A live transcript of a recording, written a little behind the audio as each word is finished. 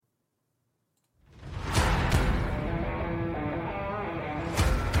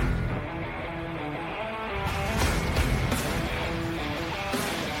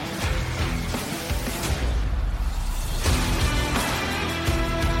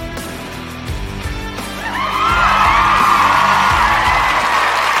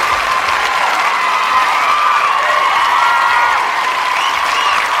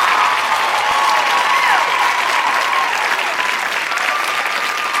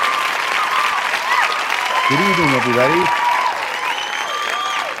Good evening, everybody.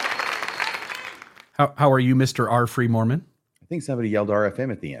 How are you, Mr. R. Free Mormon? I think somebody yelled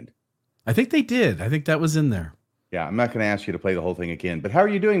RFM at the end. I think they did. I think that was in there. Yeah, I'm not going to ask you to play the whole thing again, but how are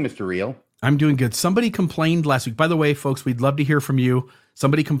you doing, Mr. Real? I'm doing good. Somebody complained last week. By the way, folks, we'd love to hear from you.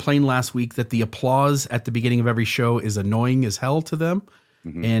 Somebody complained last week that the applause at the beginning of every show is annoying as hell to them.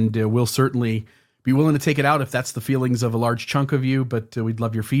 Mm-hmm. And we'll certainly be willing to take it out if that's the feelings of a large chunk of you, but we'd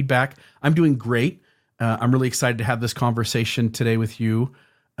love your feedback. I'm doing great. I'm really excited to have this conversation today with you.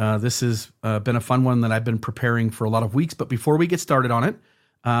 This has been a fun one that I've been preparing for a lot of weeks, but before we get started on it,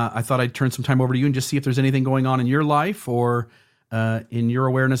 I thought I'd turn some time over to you and just see if there's anything going on in your life or in your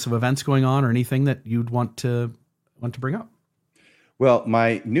awareness of events going on or anything that you'd want to bring up. Well,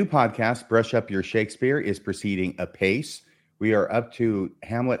 my new podcast, Brush Up Your Shakespeare, is proceeding apace. We are up to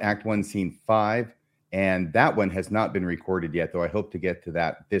Hamlet Act 1, Scene 5, and that one has not been recorded yet, though I hope to get to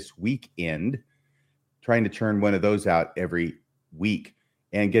that this weekend, trying to churn one of those out every week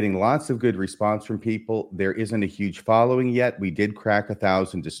and getting lots of good response from people. There isn't a huge following yet. We did crack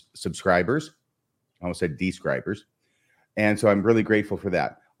 1,000 subscribers. I almost said describers. And so I'm really grateful for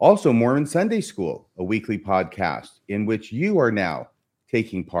that. Also, Mormon Sunday School, a weekly podcast in which you are now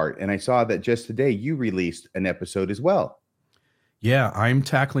taking part. And I saw that just today you released an episode as well. Yeah, I'm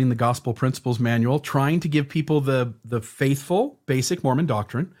tackling the Gospel Principles Manual, trying to give people the faithful, basic Mormon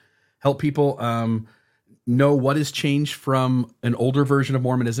doctrine, help people know what has changed from an older version of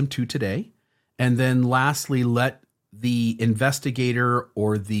Mormonism to today. And then lastly, let the investigator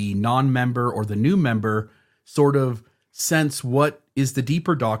or the non-member or the new member sort of sense what is the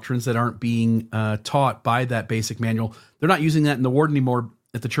deeper doctrines that aren't being taught by that basic manual. They're not using that in the Ward anymore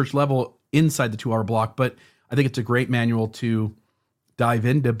at the church level inside the 2-hour block, but I think it's a great manual to dive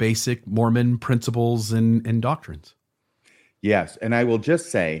into basic Mormon principles and doctrines. Yes, and I will just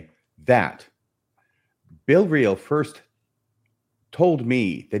say that Bill Reel first told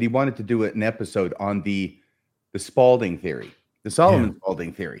me that he wanted to do an episode on the Spalding theory, the Solomon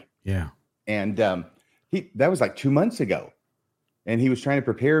Spalding theory. Yeah. And that was like 2 months ago. And he was trying to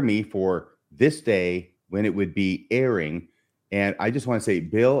prepare me for this day when it would be airing. And I just want to say,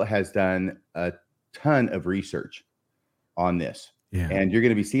 Bill has done a ton of research on this. Yeah. And you're going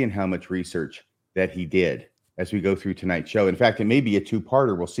to be seeing how much research that he did as we go through tonight's show. In fact, it may be a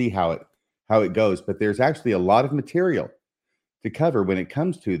 2-parter. We'll see how it goes. But there's actually a lot of material to cover when it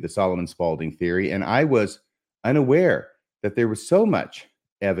comes to the Solomon Spalding theory. And I was unaware that there was so much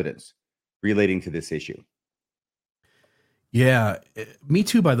evidence relating to this issue. Yeah, me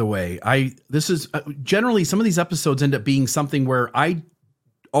too, by the way. This is generally some of these episodes end up being something where I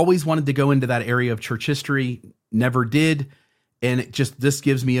always wanted to go into that area of church history, never did. And this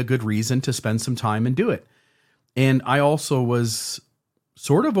gives me a good reason to spend some time and do it. And I also was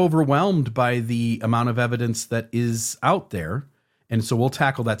sort of overwhelmed by the amount of evidence that is out there. And so we'll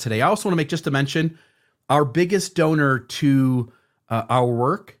tackle that today. I also want to make just a mention, our biggest donor to our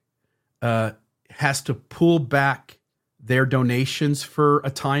work has to pull back their donations for a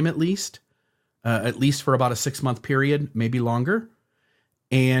time at least for about a 6-month period, maybe longer.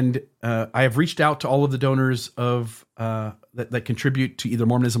 And I have reached out to all of the donors of that contribute to either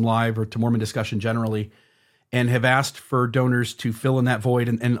Mormonism Live or to Mormon Discussion generally, and have asked for donors to fill in that void.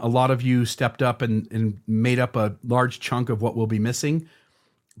 And a lot of you stepped up and made up a large chunk of what we'll be missing.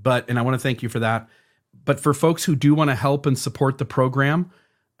 And I want to thank you for that. But for folks who do want to help and support the program,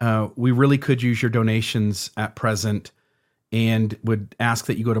 we really could use your donations at present, and would ask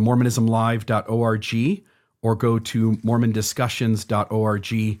that you go to mormonismlive.org or go to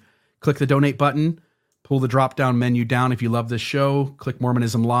mormondiscussions.org, click the donate button, pull the drop-down menu down. If you love this show, click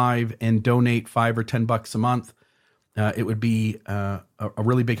Mormonism Live and donate $5 or $10 a month. It would be a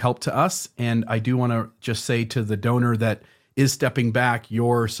really big help to us. And I do want to just say to the donor that is stepping back,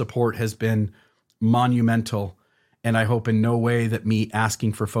 your support has been monumental. And I hope in no way that me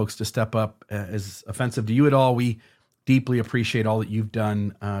asking for folks to step up is offensive to you at all. We deeply appreciate all that you've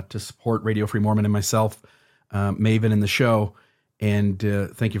done to support Radio Free Mormon and myself, Maven, and the show. And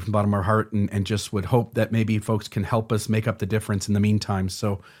thank you from the bottom of our heart, and just would hope that maybe folks can help us make up the difference in the meantime.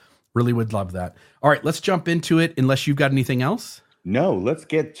 So really would love that. All right, let's jump into it, unless you've got anything else. No, let's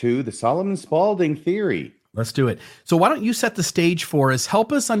get to the Solomon Spalding theory. Let's do it. So why don't you set the stage for us?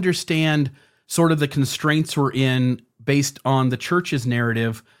 Help us understand sort of the constraints we're in based on the church's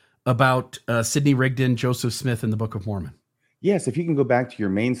narrative about Sidney Rigdon, Joseph Smith, and the Book of Mormon. Yes, if you can go back to your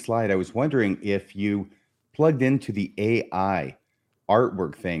main slide, I was wondering if you plugged into the AI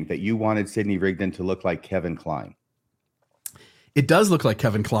artwork thing that you wanted Sidney Rigdon to look like Kevin Kline. It does look like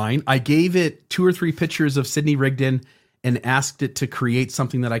Kevin Kline. I gave it 2 or 3 pictures of Sidney Rigdon and asked it to create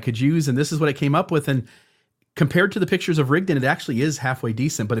something that I could use. And this is what it came up with. And compared to the pictures of Rigdon, it actually is halfway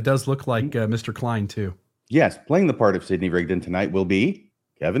decent, but it does look like Mr. Klein too. Yes, playing the part of Sidney Rigdon tonight will be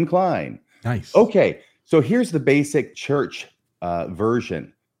Kevin Klein. Nice. Okay, so here's the basic church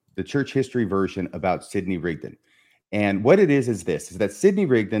version, the church history version about Sidney Rigdon. And what it is this, is that Sidney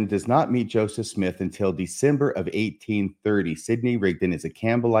Rigdon does not meet Joseph Smith until December of 1830. Sidney Rigdon is a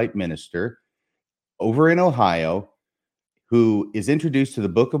Campbellite minister over in Ohio who is introduced to the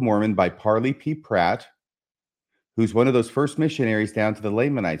Book of Mormon by Parley P. Pratt, who's one of those first missionaries down to the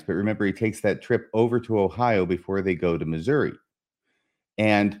Lamanites. But remember, he takes that trip over to Ohio before they go to Missouri.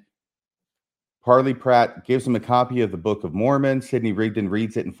 And Parley Pratt gives him a copy of the Book of Mormon. Sidney Rigdon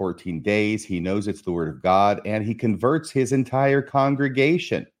reads it in 14 days. He knows it's the Word of God, and he converts his entire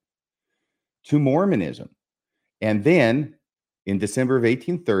congregation to Mormonism. And then, in December of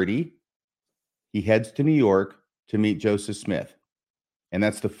 1830, he heads to New York to meet Joseph Smith. And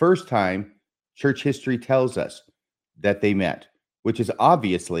that's the first time church history tells us that they met, which is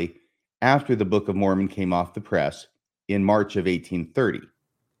obviously after the Book of Mormon came off the press in March of 1830.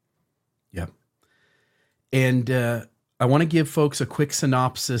 Yeah. And I want to give folks a quick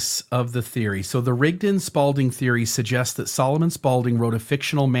synopsis of the theory. So the Rigdon-Spalding theory suggests that Solomon Spalding wrote a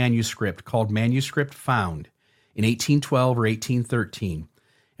fictional manuscript called Manuscript Found in 1812 or 1813,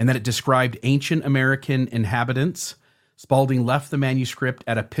 and that it described ancient American inhabitants. Spalding left the manuscript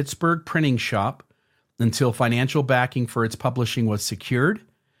at a Pittsburgh printing shop until financial backing for its publishing was secured.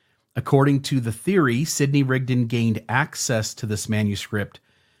 According to the theory, Sidney Rigdon gained access to this manuscript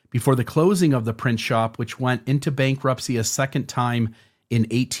before the closing of the print shop, which went into bankruptcy a second time in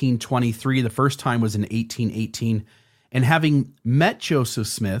 1823. The first time was in 1818. And having met Joseph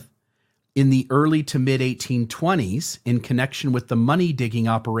Smith in the early to mid 1820s in connection with the money digging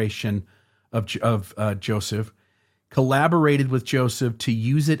operation of Joseph, collaborated with Joseph to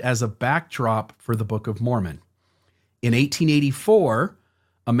use it as a backdrop for the Book of Mormon. In 1884,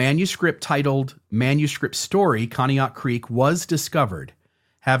 a manuscript titled Manuscript Story, Conneaut Creek, was discovered,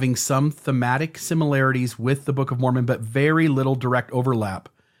 having some thematic similarities with the Book of Mormon, but very little direct overlap.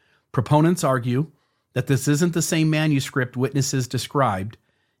 Proponents argue that this isn't the same manuscript witnesses described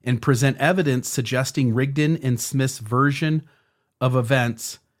and present evidence suggesting Rigdon and Smith's version of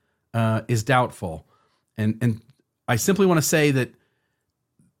events is doubtful. And I simply want to say that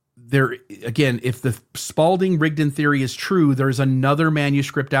there, again, if the Spalding-Rigdon theory is true, there's another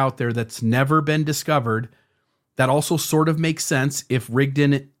manuscript out there that's never been discovered that also sort of makes sense. If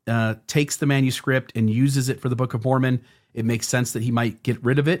Rigdon takes the manuscript and uses it for the Book of Mormon, it makes sense that he might get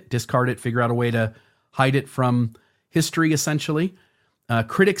rid of it, discard it, figure out a way to hide it from history, essentially.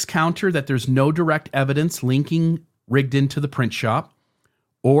 Critics counter that there's no direct evidence linking Rigdon to the print shop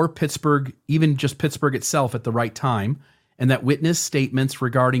or Pittsburgh, even just Pittsburgh itself at the right time, and that witness statements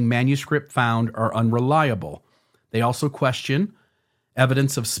regarding manuscript found are unreliable. They also question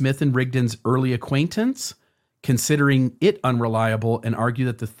evidence of Smith and Rigdon's early acquaintance, considering it unreliable, and argue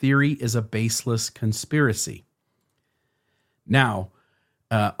that the theory is a baseless conspiracy. Now,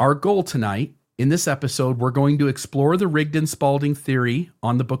 our goal tonight, in this episode, we're going to explore the Rigdon-Spalding theory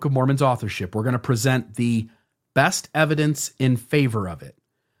on the Book of Mormon's authorship. We're going to present the best evidence in favor of it.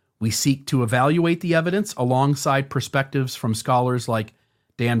 We seek to evaluate the evidence alongside perspectives from scholars like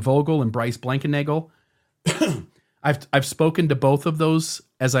Dan Vogel and Bryce Blankenagel. I've spoken to both of those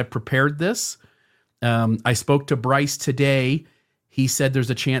as I prepared this. I spoke to Bryce today. He said there's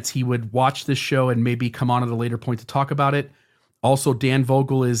a chance he would watch this show and maybe come on at a later point to talk about it. Also, Dan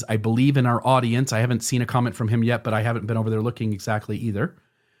Vogel is, I believe, in our audience. I haven't seen a comment from him yet, but I haven't been over there looking exactly either.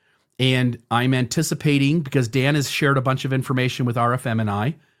 And I'm anticipating, because Dan has shared a bunch of information with RFM and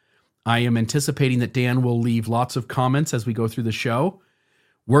I am anticipating that Dan will leave lots of comments as we go through the show.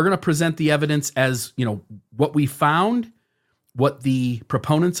 We're going to present the evidence as, what we found, what the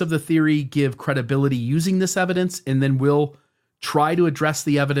proponents of the theory give credibility using this evidence, and then we'll try to address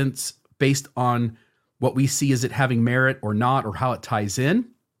the evidence based on what we see as it having merit or not, or how it ties in.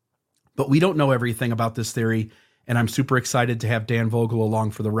 But we don't know everything about this theory, and I'm super excited to have Dan Vogel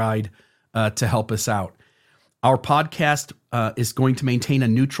along for the ride to help us out. Our podcast is going to maintain a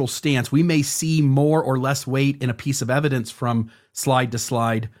neutral stance. We may see more or less weight in a piece of evidence from slide to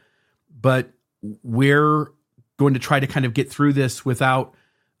slide, but we're going to try to kind of get through this without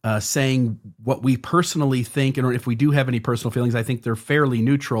saying what we personally think, and if we do have any personal feelings, I think they're fairly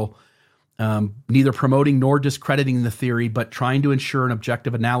neutral, neither promoting nor discrediting the theory, but trying to ensure an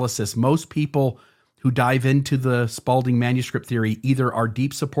objective analysis. Most people who dive into the Spalding manuscript theory either are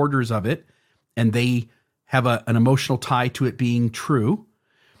deep supporters of it, and they have an emotional tie to it being true,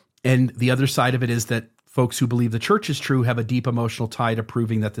 and the other side of it is that folks who believe the church is true have a deep emotional tie to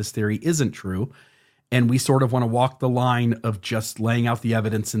proving that this theory isn't true. And we sort of want to walk the line of just laying out the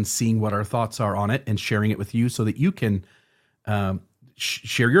evidence and seeing what our thoughts are on it and sharing it with you so that you can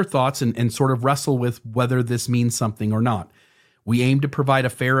share your thoughts and sort of wrestle with whether this means something or not. We aim to provide a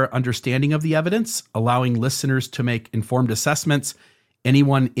fair understanding of the evidence, allowing listeners to make informed assessments.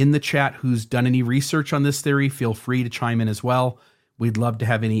 Anyone in the chat who's done any research on this theory, feel free to chime in as well. We'd love to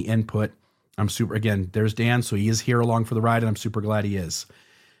have any input. Again, there's Dan, so he is here along for the ride, and I'm super glad he is.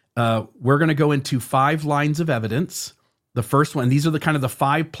 We're going to go into 5 lines of evidence. The first one, these are the kind of the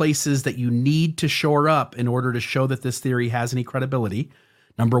 5 places that you need to shore up in order to show that this theory has any credibility.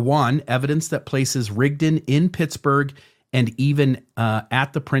 Number 1, evidence that places Rigdon in Pittsburgh and even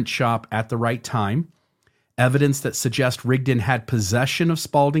at the print shop at the right time. Evidence that suggests Rigdon had possession of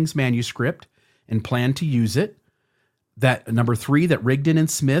Spalding's manuscript and planned to use it. That number 3, that Rigdon and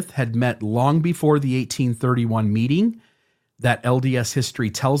Smith had met long before the 1831 meeting that LDS history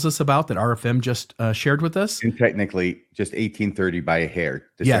tells us about, that RFM just shared with us. And technically just 1830 by a hair.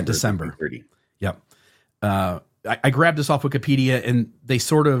 December. Yep. I grabbed this off Wikipedia, and they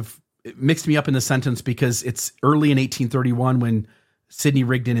sort of mixed me up in the sentence because it's early in 1831 when Sidney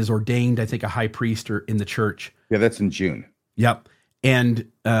Rigdon is ordained, I think, a high priest or in the church. Yeah, that's in June. Yep.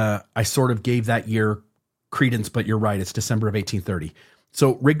 And I sort of gave that year credence, but you're right. It's December of 1830.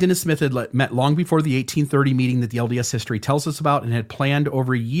 So Rigdon and Smith had met long before the 1830 meeting that the LDS history tells us about and had planned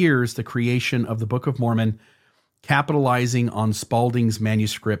over years the creation of the Book of Mormon, capitalizing on Spalding's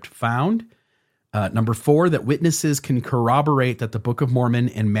manuscript found. Number 4, that witnesses can corroborate that the Book of Mormon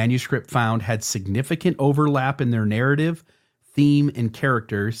and manuscript found had significant overlap in their narrative, theme, and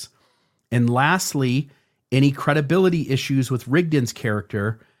characters. And lastly, any credibility issues with Rigdon's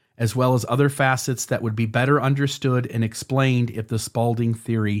character, as well as other facets that would be better understood and explained if the Spalding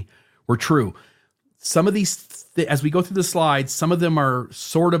theory were true. Some of these, as we go through the slides, some of them are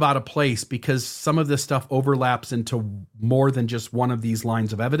sort of out of place because some of this stuff overlaps into more than just one of these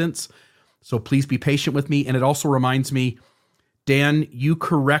lines of evidence. So please be patient with me. And it also reminds me, Dan, you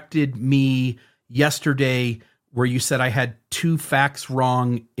corrected me yesterday where you said I had 2 facts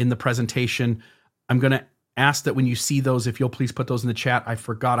wrong in the presentation. I'm going to ask that when you see those, if you'll please put those in the chat. I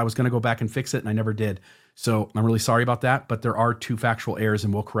forgot I was going to go back and fix it, and I never did. So I'm really sorry about that, but there are 2 factual errors,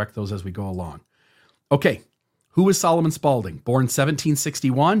 and we'll correct those as we go along. Okay, who is Solomon Spalding? Born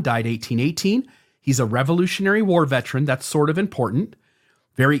 1761, died 1818. He's a Revolutionary War veteran. That's sort of important.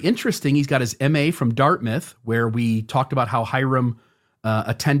 Very interesting. He's got his MA from Dartmouth, where we talked about how Hiram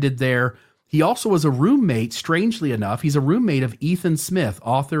attended there. He also was a roommate, strangely enough. He's a roommate of Ethan Smith,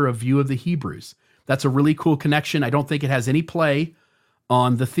 author of View of the Hebrews. That's a really cool connection. I don't think it has any play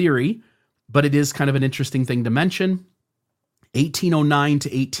on the theory, but it is kind of an interesting thing to mention. 1809 to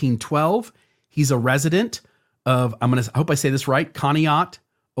 1812, he's a resident of, I hope I say this right, Conneaut,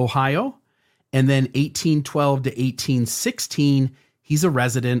 Ohio. And then 1812 to 1816, he's a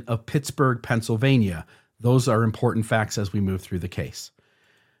resident of Pittsburgh, Pennsylvania. Those are important facts as we move through the case.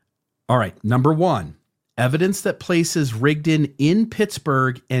 All right, number 1, evidence that places Rigdon in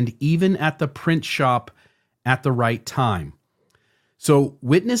Pittsburgh and even at the print shop at the right time. So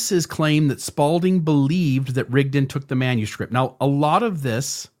witnesses claim that Spalding believed that Rigdon took the manuscript. Now, a lot of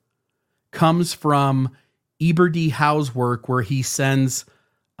this comes from Eber D. Howe's work, where he sends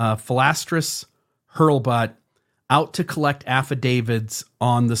Philastrus Hurlbut out to collect affidavits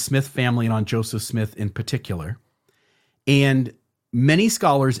on the Smith family and on Joseph Smith in particular. And many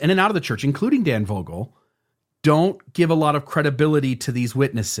scholars in and out of the church, including Dan Vogel, don't give a lot of credibility to these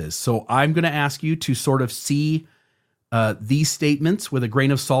witnesses. So I'm going to ask you to sort of see these statements with a grain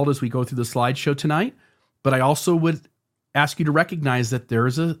of salt as we go through the slideshow tonight. But I also would ask you to recognize that there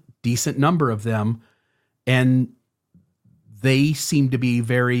is a decent number of them, and they seem to be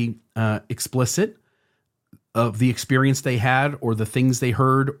very explicit of the experience they had or the things they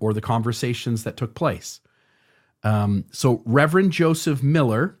heard or the conversations that took place. So Reverend Joseph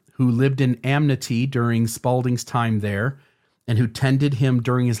Miller, who lived in Amity during Spalding's time there and who tended him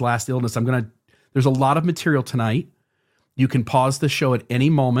during his last illness. There's a lot of material tonight. You can pause the show at any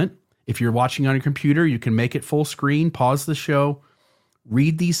moment. If you're watching on your computer, you can make it full screen, pause the show,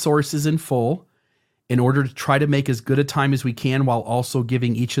 read these sources in full in order to try to make as good a time as we can while also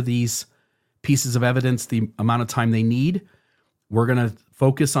giving each of these pieces of evidence the amount of time they need. We're going to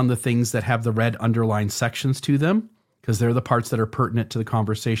focus on the things that have the red underlined sections to them, because they're the parts that are pertinent to the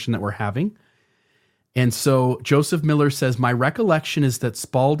conversation that we're having. And so Joseph Miller says, my recollection is that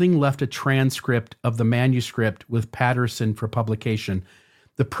Spalding left a transcript of the manuscript with Patterson for publication.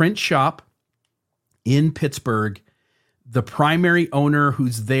 The print shop in Pittsburgh, the primary owner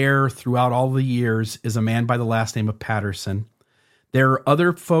who's there throughout all the years is a man by the last name of Patterson. There are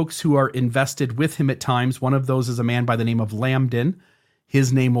other folks who are invested with him at times. One of those is a man by the name of Lambden.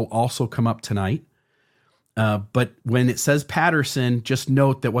 His name will also come up tonight. But when it says Patterson, just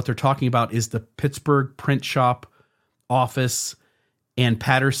note that what they're talking about is the Pittsburgh print shop office, and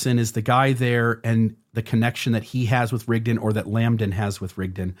Patterson is the guy there and the connection that he has with Rigdon or that Lambden has with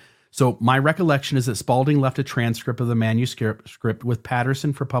Rigdon. So my recollection is that Spalding left a transcript of the manuscript with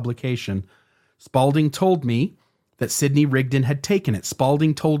Patterson for publication. Spalding told me that Sidney Rigdon had taken it.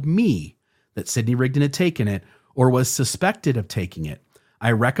 Spalding told me that Sidney Rigdon had taken it or was suspected of taking it.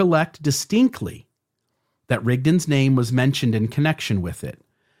 I recollect distinctly that Rigdon's name was mentioned in connection with it.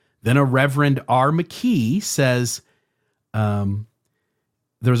 Then a Reverend R. McKee says there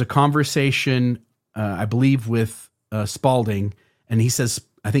was a conversation, I believe, with Spalding, and he says,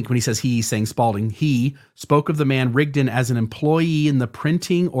 I think when he says he, he's saying Spalding, he spoke of the man Rigdon as an employee in the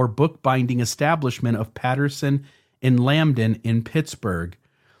printing or bookbinding establishment of Patterson and Lambden in Pittsburgh.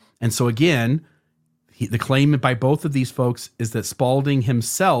 And so again, the claim by both of these folks is that Spalding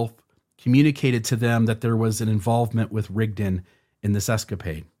himself communicated to them that there was an involvement with Rigdon in this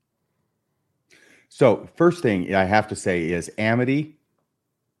escapade. So first thing I have to say is amity,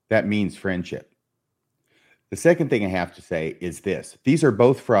 that means friendship. The second thing I have to say is this.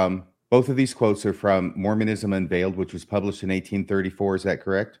 Both of these quotes are from Mormonism Unveiled, which was published in 1834. Is that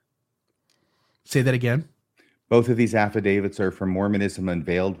correct? Say that again. Both of these affidavits are from Mormonism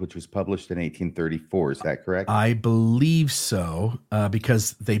Unveiled, which was published in 1834. Is that correct? I believe so,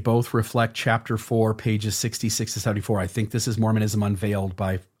 because they both reflect chapter 4, pages 66 to 74. I think this is Mormonism Unveiled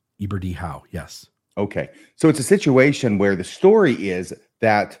by Eber D. Howe. Yes. Okay. So it's a situation where the story is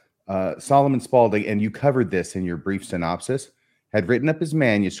that Solomon Spalding, and you covered this in your brief synopsis, had written up his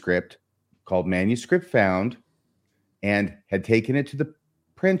manuscript called Manuscript Found and had taken it to the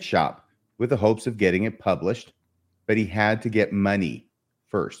print shop with the hopes of getting it published, but he had to get money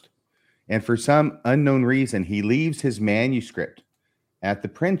first. And for some unknown reason, he leaves his manuscript at the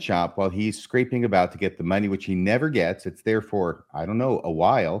print shop while he's scraping about to get the money, which he never gets. It's there for, I don't know, a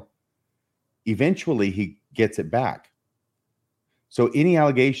while. Eventually, he gets it back. So any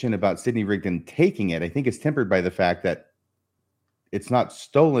allegation about Sidney Rigdon taking it, I think is tempered by the fact that it's not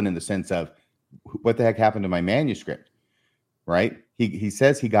stolen in the sense of what the heck happened to my manuscript, right? He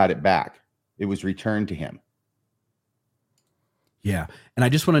says he got it back. It was returned to him. Yeah. And I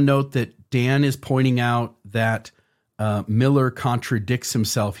just want to note that Dan is pointing out that Miller contradicts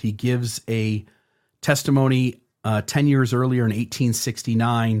himself. He gives a testimony 10 years earlier in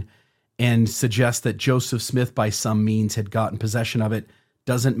 1869 and suggests that Joseph Smith by some means had gotten possession of it,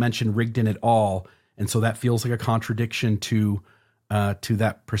 doesn't mention Rigdon at all. And so that feels like a contradiction to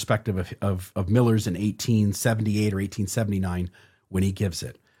that perspective of Miller's in 1878 or 1879 when he gives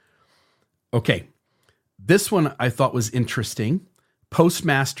it. Okay, this one I thought was interesting.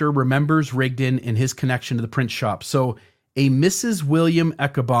 Postmaster remembers Rigdon and his connection to the print shop. So a Mrs. William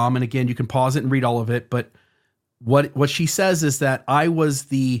Eckebaum, and again, you can pause it and read all of it, but what she says is that I was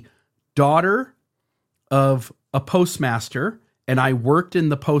the daughter of a postmaster, and I worked in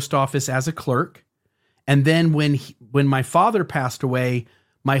the post office as a clerk. And then when my father passed away,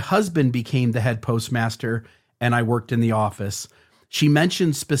 my husband became the head postmaster, and I worked in the office. She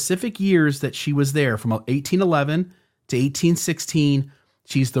mentioned specific years that she was there from 1811 to 1816.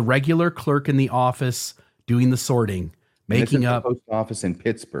 She's the regular clerk in the office doing the sorting, making up. The post office in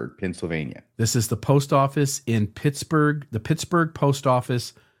Pittsburgh, Pennsylvania. This is the post office in Pittsburgh, the Pittsburgh post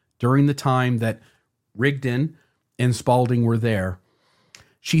office during the time that Rigdon and Spalding were there.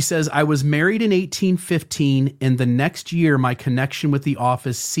 She says, I was married in 1815, and the next year my connection with the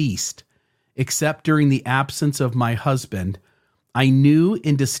office ceased, except during the absence of my husband. I knew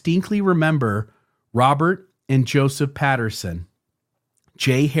and distinctly remember Robert and Joseph Patterson,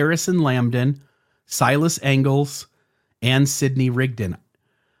 J. Harrison Lambden, Silas Engels, and Sidney Rigdon.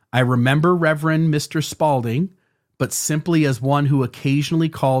 I remember Reverend Mr. Spalding, but simply as one who occasionally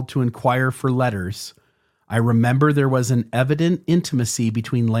called to inquire for letters. I remember there was an evident intimacy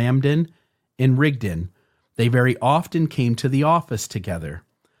between Lambden and Rigdon. They very often came to the office together.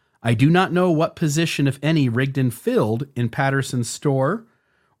 I do not know what position, if any, Rigdon filled in Patterson's store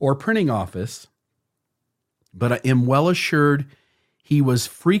or printing office, but I am well assured he was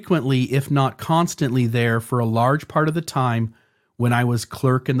frequently, if not constantly, there for a large part of the time when I was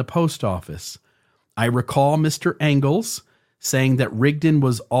clerk in the post office. I recall Mr. Engels saying that Rigdon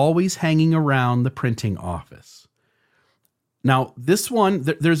was always hanging around the printing office. Now, this one,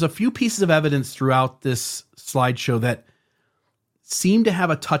 there's a few pieces of evidence throughout this slideshow that seem to have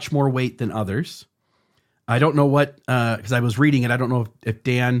a touch more weight than others. I don't know what, because I was reading it, I don't know if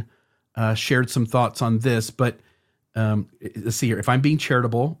Dan shared some thoughts on this, but Let's see here. If I'm being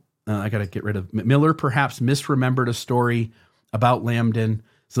charitable, I got to get rid of Miller. Perhaps misremembered a story about Lambden.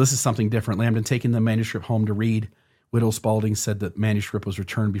 So this is something different. Lambden taking the manuscript home to read. Widow Spalding said that manuscript was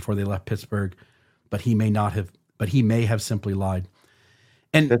returned before they left Pittsburgh, but he may not have. But he may have simply lied.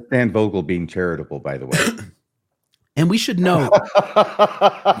 And that's Dan Vogel being charitable, by the way. And we should know.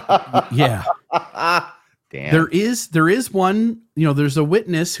 Yeah. Dan. There is one, there's a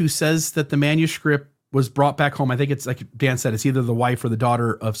witness who says that the manuscript was brought back home. I think it's like Dan said, it's either the wife or the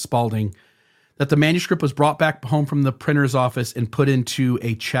daughter of Spalding, that the manuscript was brought back home from the printer's office and put into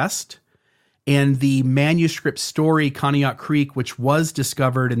a chest. And the manuscript story, Conneaut Creek, which was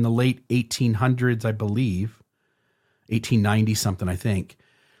discovered in the late 1800s, I believe, 1890 something, I think,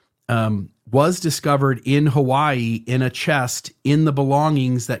 was discovered in Hawaii in a chest in the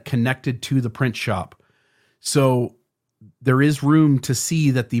belongings that connected to the print shop. So there is room to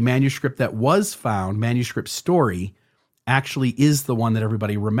see that the manuscript that was found, manuscript story, actually is the one that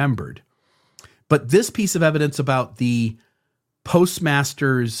everybody remembered. But this piece of evidence about the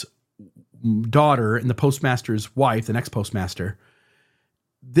postmaster's daughter and the postmaster's wife, the next postmaster,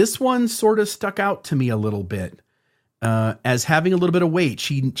 this one sort of stuck out to me a little bit as having a little bit of weight.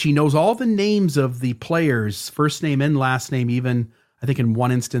 She knows all the names of the players, first name and last name, even I think in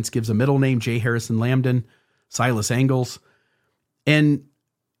one instance gives a middle name, J. Harrison Lambden, Silas Angles. And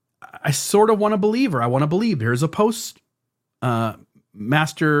I sort of want to believe her. I want to believe there's a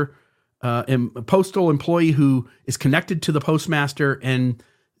postmaster, postal employee who is connected to the postmaster and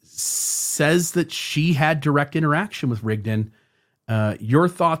says that she had direct interaction with Rigdon. Your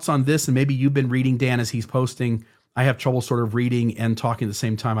thoughts on this, and maybe you've been reading, Dan, as he's posting. I have trouble sort of reading and talking at the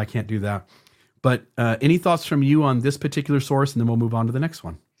same time. I can't do that. But any thoughts from you on this particular source, and then we'll move on to the next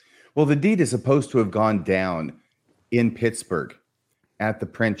one. Well, the deed is supposed to have gone down in Pittsburgh at the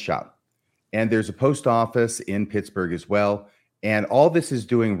print shop. And there's a post office in Pittsburgh as well. And all this is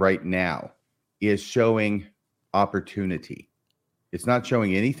doing right now is showing opportunity. It's not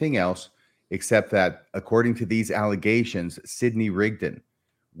showing anything else except that, according to these allegations, Sidney Rigdon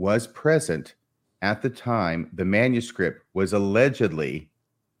was present at the time the manuscript was allegedly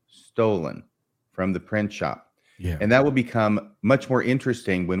stolen from the print shop. Yeah. And that will become much more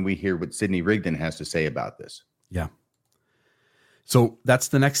interesting when we hear what Sidney Rigdon has to say about this. Yeah. So that's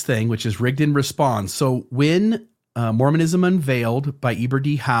the next thing, which is Rigdon responds. So when Mormonism Unveiled by Eber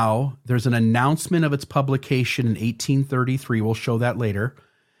D. Howe, there's an announcement of its publication in 1833. We'll show that later.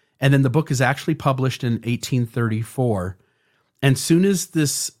 And then the book is actually published in 1834. And soon as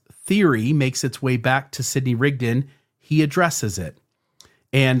this theory makes its way back to Sidney Rigdon, he addresses it.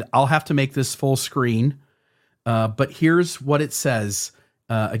 And I'll have to make this full screen. But here's what it says.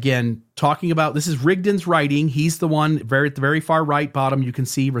 Again, talking about, this is Rigdon's writing. He's the one at the very far right bottom. You can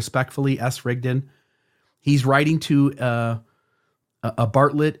see respectfully S. Rigdon. He's writing to a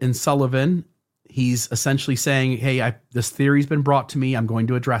Bartlett and Sullivan. He's essentially saying, hey, this theory's been brought to me. I'm going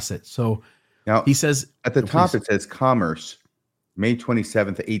to address it. So now he says at the top, it says Commerce, May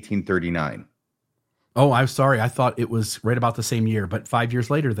 27th, 1839. Oh, I'm sorry. I thought it was right about the same year, but 5 years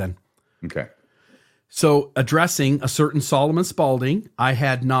later then. Okay. So addressing a certain Solomon Spalding, I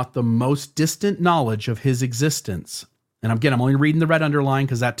had not the most distant knowledge of his existence. And again, I'm only reading the red underline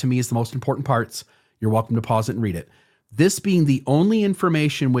because that to me is the most important parts. You're welcome to pause it and read it. This being the only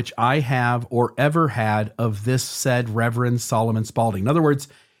information which I have or ever had of this said Reverend Solomon Spalding. In other words,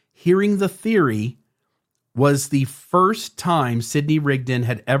 hearing the theory was the first time Sidney Rigdon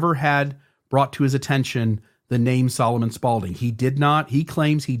had ever had brought to his attention the name Solomon Spalding. He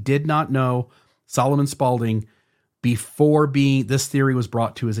claims he did not know Solomon Spalding before this theory was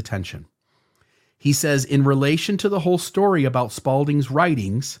brought to his attention. He says, in relation to the whole story about Spalding's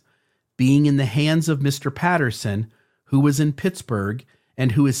writings being in the hands of Mr. Patterson, who was in Pittsburgh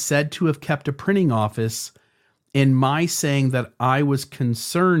and who is said to have kept a printing office, in my saying that I was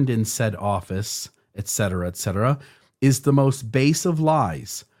concerned in said office, etc., is the most base of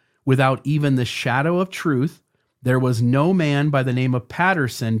lies. Without even the shadow of truth, there was no man by the name of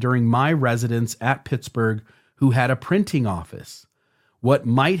Patterson during my residence at Pittsburgh who had a printing office. What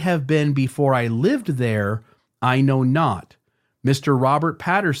might have been before I lived there, I know not. Mr. Robert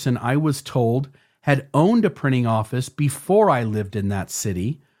Patterson, I was told, had owned a printing office before I lived in that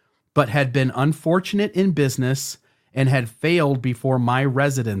city, but had been unfortunate in business and had failed before my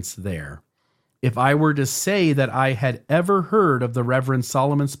residence there. If I were to say that I had ever heard of the Reverend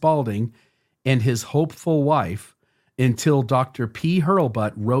Solomon Spalding and his hopeful wife until Dr. P.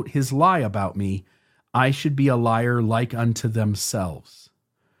 Hurlbut wrote his lie about me, I should be a liar like unto themselves.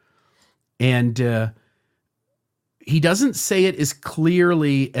 And he doesn't say it as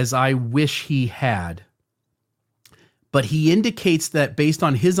clearly as I wish he had. But he indicates that based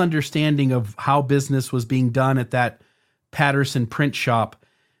on his understanding of how business was being done at that Patterson print shop,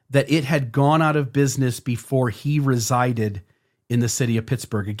 that it had gone out of business before he resided in the city of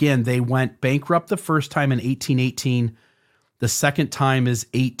Pittsburgh. Again, they went bankrupt the first time in 1818. The second time is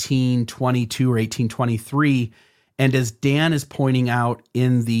 1822 or 1823. And as Dan is pointing out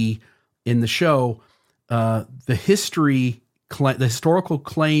in the show, the historical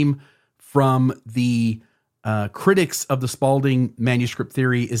claim from the critics of the Spalding manuscript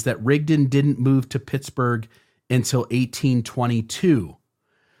theory is that Rigdon didn't move to Pittsburgh until 1822.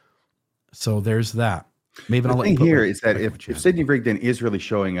 So there's that. Maybe the thing here is that if Sidney Rigdon is really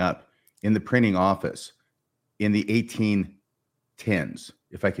showing up in the printing office in the 1810s,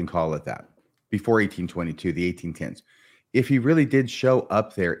 if I can call it that, before 1822, the 1810s, if he really did show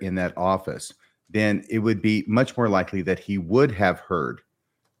up there in that office, then it would be much more likely that he would have heard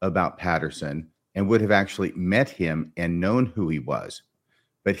about Patterson and would have actually met him and known who he was.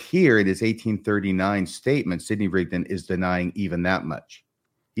 But here in his 1839 statement, Sidney Rigdon is denying even that much.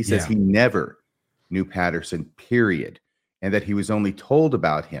 He says he never knew Patterson, period, and that he was only told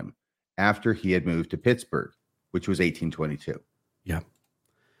about him after he had moved to Pittsburgh, which was 1822. Yeah.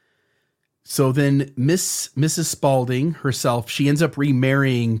 So then Mrs. Spalding herself, she ends up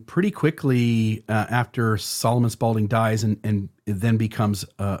remarrying pretty quickly after Solomon Spalding dies and then becomes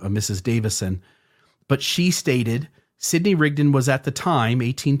a Mrs. Davison. But she stated, Sidney Rigdon was at the time,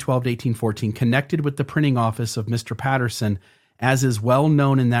 1812 to 1814, connected with the printing office of Mr. Patterson, as is well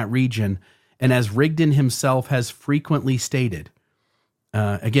known in that region, and as Rigdon himself has frequently stated.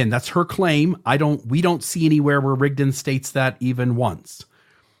 Again, that's her claim. We don't see anywhere where Rigdon states that even once.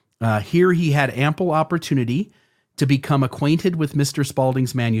 Here he had ample opportunity to become acquainted with Mr.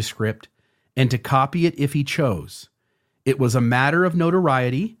 Spalding's manuscript and to copy it if he chose. It was a matter of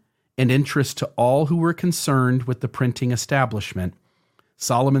notoriety and interest to all who were concerned with the printing establishment.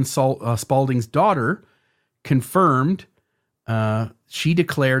 Solomon Spalding's daughter confirmed, she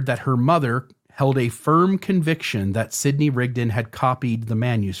declared that her mother held a firm conviction that Sidney Rigdon had copied the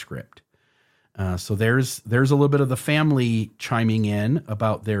manuscript. So there's a little bit of the family chiming in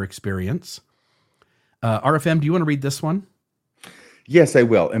about their experience. RFM, do you want to read this one? Yes, I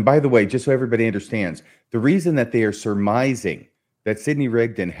will. And by the way, just so everybody understands, the reason that they are surmising that Sidney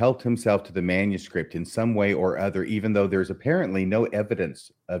Rigdon helped himself to the manuscript in some way or other, even though there's apparently no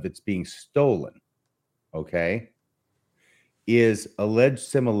evidence of its being stolen, okay, is alleged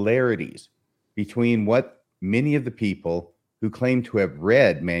similarities between what many of the people who claim to have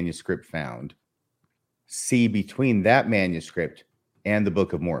read manuscript found see between that manuscript and the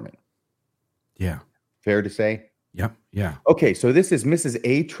Book of Mormon. Yeah. Fair to say? Yep. Yeah. Okay, so this is Mrs.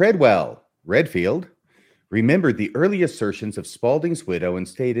 A. Treadwell Redfield. Remembered the early assertions of Spalding's widow and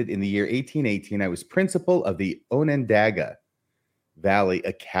stated in the year 1818, I was principal of the Onondaga Valley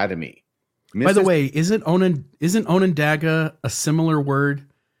Academy. By the way, isn't Onondaga a similar word?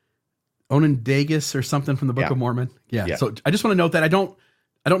 Onondagas or something from the Book of Mormon? Yeah. So I just want to note that I don't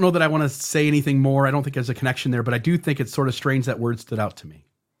know that I want to say anything more. I don't think there's a connection there, but I do think it's sort of strange that word stood out to me.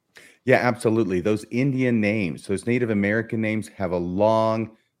 Yeah, absolutely. Those Indian names, those Native American names have a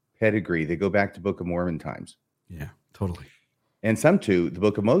long pedigree. They go back to Book of Mormon times. Yeah, totally. And some to the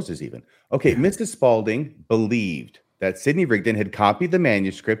Book of Moses even. Okay, Mrs. Spalding believed that Sidney Rigdon had copied the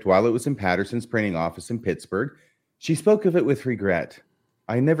manuscript while it was in Patterson's printing office in Pittsburgh. She spoke of it with regret.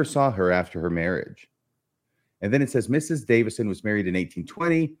 I never saw her after her marriage. And then it says Mrs. Davison was married in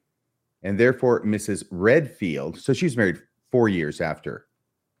 1820, and therefore Mrs. Redfield, so she was married 4 years after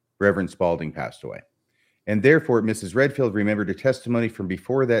Reverend Spalding passed away. And therefore, Mrs. Redfield remembered her testimony from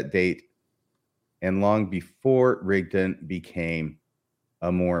before that date and long before Rigdon became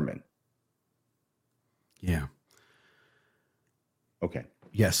a Mormon. Yeah. Okay.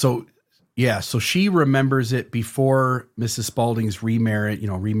 Yeah. So she remembers it before Mrs. Spalding's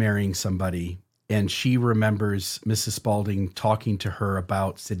remarrying somebody. And she remembers Mrs. Spalding talking to her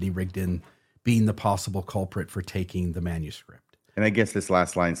about Sidney Rigdon being the possible culprit for taking the manuscript. And I guess this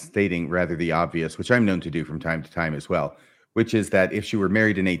last line stating rather the obvious, which I'm known to do from time to time as well, which is that if she were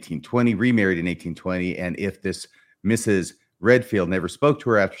married in 1820, remarried in 1820, and if this Mrs. Redfield never spoke to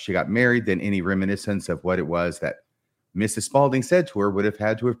her after she got married, then any reminiscence of what it was that Mrs. Spalding said to her would have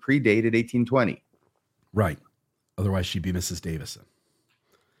had to have predated 1820. Right. Otherwise, she'd be Mrs. Davison.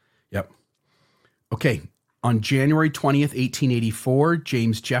 Yep. Okay. On January 20th, 1884,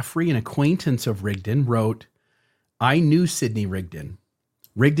 James Jeffrey, an acquaintance of Rigdon, wrote, I knew Sidney Rigdon.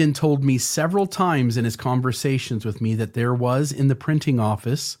 Rigdon told me several times in his conversations with me that there was in the printing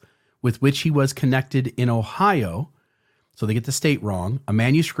office with which he was connected in Ohio, so they get the state wrong, a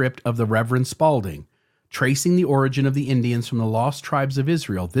manuscript of the Reverend Spalding, tracing the origin of the Indians from the lost tribes of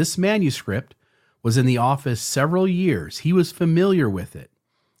Israel. This manuscript was in the office several years. He was familiar with it.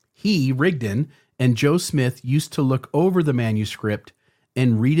 He, Rigdon, and Joe Smith used to look over the manuscript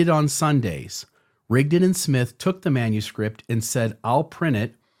and read it on Sundays. Rigdon and Smith took the manuscript and said, "I'll print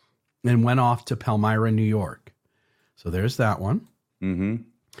it," and went off to Palmyra, New York. So there's that one. Mm-hmm.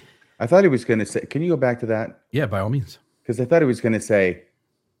 I thought he was going to say, can you go back to that? Yeah, by all means. Because I thought he was going to say,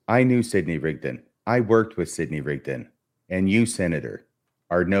 I knew Sidney Rigdon. I worked with Sidney Rigdon. And you, Senator,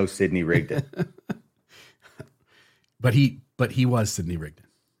 are no Sidney Rigdon. But he was Sidney Rigdon.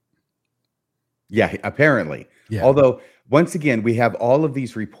 Yeah, apparently. Yeah. Although, once again, we have all of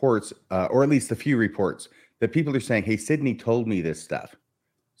these reports, or at least a few reports, that people are saying, hey, Sidney told me this stuff.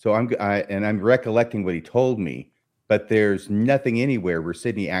 So I'm recollecting what he told me, but there's nothing anywhere where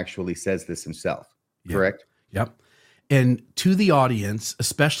Sidney actually says this himself. Yeah. Correct? Yep. And to the audience,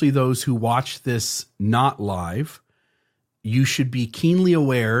 especially those who watch this not live, you should be keenly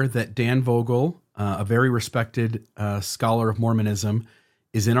aware that Dan Vogel, a very respected scholar of Mormonism,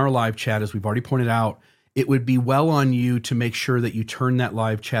 is in our live chat. As we've already pointed out, it would be well on you to make sure that you turn that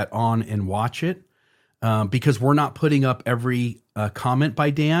live chat on and watch it, because we're not putting up every comment by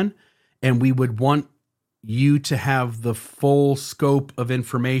Dan, and we would want you to have the full scope of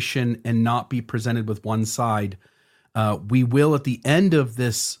information and not be presented with one side. We will, at the end of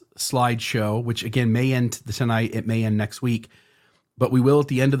this slideshow, which again may end tonight, it may end next week, but we will at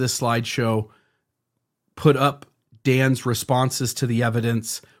the end of this slideshow put up Dan's responses to the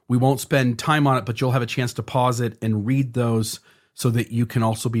evidence. We won't spend time on it, but you'll have a chance to pause it and read those so that you can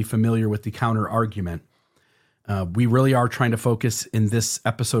also be familiar with the counter argument. We really are trying to focus in this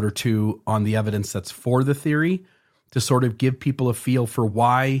episode or two on the evidence that's for the theory, to sort of give people a feel for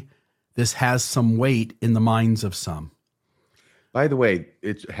why this has some weight in the minds of some. By the way,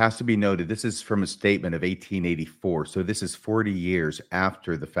 it has to be noted, this is from a statement of 1884. So this is 40 years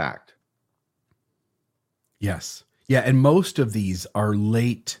after the fact. Yes. Yeah. And most of these are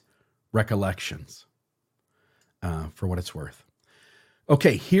late recollections, for what it's worth.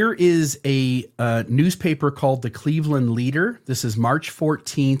 Okay, here is a newspaper called the Cleveland Leader. This is March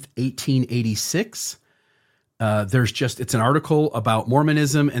 14th, 1886. It's an article about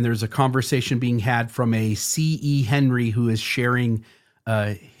Mormonism, and there's a conversation being had from a C.E. Henry who is sharing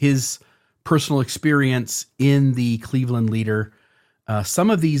his personal experience in the Cleveland Leader. Some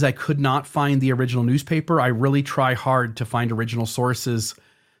of these I could not find the original newspaper. I really try hard to find original sources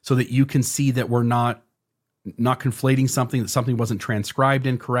so that you can see that we're not conflating something, that something wasn't transcribed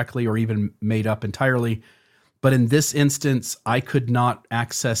incorrectly or even made up entirely. But in this instance, I could not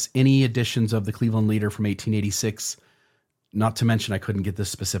access any editions of the Cleveland Leader from 1886, not to mention I couldn't get this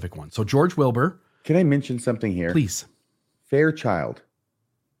specific one. So George Wilbur. Can I mention something here? Please. Fairchild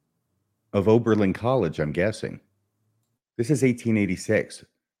of Oberlin College, I'm guessing. This is 1886.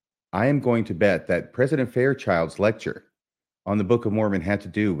 I am going to bet that President Fairchild's lecture on the Book of Mormon had to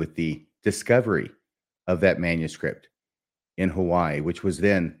do with the discovery of that manuscript in Hawaii, which was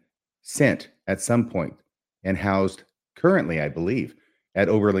then sent at some point and housed currently, I believe, at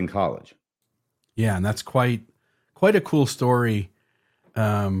Oberlin College. Yeah, and that's quite a cool story.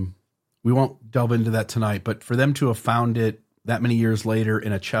 We won't delve into that tonight, but for them to have found it that many years later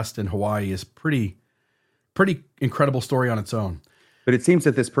in a chest in Hawaii is pretty incredible story on its own. But it seems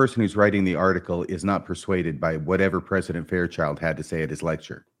that this person who's writing the article is not persuaded by whatever President Fairchild had to say at his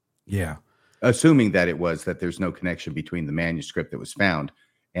lecture. Yeah. Assuming that there's no connection between the manuscript that was found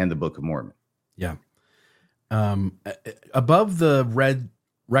and the Book of Mormon. Yeah. Above the red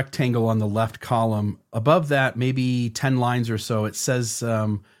rectangle on the left column, above that, maybe 10 lines or so, it says,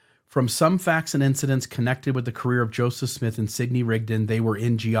 from some facts and incidents connected with the career of Joseph Smith and Sidney Rigdon, they were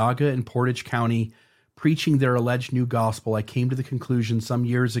in Geauga and Portage County preaching their alleged new gospel. I came to the conclusion some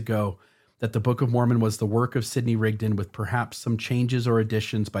years ago that the Book of Mormon was the work of Sidney Rigdon, with perhaps some changes or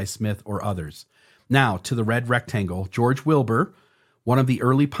additions by Smith or others. Now, to the red rectangle, George Wilbur, one of the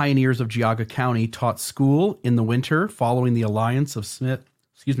early pioneers of Geauga County, taught school in the winter following the alliance of Smith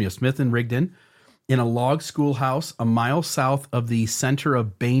and Rigdon in a log schoolhouse a mile south of the center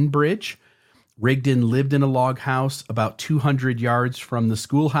of Bainbridge. Rigdon lived in a log house about 200 yards from the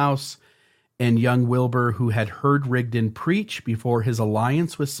schoolhouse, and young Wilbur, who had heard Rigdon preach before his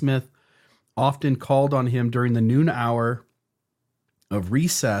alliance with Smith, often called on him during the noon hour of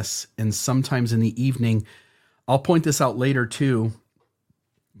recess and sometimes in the evening. I'll point this out later too,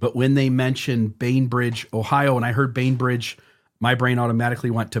 but when they mentioned Bainbridge, Ohio, and I heard Bainbridge, my brain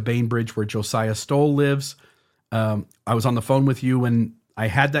automatically went to Bainbridge where Josiah Stoll lives. I was on the phone with you when I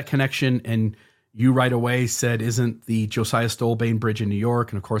had that connection, and you right away said, isn't the Josiah Stoll Bainbridge in New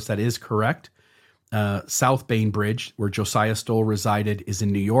York? And of course that is correct. South Bainbridge, where Josiah Stoll resided, is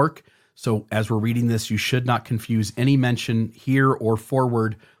in New York. So as we're reading this, you should not confuse any mention here or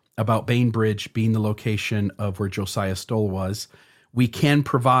forward about Bainbridge being the location of where Josiah Stoll was. We can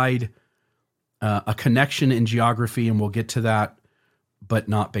provide a connection in geography, and we'll get to that, but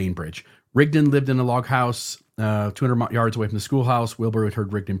not Bainbridge. Rigdon lived in a log house 200 yards away from the schoolhouse. Wilbur had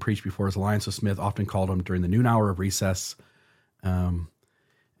heard Rigdon preach before his alliance with Smith, often called him during the noon hour of recess.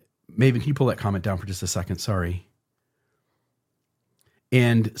 Maybe can you pull that comment down for just a second? Sorry.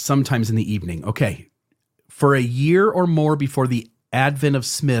 And sometimes in the evening. Okay. For a year or more before the advent of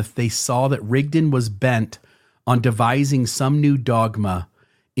Smith, they saw that Rigdon was bent on devising some new dogma,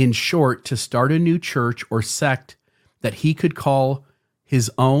 in short, to start a new church or sect that he could call his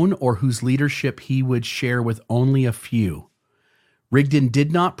own or whose leadership he would share with only a few. Rigdon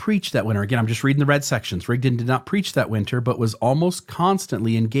did not preach that winter. Again, I'm just reading the red sections. Rigdon did not preach that winter, but was almost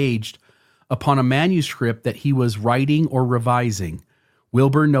constantly engaged upon a manuscript that he was writing or revising.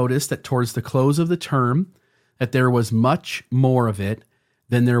 Wilbur noticed that towards the close of the term, that there was much more of it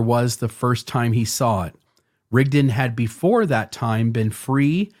than there was the first time he saw it. Rigdon had before that time been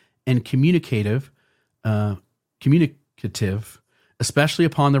free and communicative, especially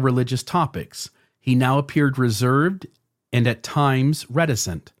upon the religious topics. He now appeared reserved and at times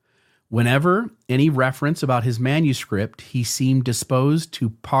reticent. Whenever any reference about his manuscript, he seemed disposed to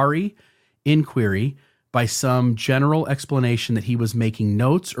parry inquiry by some general explanation that he was making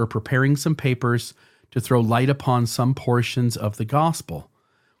notes or preparing some papers to throw light upon some portions of the gospel.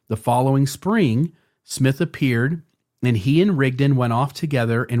 The following spring, Smith appeared, and he and Rigdon went off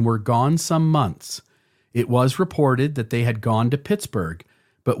together and were gone some months. It was reported that they had gone to Pittsburgh,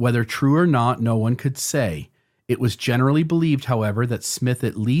 but whether true or not, no one could say. It was generally believed, however, that Smith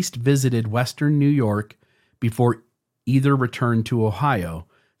at least visited western New York before either returned to Ohio.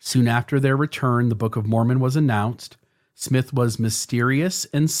 Soon after their return, the Book of Mormon was announced. Smith was mysterious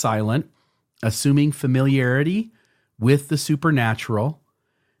and silent, assuming familiarity with the supernatural.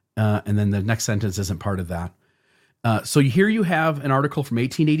 And then the next sentence isn't part of that. So here you have an article from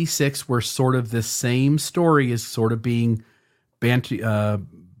 1886 where sort of this same story is sort of being bandied about.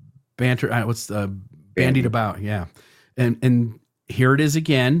 Yeah. And here it is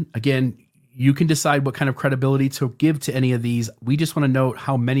again. Again, you can decide what kind of credibility to give to any of these. We just want to note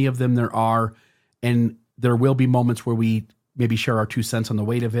how many of them there are. And there will be moments where we maybe share our 2 cents on the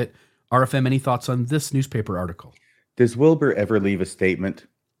weight of it. RFM, any thoughts on this newspaper article? Does Wilbur ever leave a statement?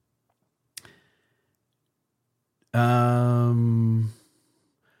 I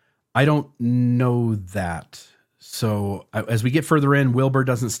don't know that. So as we get further in, Wilbur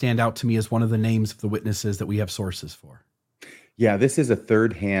doesn't stand out to me as one of the names of the witnesses that we have sources for. Yeah, this is a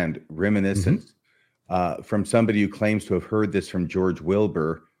third-hand reminiscence from somebody who claims to have heard this from George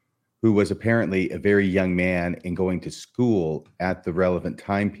Wilbur, who was apparently a very young man and going to school at the relevant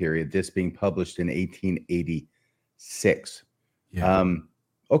time period, this being published in 1886. Yeah.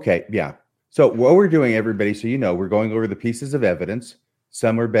 Okay, yeah. So what we're doing, everybody, so you know, we're going over the pieces of evidence.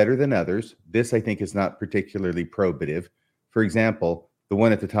 Some are better than others. This, I think, is not particularly probative. For example, the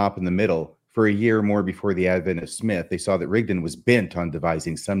one at the top in the middle, for a year or more before the advent of Smith, they saw that Rigdon was bent on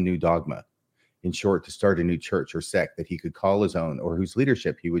devising some new dogma. In short, to start a new church or sect that he could call his own or whose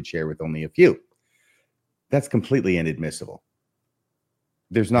leadership he would share with only a few. That's completely inadmissible.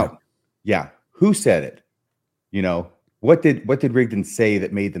 There's not, who said it? You know, what did Rigdon say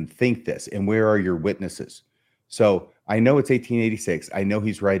that made them think this? And where are your witnesses? So I know it's 1886. I know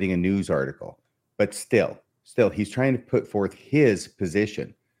he's writing a news article, but still, he's trying to put forth his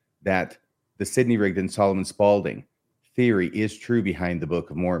position that the Sidney Rigdon, Solomon Spalding theory is true behind the Book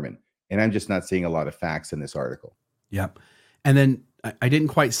of Mormon. And I'm just not seeing a lot of facts in this article. Yep. And then I didn't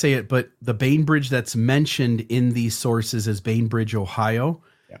quite say it, but the Bainbridge that's mentioned in these sources is Bainbridge, Ohio,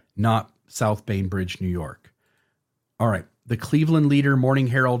 not South Bainbridge, New York. All right. The Cleveland Leader, Morning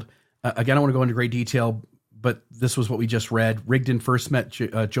Herald. Again, I don't want to go into great detail, but this was what we just read. Rigdon first met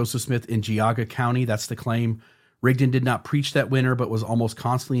Joseph Smith in Geauga County. That's the claim. Rigdon did not preach that winter, but was almost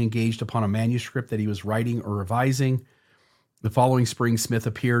constantly engaged upon a manuscript that he was writing or revising. The following spring, Smith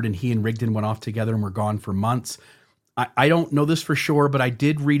appeared, and he and Rigdon went off together and were gone for months. I don't know this for sure, but I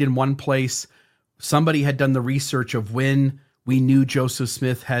did read in one place somebody had done the research of when we knew Joseph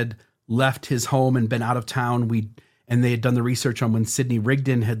Smith had left his home and been out of town. And they had done the research on when Sidney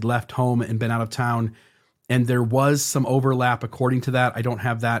Rigdon had left home and been out of town. And there was some overlap according to that. I don't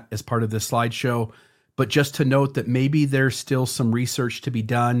have that as part of this slideshow, but just to note that maybe there's still some research to be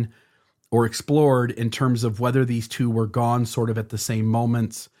done or explored in terms of whether these two were gone sort of at the same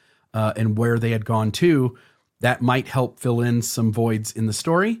moments and where they had gone to. That might help fill in some voids in the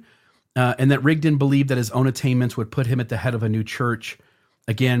story. and that Rigdon believed that his own attainments would put him at the head of a new church.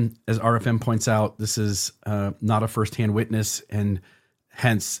 Again, as RFM points out, this is not a firsthand witness, and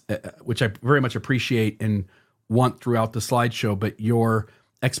hence, which I very much appreciate and want throughout the slideshow, but your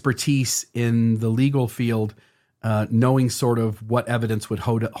expertise in the legal field, knowing sort of what evidence would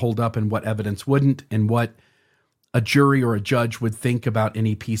hold up and what evidence wouldn't, and what a jury or a judge would think about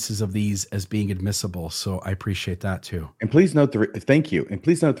any pieces of these as being admissible. So I appreciate that too. And please note thank you. And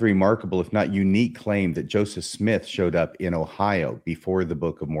please note the remarkable, if not unique, claim that Joseph Smith showed up in Ohio before the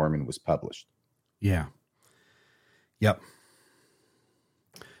Book of Mormon was published. Yeah. Yep.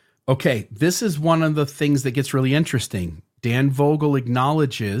 Okay. This is one of the things that gets really interesting. Dan Vogel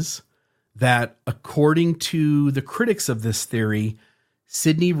acknowledges that according to the critics of this theory,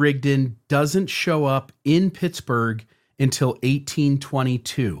 Sidney Rigdon doesn't show up in Pittsburgh until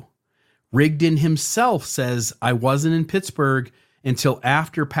 1822. Rigdon himself says, I wasn't in Pittsburgh until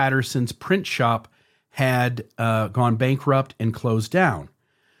after Patterson's print shop had gone bankrupt and closed down.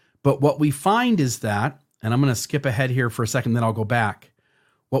 But what we find is that, and I'm going to skip ahead here for a second, then I'll go back.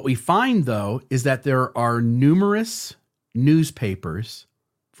 What we find, though, is that there are numerous newspapers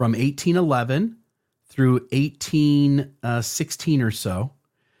from 1811 through 1816 or so,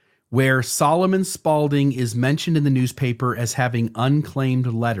 where Solomon Spalding is mentioned in the newspaper as having unclaimed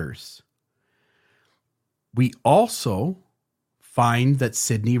letters. We also find that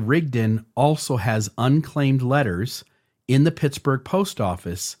Sidney Rigdon also has unclaimed letters in the Pittsburgh post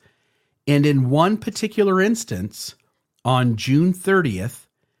office. And in one particular instance, on June 30th,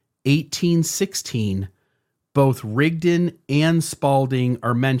 1816, both Rigdon and Spalding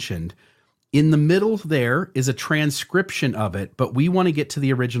are mentioned. In the middle there is a transcription of it, but we want to get to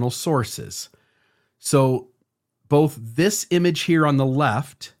the original sources. So both this image here on the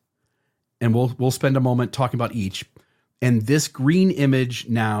left, and we'll spend a moment talking about each, and this green image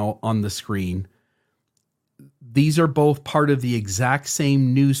now on the screen, these are both part of the exact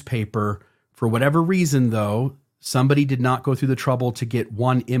same newspaper. For whatever reason, though, somebody did not go through the trouble to get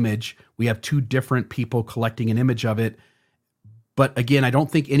one image. We have two different people collecting an image of it. But again, I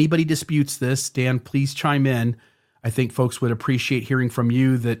don't think anybody disputes this. Dan, please chime in. I think folks would appreciate hearing from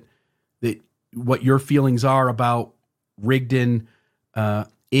you that what your feelings are about Rigdon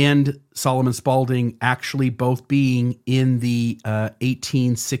and Solomon Spalding actually both being in the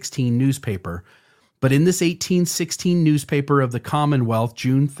 1816 newspaper. But in this 1816 newspaper of the Commonwealth,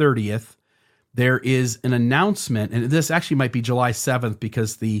 June 30th, there is an announcement, and this actually might be July 7th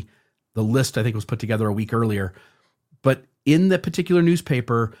because the list, I think, was put together a week earlier. But in the particular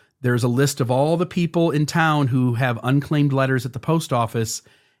newspaper, there's a list of all the people in town who have unclaimed letters at the post office,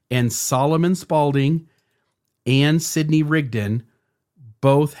 and Solomon Spalding and Sidney Rigdon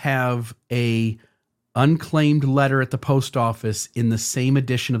both have a unclaimed letter at the post office in the same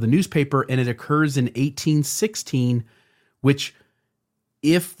edition of the newspaper, and it occurs in 1816, which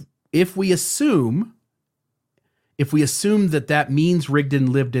if we assume that means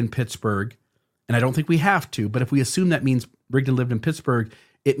Rigdon lived in Pittsburgh, and I don't think we have to, but if we assume that means Rigdon lived in Pittsburgh,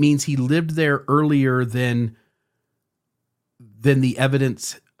 it means he lived there earlier than the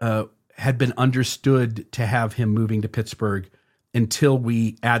evidence had been understood to have him moving to Pittsburgh until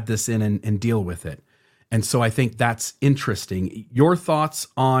we add this in and deal with it. And so I think that's interesting. Your thoughts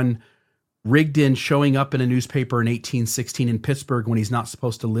on Rigdon showing up in a newspaper in 1816 in Pittsburgh when he's not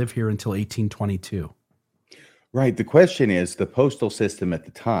supposed to live here until 1822? Right. The question is the postal system at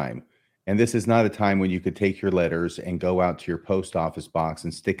the time. And this is not a time when you could take your letters and go out to your post office box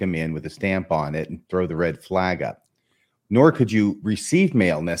and stick them in with a stamp on it and throw the red flag up. Nor could you receive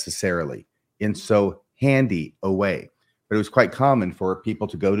mail necessarily in so handy a way. But it was quite common for people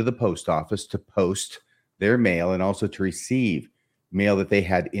to go to the post office to post their mail and also to receive mail that they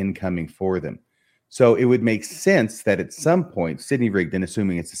had incoming for them. So it would make sense that at some point, Sidney Rigdon,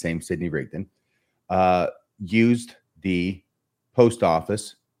 assuming it's the same Sidney Rigdon, used the post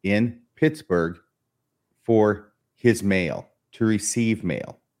office in Pittsburgh for his mail, to receive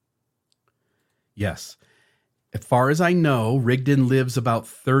mail. Yes. As far as I know, Rigdon lives about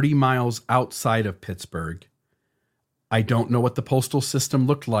 30 miles outside of Pittsburgh. I don't know what the postal system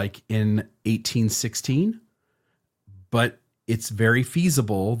looked like in 1816, but it's very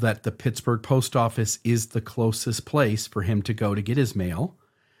feasible that the Pittsburgh post office is the closest place for him to go to get his mail.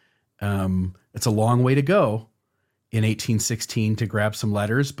 It's a long way to go in 1816 to grab some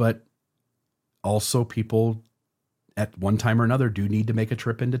letters, but also people at one time or another do need to make a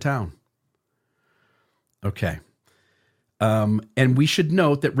trip into town. Okay. And we should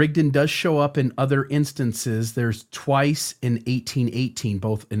note that Rigdon does show up in other instances. There's twice in 1818,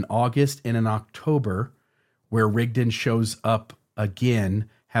 both in August and in October, where Rigdon shows up again,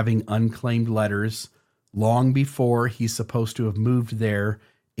 having unclaimed letters long before he's supposed to have moved there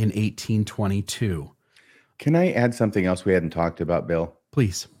in 1822. Can I add something else we hadn't talked about, Bill?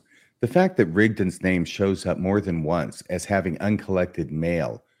 Please. The fact that Rigdon's name shows up more than once as having uncollected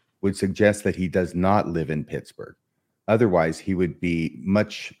mail would suggest that he does not live in Pittsburgh. Otherwise, he would be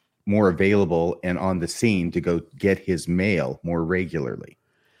much more available and on the scene to go get his mail more regularly.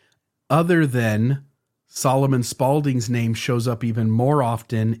 Other than Solomon Spalding's name shows up even more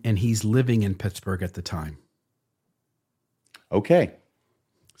often, and he's living in Pittsburgh at the time. Okay.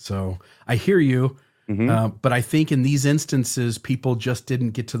 So I hear you. But I think in these instances, people just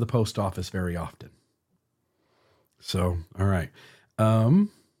didn't get to the post office very often. So, all right.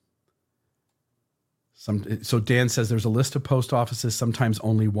 So Dan says there's a list of post offices, sometimes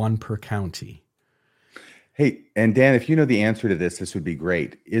only one per county. Hey, and Dan, if you know the answer to this would be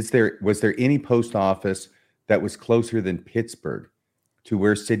great. Was there any post office that was closer than Pittsburgh to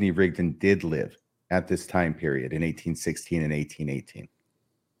where Sidney Rigdon did live at this time period in 1816 and 1818?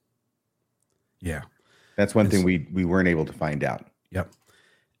 Yeah. That's one thing we weren't able to find out. Yep.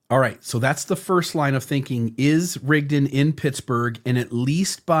 All right. So that's the first line of thinking. Is Rigdon in Pittsburgh? And at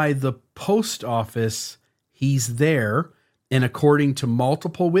least by the post office, he's there. And according to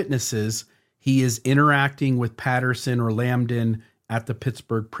multiple witnesses, he is interacting with Patterson or Lambden at the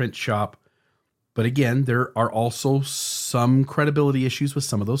Pittsburgh print shop. But again, there are also some credibility issues with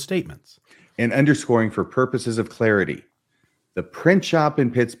some of those statements. And underscoring for purposes of clarity, the print shop in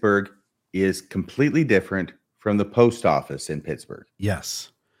Pittsburgh is completely different from the post office in Pittsburgh.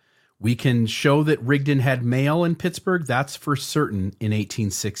 Yes. We can show that Rigdon had mail in Pittsburgh. That's for certain in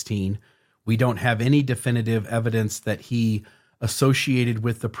 1816. We don't have any definitive evidence that he associated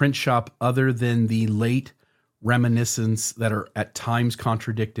with the print shop other than the late reminiscence that are at times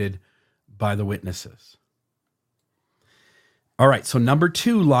contradicted by the witnesses. All right, so number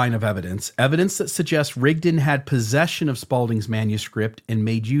 2 line of evidence that suggests Rigdon had possession of Spalding's manuscript and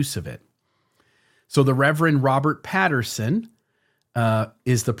made use of it. So the Reverend Robert Patterson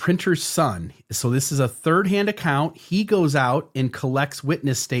is the printer's son. So this is a third-hand account. He goes out and collects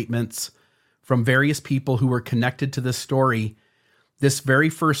witness statements from various people who were connected to this story. This very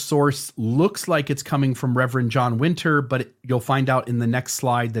first source looks like it's coming from Reverend John Winter, but you'll find out in the next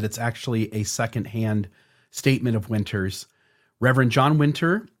slide that it's actually a second-hand statement of Winter's. Reverend John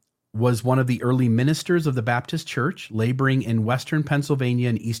Winter was one of the early ministers of the Baptist Church, laboring in western Pennsylvania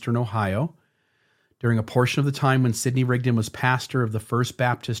and eastern Ohio during a portion of the time when Sidney Rigdon was pastor of the First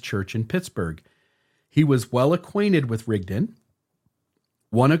Baptist Church in Pittsburgh. He was well acquainted with Rigdon.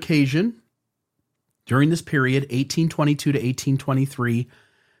 One occasion during this period, 1822 to 1823,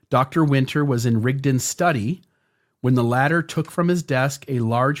 Dr. Winter was in Rigdon's study when the latter took from his desk a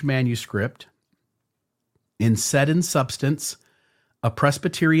large manuscript and said in substance, a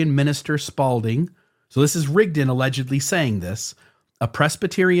Presbyterian minister Spalding, so this is Rigdon allegedly saying this, a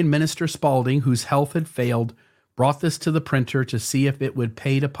Presbyterian minister Spalding, whose health had failed, brought this to the printer to see if it would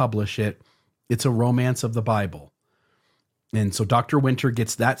pay to publish it. It's a romance of the Bible. And so Dr. Winter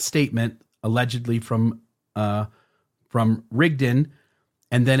gets that statement allegedly from Rigdon,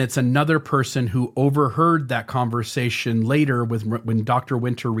 and then it's another person who overheard that conversation later when Dr.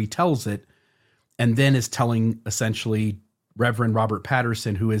 Winter retells it, and then is telling essentially Reverend Robert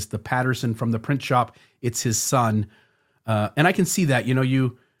Patterson, who is the Patterson from the print shop. It's his son. And I can see that,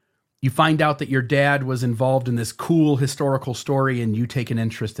 you find out that your dad was involved in this cool historical story and you take an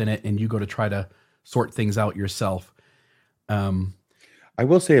interest in it and you go to try to sort things out yourself. I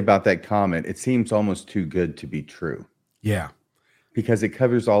will say about that comment, it seems almost too good to be true. Yeah. Because it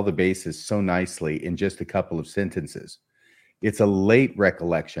covers all the bases so nicely in just a couple of sentences. It's a late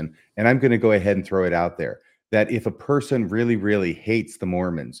recollection, and I'm going to go ahead and throw it out there, that if a person really, really hates the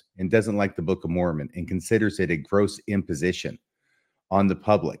Mormons and doesn't like the Book of Mormon and considers it a gross imposition on the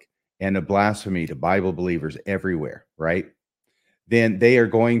public and a blasphemy to Bible believers everywhere, right? Then they are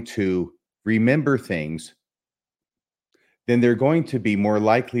going to remember things. Then they're going to be more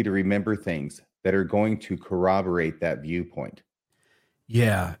likely to remember things that are going to corroborate that viewpoint.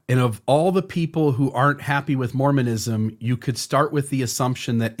 Yeah. And of all the people who aren't happy with Mormonism, you could start with the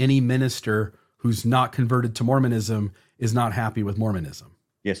assumption that any minister who's not converted to Mormonism is not happy with Mormonism.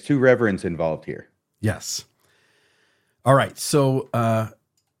 Yes, 2 reverends involved here. Yes. All right. So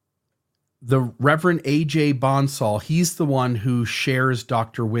the Reverend A.J. Bonsall, he's the one who shares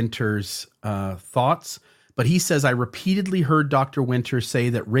Dr. Winter's thoughts, but he says, I repeatedly heard Dr. Winter say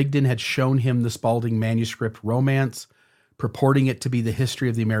that Rigdon had shown him the Spalding manuscript romance, purporting it to be the history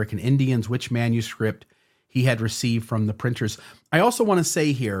of the American Indians, which manuscript he had received from the printers. I also want to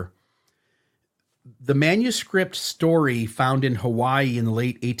say here, the manuscript story found in Hawaii in the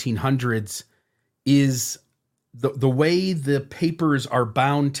late 1800s is the way the papers are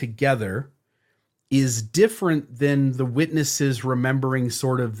bound together is different than the witnesses remembering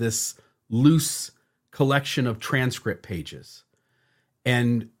sort of this loose collection of transcript pages.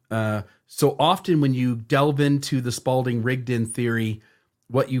 And so often when you delve into the Spalding Rigdon theory,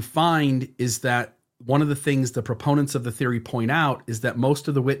 what you find is that one of the things the proponents of the theory point out is that most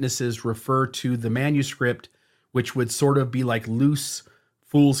of the witnesses refer to the manuscript, which would sort of be like loose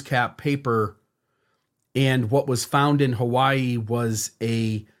foolscap paper. And what was found in Hawaii was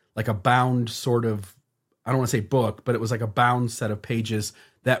a bound sort of, I don't want to say book, but it was like a bound set of pages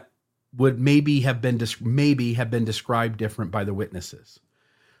that would maybe have been described different by the witnesses.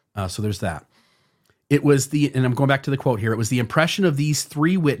 So there's that. It was and I'm going back to the quote here. It was the impression of these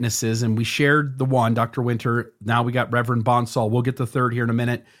three witnesses, and we shared the one, Dr. Winter. Now we got Reverend Bonsall. We'll get the third here in a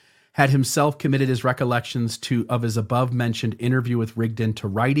minute. Had himself committed his recollections of his above mentioned interview with Rigdon to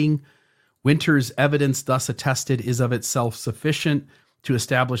writing. Winter's evidence thus attested is of itself sufficient to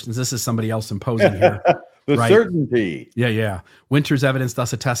establish, and this is somebody else imposing here. The right? Certainty. Yeah. Winter's evidence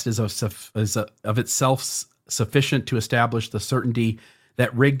thus attested is of itself sufficient to establish the certainty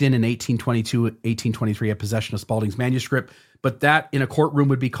that Rigdon in 1822, 1823 had possession of Spalding's manuscript. But that in a courtroom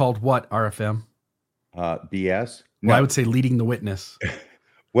would be called what, RFM? BS? No. Well, I would say leading the witness.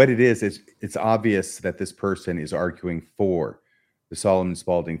 What it is it's obvious that this person is arguing for the Solomon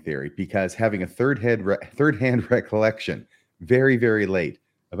Spalding theory, because having a third-hand recollection very, very late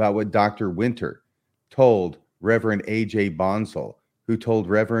about what Dr. Winter told Reverend A.J. Bonsall, who told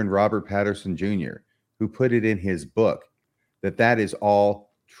Reverend Robert Patterson Jr., who put it in his book, that is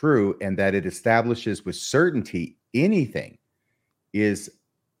all true and that it establishes with certainty anything is,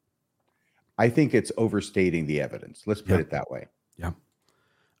 I think it's overstating the evidence. Let's put it that way. Yeah,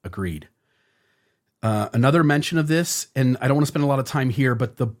 agreed. Another mention of this, and I don't want to spend a lot of time here,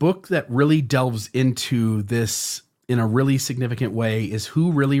 but the book that really delves into this in a really significant way is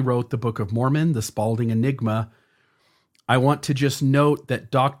Who Really Wrote the Book of Mormon, the Spalding Enigma. I want to just note that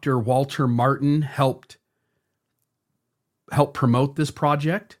Dr. Walter Martin helped promote this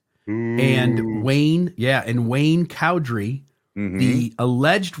project. Ooh. And Wayne Cowdery, the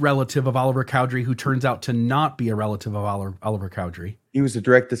alleged relative of Oliver Cowdery, who turns out to not be a relative of Oliver Cowdery. He was a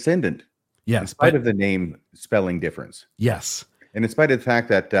direct descendant. Yes. In spite of the name spelling difference. Yes. And in spite of the fact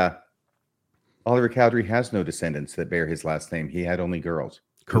that Oliver Cowdery has no descendants that bear his last name. He had only girls.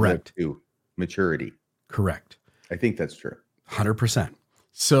 Correct. To maturity. Correct. I think that's true. 100%.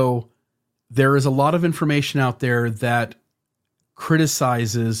 So there is a lot of information out there that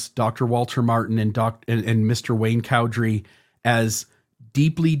criticizes Dr. Walter Martin and Mr. Wayne Cowdery as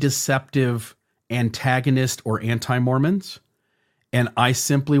deeply deceptive antagonist or anti-Mormons. And I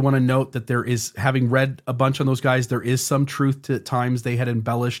simply want to note that there is, having read a bunch on those guys, there is some truth to at times they had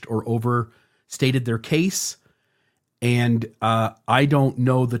embellished or overstated their case. And I don't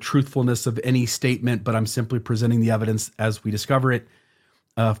know the truthfulness of any statement, but I'm simply presenting the evidence as we discover it.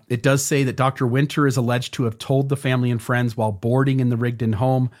 It does say that Dr. Winter is alleged to have told the family and friends while boarding in the Rigdon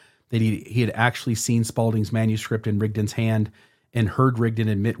home that he had actually seen Spalding's manuscript in Rigdon's hand and heard Rigdon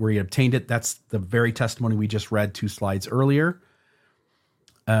admit where he obtained it. That's the very testimony we just read 2 slides earlier.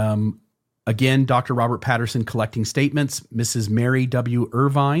 Again, Dr. Robert Patterson collecting statements. Mrs. Mary W.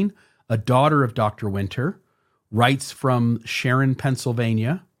 Irvine, a daughter of Dr. Winter, writes from Sharon,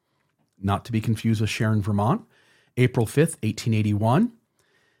 Pennsylvania, not to be confused with Sharon, Vermont, April 5th, 1881.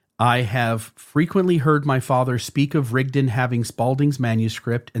 I have frequently heard my father speak of Rigdon having Spalding's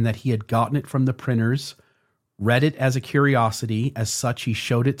manuscript and that he had gotten it from the printers, read it as a curiosity. As such, he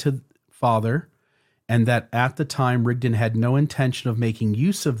showed it to father, and that at the time Rigdon had no intention of making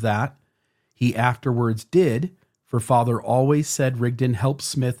use of that. He afterwards did, for father always said Rigdon helped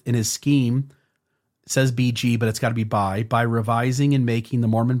Smith in his scheme, says BG, but it's got to be by revising and making the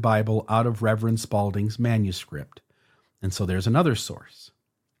Mormon Bible out of Reverend Spalding's manuscript. And so there's another source.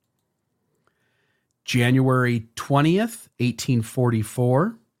 January 20th,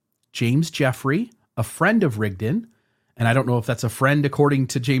 1844, James Jeffrey, a friend of Rigdon, and I don't know if that's a friend according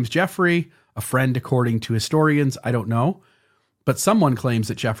to James Jeffrey, a friend according to historians, I don't know, but someone claims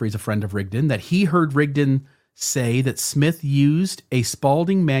that Jeffrey's a friend of Rigdon, that he heard Rigdon say that Smith used a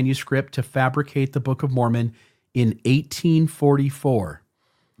Spalding manuscript to fabricate the Book of Mormon in 1844.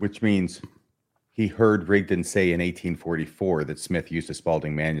 Which means he heard Rigdon say in 1844 that Smith used a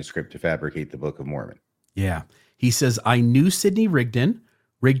Spalding manuscript to fabricate the Book of Mormon. Yeah. He says, I knew Sidney Rigdon.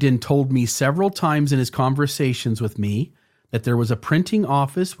 Rigdon told me several times in his conversations with me that there was a printing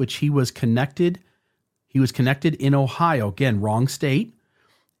office which he was connected in Ohio, again, wrong state,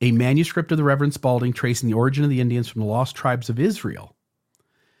 a manuscript of the Reverend Spalding tracing the origin of the Indians from the lost tribes of Israel.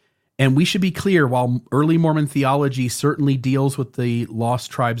 And we should be clear, while early Mormon theology certainly deals with the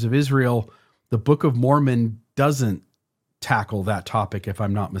lost tribes of Israel, the Book of Mormon doesn't tackle that topic, if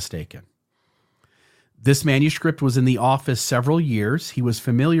I'm not mistaken. This manuscript was in the office several years. He was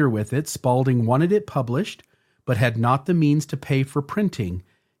familiar with it. Spalding wanted it published, but had not the means to pay for printing.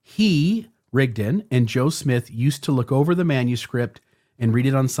 He, Rigdon, and Joe Smith used to look over the manuscript and read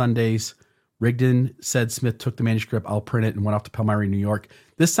it on Sundays. Rigdon said Smith took the manuscript, I'll print it, and went off to Palmyra, New York.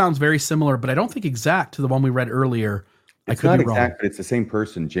 This sounds very similar, but I don't think exact to the one we read earlier. It's not exact, but it's the same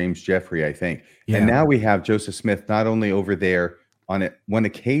person, James Jeffrey, I think. Yeah. And now we have Joseph Smith not only over there on one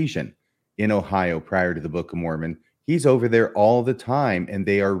occasion in Ohio prior to the Book of Mormon, he's over there all the time, and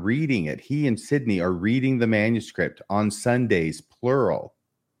they are reading it. He and Sidney are reading the manuscript on Sundays, plural.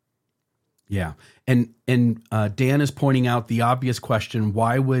 Yeah. And Dan is pointing out the obvious question,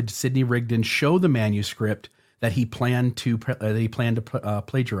 why would Sidney Rigdon show the manuscript that he planned to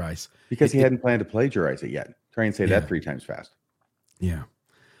plagiarize? Because he hadn't planned to plagiarize it yet. Try and say that 3 times fast. Yeah.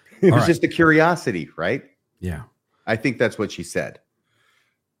 It was just a curiosity, right? Yeah. I think that's what she said.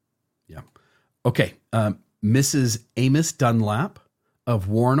 Yeah. Okay. Mrs. Amos Dunlap of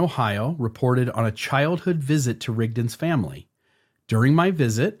Warren, Ohio, reported on a childhood visit to Rigdon's family. During my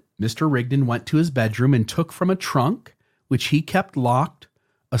visit, Mr. Rigdon went to his bedroom and took from a trunk, which he kept locked,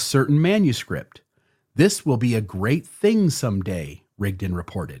 a certain manuscript. This will be a great thing someday, Rigdon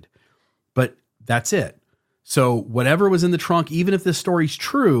reported. But that's it. So whatever was in the trunk, even if this story's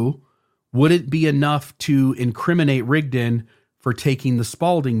true, would it be enough to incriminate Rigdon for taking the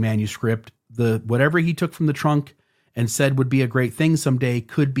Spalding manuscript? Whatever he took from the trunk and said would be a great thing someday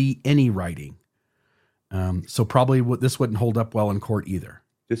could be any writing. So probably this wouldn't hold up well in court either.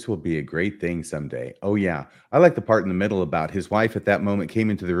 This will be a great thing someday. Oh, yeah. I like the part in the middle about his wife at that moment came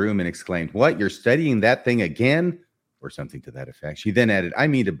into the room and exclaimed, "What, you're studying that thing again?" Or something to that effect. She then added, "I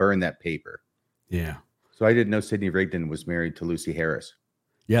mean to burn that paper." Yeah. So I didn't know Sidney Rigdon was married to Lucy Harris.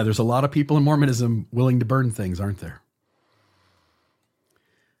 Yeah, there's a lot of people in Mormonism willing to burn things, aren't there?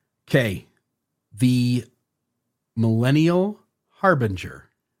 Okay. The Millennial Harbinger.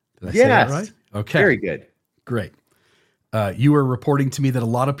 Did I say that right? Okay. Very good. Great. You were reporting to me that a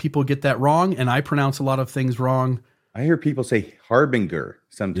lot of people get that wrong, and I pronounce a lot of things wrong. I hear people say harbinger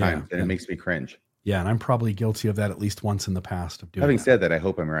sometimes, and it makes me cringe. Yeah, and I'm probably guilty of that at least once in the past of doing Having that. said that, I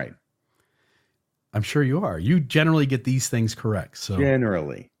hope I'm right. I'm sure you are. You generally get these things correct. So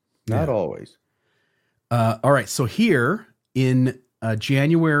generally, not always. All right. So here in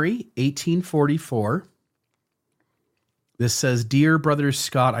January 1844, this says, "Dear Brother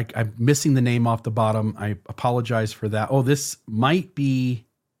Scott," I'm missing the name off the bottom. I apologize for that. Oh, this might be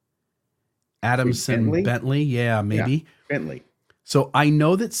Adamson Bentley. Yeah, maybe. Yeah, Bentley. "So I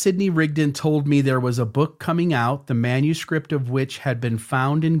know that Sidney Rigdon told me there was a book coming out, the manuscript of which had been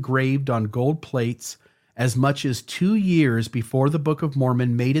found engraved on gold plates as much as 2 years before the Book of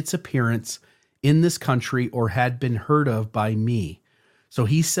Mormon made its appearance in this country or had been heard of by me." So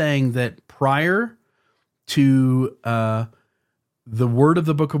he's saying that prior to the word of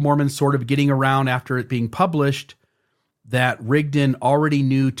the Book of Mormon sort of getting around after it being published, that Rigdon already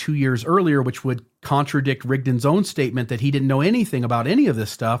knew 2 years earlier, which would contradict Rigdon's own statement that he didn't know anything about any of this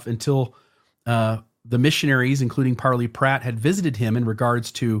stuff until the missionaries, including Parley Pratt, had visited him in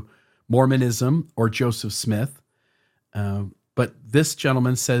regards to Mormonism or Joseph Smith. But this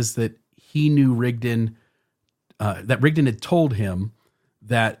gentleman says that he knew Rigdon, that Rigdon had told him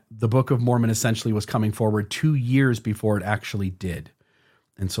that the Book of Mormon essentially was coming forward 2 years before it actually did.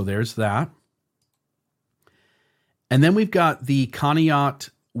 And so there's that. And then we've got the Conneaut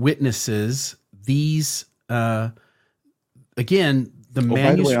witnesses. These, again, the manuscript.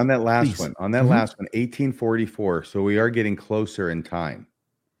 By the way, on that last one, 1844. So we are getting closer in time.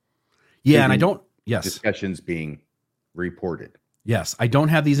 Yeah, and I don't, discussions being reported. Yes, I don't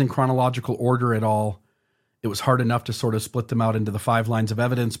have these in chronological order at all. It was hard enough to sort of split them out into the 5 lines of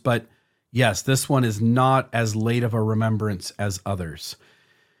evidence, but yes, this one is not as late of a remembrance as others.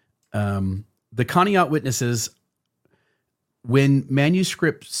 The Conneaut witnesses, when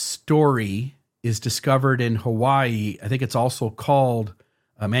manuscript story is discovered in Hawaii, I think it's also called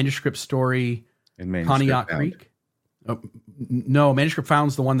a manuscript story in Conneaut Creek. No, manuscript found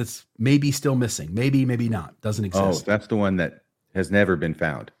is the one that's maybe still missing. Maybe not. Doesn't exist. Oh, that's the one that has never been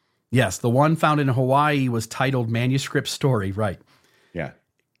found. Yes, the one found in Hawaii was titled Manuscript Story, right. Yeah,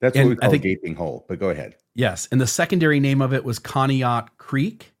 that's what we call a gaping hole, but go ahead. Yes, and the secondary name of it was Conneaut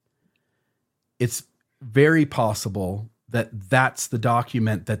Creek. It's very possible that that's the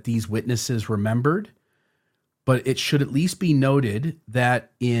document that these witnesses remembered, But it should at least be noted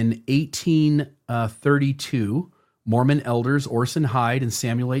that in 1832, Mormon elders Orson Hyde and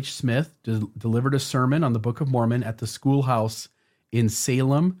Samuel H. Smith delivered a sermon on the Book of Mormon at the schoolhouse in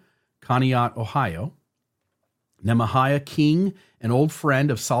Salem, Conneaut, Ohio. Nehemiah King, an old friend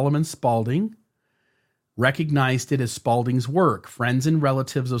of Solomon Spalding, recognized it as Spalding's work. Friends and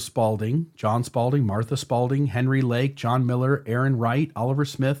relatives of Spalding, John Spalding, Martha Spalding, Henry Lake, John Miller, Aaron Wright, Oliver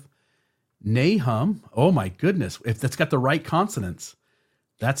Smith, Nahum. Oh my goodness. If that's got the right consonants,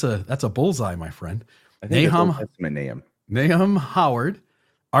 that's a bullseye, my friend. I think Nahum, that's Old Testament Nahum. Nahum Howard,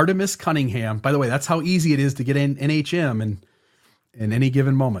 Artemis Cunningham. By the way, that's how easy it is to get in NHM and in any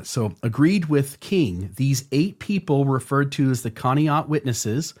given moment. So agreed with King. These 8 people referred to as the Conneaut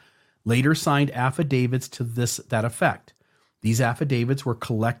witnesses later signed affidavits to that effect. These affidavits were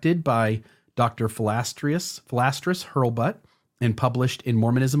collected by Dr. Philastrus Hurlbut and published in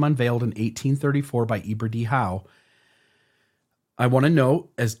Mormonism Unveiled in 1834 by Eber D. Howe. I want to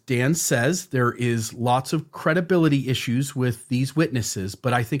note, as Dan says, there is lots of credibility issues with these witnesses,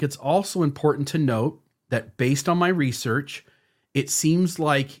 but I think it's also important to note that based on my research, it seems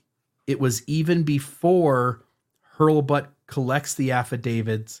like it was even before Hurlbut collects the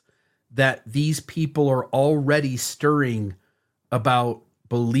affidavits that these people are already stirring about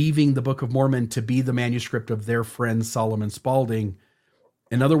believing the Book of Mormon to be the manuscript of their friend Solomon Spalding.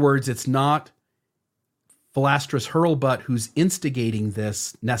 In other words, it's not Philastrus Hurlbut who's instigating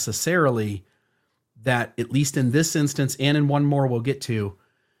this necessarily, that at least in this instance and in one more we'll get to,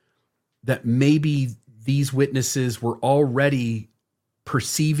 that maybe these witnesses were already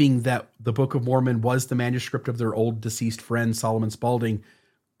perceiving that the Book of Mormon was the manuscript of their old deceased friend Solomon Spalding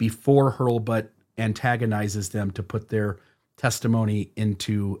before Hurlbut antagonizes them to put their testimony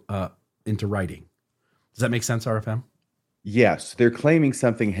into writing. Does that make sense, RFM? Yes, they're claiming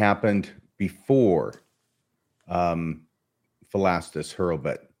something happened before Philastrus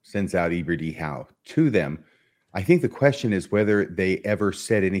Hurlbut sends out Eber D. Howe to them. I think the question is whether they ever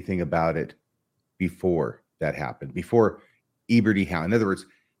said anything about it before that happened, before Eber D. Howe. In other words,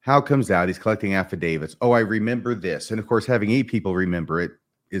 Howe comes out, he's collecting affidavits. Oh, I remember this. And of course, having 8 people remember it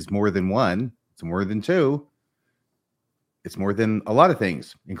is more than 1. It's more than 2. It's more than a lot of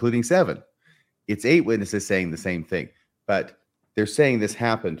things, including 7. It's 8 witnesses saying the same thing, but they're saying this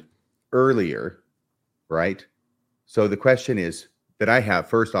happened earlier, right? So the question is that I have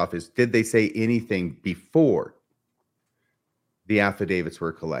first off is, did they say anything before the affidavits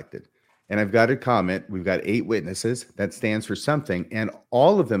were collected? And I've got a comment. We've got 8 witnesses. That stands for something. And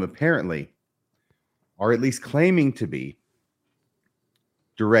all of them apparently are at least claiming to be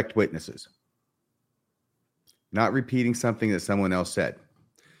direct witnesses, not repeating something that someone else said.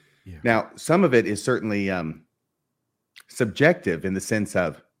 Yeah. Now, some of it is certainly subjective in the sense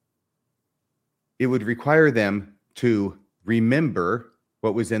of it would require them to remember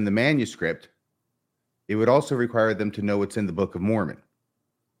what was in the manuscript. It would also require them to know what's in the Book of Mormon.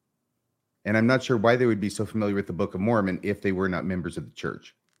 And I'm not sure why they would be so familiar with the Book of Mormon if they were not members of the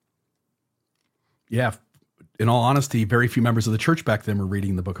church. Yeah. In all honesty, very few members of the church back then were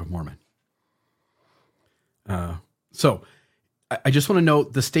reading the Book of Mormon. So I just want to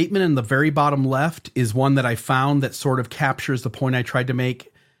note the statement in the very bottom left is one that I found that sort of captures the point I tried to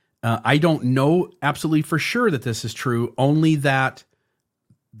make. I don't know absolutely for sure that this is true, only that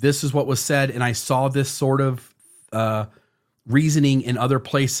this is what was said. And I saw this sort of reasoning in other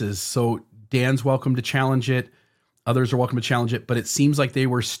places. So Dan's welcome to challenge it. Others are welcome to challenge it, but it seems like they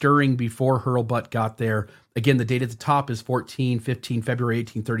were stirring before Hurlbut got there. Again, the date at the top is 15 February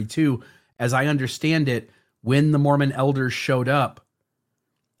 1832. As I understand it, when the Mormon elders showed up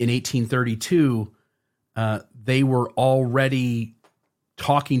in 1832, they were already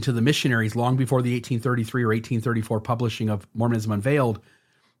talking to the missionaries long before the 1833 or 1834 publishing of Mormonism Unveiled.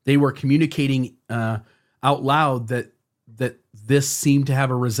 They were communicating out loud that this seemed to have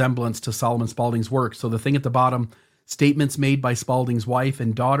a resemblance to Solomon Spalding's work. So the thing at the bottom, statements made by Spalding's wife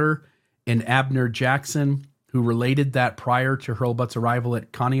and daughter and Abner Jackson, who related that prior to Hurlbut's arrival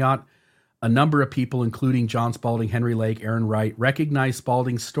at Conneaut, a number of people, including John Spalding, Henry Lake, Aaron Wright, recognized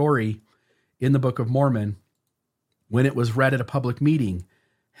Spalding's story in the Book of Mormon when it was read at a public meeting.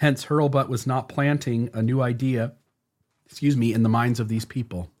 Hence, Hurlbut was not planting a new idea, in the minds of these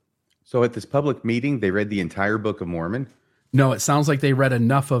people. So at this public meeting, they read the entire Book of Mormon? No, it sounds like they read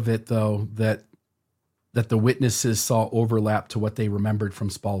enough of it, though, that the witnesses saw overlap to what they remembered from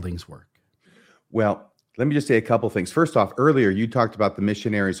Spalding's work. Well, let me just say a couple things. First off, earlier you talked about the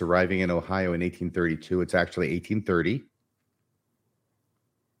missionaries arriving in Ohio in 1832. It's actually 1830.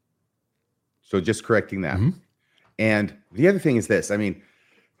 So just correcting that. Mm-hmm. And the other thing is this. I mean,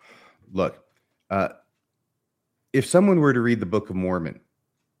 look, if someone were to read the Book of Mormon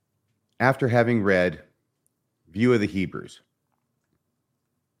after having read View of the Hebrews,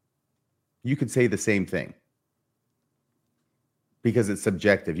 you could say the same thing because it's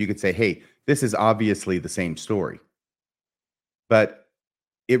subjective. You could say, hey, this is obviously the same story, but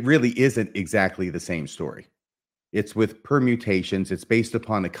it really isn't exactly the same story. It's with permutations. It's based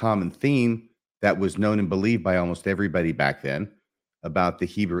upon a common theme that was known and believed by almost everybody back then about the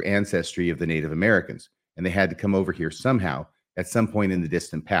Hebrew ancestry of the Native Americans. And they had to come over here somehow at some point in the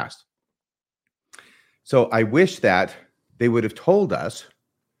distant past. So I wish that they would have told us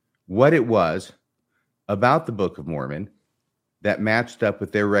what it was about the Book of Mormon that matched up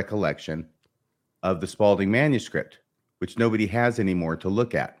with their recollection of the Spalding manuscript, which nobody has anymore to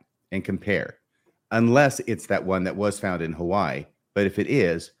look at and compare, unless it's that one that was found in Hawaii. But if it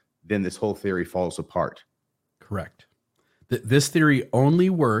is, then this whole theory falls apart. Correct. This theory only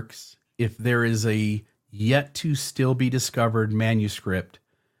works if there is a yet to still be discovered manuscript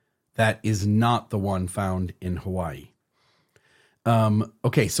that is not the one found in Hawaii.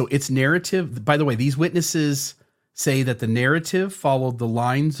 Okay, so its narrative, by the way, these witnesses say that the narrative followed the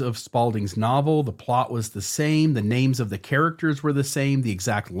lines of Spalding's novel. The plot was the same. The names of the characters were the same. The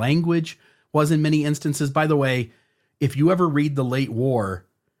exact language was in many instances. By the way, if you ever read The Late War,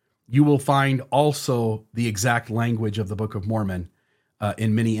 you will find also the exact language of the Book of Mormon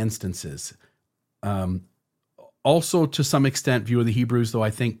in many instances. Also, to some extent, View of the Hebrews, though I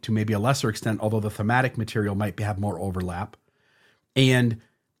think to maybe a lesser extent, although the thematic material might have more overlap. And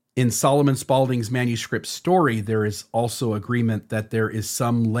in Solomon Spalding's manuscript story, there is also agreement that there is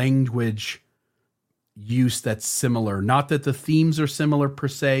some language use that's similar. Not that the themes are similar per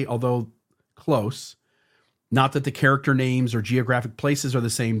se, although close. Not that the character names or geographic places are the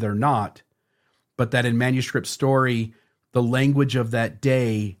same, they're not. But that in manuscript story, the language of that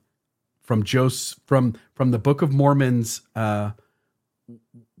day from the Book of Mormon's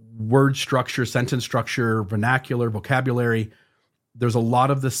word structure, sentence structure, vernacular, vocabulary, there's a lot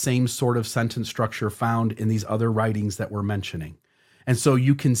of the same sort of sentence structure found in these other writings that we're mentioning. And so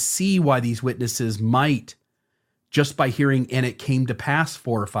you can see why these witnesses might, just by hearing "and it came to pass"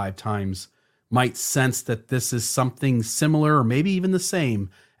 4 or 5 times, might sense that this is something similar or maybe even the same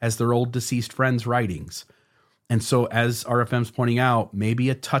as their old deceased friends' writings. And so, as RFM's pointing out, maybe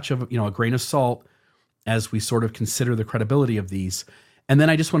a touch of, a grain of salt as we sort of consider the credibility of these. And then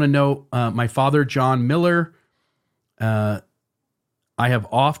I just want to note, my father, John Miller, I have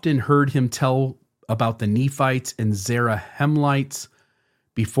often heard him tell about the Nephites and Zarahemlites.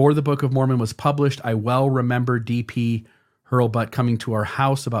 Before the Book of Mormon was published, I well remember D.P. Hurlbut coming to our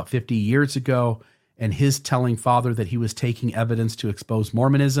house about 50 years ago and his telling father that he was taking evidence to expose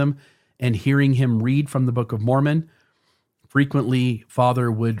Mormonism, and hearing him read from the Book of Mormon. Frequently,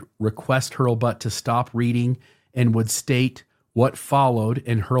 father would request Hurlbut to stop reading and would state what followed,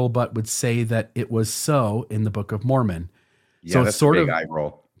 and Hurlbut would say that it was so in the Book of Mormon. Yeah, so that's it's sort a big of eye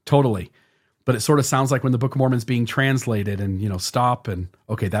roll. Totally. But it sort of sounds like when the Book of Mormon is being translated and, stop and,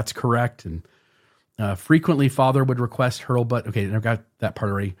 okay, that's correct. And frequently father would request Hurlbut. Okay, I got that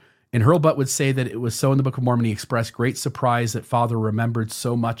part already. And Hurlbut would say that it was so in the Book of Mormon. He expressed great surprise that father remembered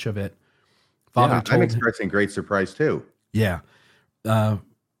so much of it. I'm expressing great surprise too. Yeah.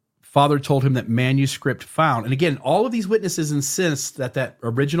 Father told him that manuscript found. And again, all of these witnesses insist that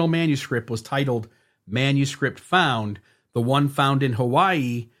original manuscript was titled Manuscript Found. The one found in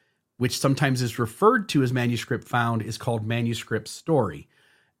Hawaii, which sometimes is referred to as manuscript found, is called Manuscript Story.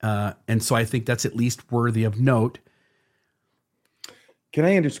 And so I think that's at least worthy of note. Can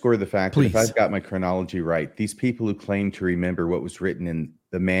I underscore the fact Please. that if I've got my chronology right, these people who claim to remember what was written in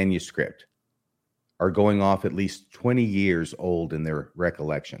the manuscript are going off at least 20 years old in their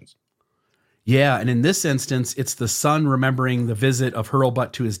recollections. Yeah, and in this instance, it's the son remembering the visit of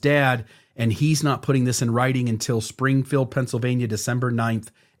Hurlbut to his dad, and he's not putting this in writing until Springfield, Pennsylvania, December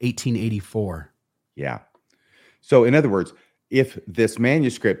 9th, 1884. Yeah. So in other words, if this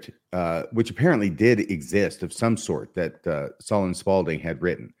manuscript, which apparently did exist of some sort that Solomon Spalding had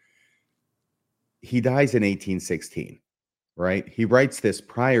written, he dies in 1816, right? He writes this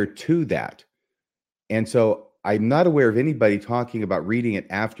prior to that. And so I'm not aware of anybody talking about reading it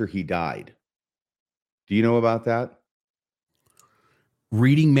after he died. Do you know about that?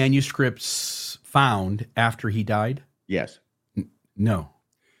 Reading manuscripts found after he died? Yes. No.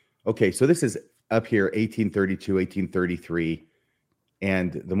 Okay, so this is up here, 1832, 1833,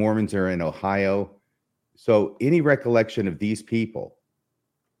 and the Mormons are in Ohio. So any recollection of these people,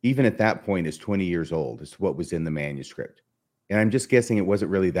 even at that point, is 20 years old, is what was in the manuscript. And I'm just guessing it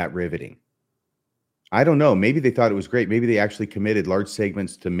wasn't really that riveting. I don't know. Maybe they thought it was great. Maybe they actually committed large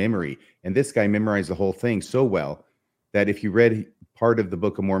segments to memory. And this guy memorized the whole thing so well that if you read part of the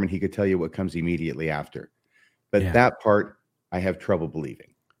Book of Mormon, he could tell you what comes immediately after. But that part, I have trouble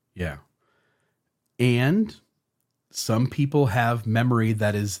believing. Yeah. And some people have memory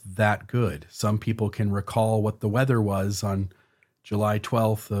that is that good. Some people can recall what the weather was on July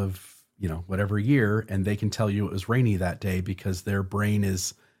 12th of, whatever year, and they can tell you it was rainy that day because their brain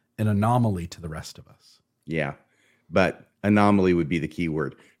is an anomaly to the rest of us. Yeah. But anomaly would be the key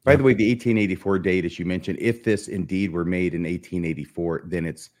word. By the way, the 1884 date, as you mentioned, if this indeed were made in 1884, then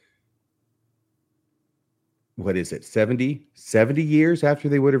it's, what is it, 70 years after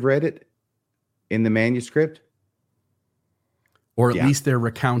they would have read it in the manuscript? Or at least their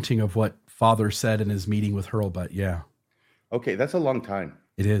recounting of what Father said in his meeting with Hurlbut. Yeah. Okay, that's a long time.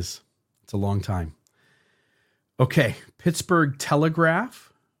 It is. It's a long time. Okay, Pittsburgh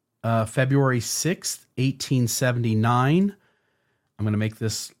Telegraph, February 6th, 1879. I'm going to make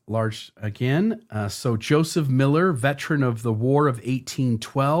this large again. So Joseph Miller, veteran of the War of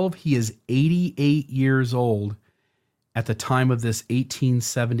 1812, he is 88 years old at the time of this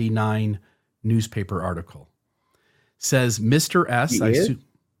 1879 newspaper article. Says Mr. S. The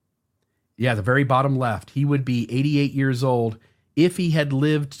very bottom left. He would be 88 years old if he had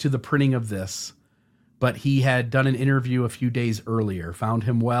lived to the printing of this, but he had done an interview a few days earlier, found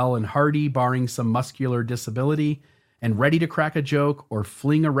him well and hearty, barring some muscular disability, and ready to crack a joke or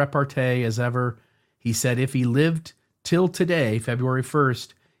fling a repartee as ever. He said if he lived till today, February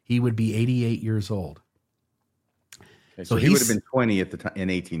 1st, he would be 88 years old. Okay, so he would have been 20 at the time in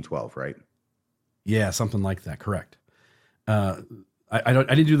 1812, right? Yeah, something like that. Correct. I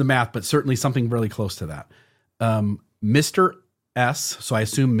didn't do the math, but certainly something really close to that. Mr. S. So I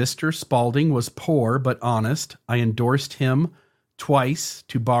assume Mr. Spalding was poor but honest. I endorsed him twice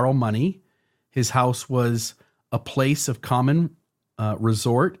to borrow money. His house was a place of common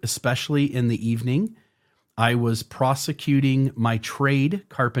resort, especially in the evening. I was prosecuting my trade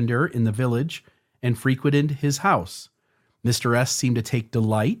carpenter in the village and frequented his house. Mr. S. seemed to take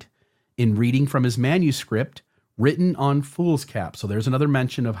delight in reading from his manuscript written on foolscap. So there's another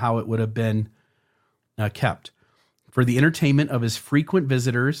mention of how it would have been kept. For the entertainment of his frequent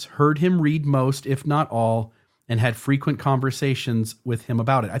visitors, heard him read most, if not all, and had frequent conversations with him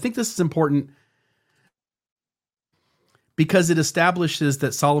about it. I think this is important because it establishes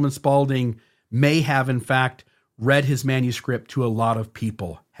that Solomon Spalding may have, in fact, read his manuscript to a lot of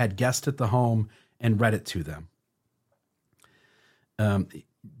people, had guests at the home, and read it to them.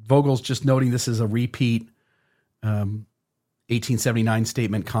 Vogel's just noting this is a repeat. 1879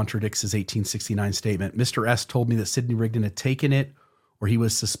 statement contradicts his 1869 statement. Mr. S. told me that Sidney Rigdon had taken it, or he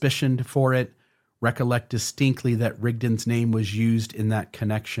was suspicioned for it. Recollect distinctly that Rigdon's name was used in that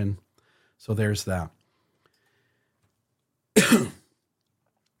connection. So there's that.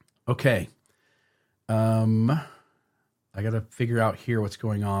 Okay. I got to figure out here what's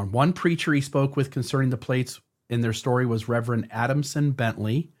going on. One preacher he spoke with concerning the plates in their story was Reverend Adamson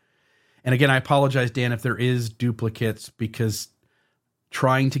Bentley. And again, I apologize, Dan, if there is duplicates, because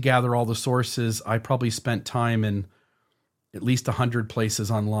trying to gather all the sources, I probably spent time in at least 100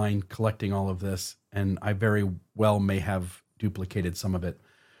 places online collecting all of this, and I very well may have duplicated some of it.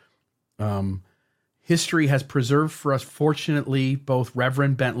 History has preserved for us, fortunately, both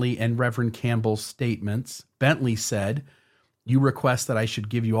Reverend Bentley and Reverend Campbell's statements. Bentley said, "You request that I should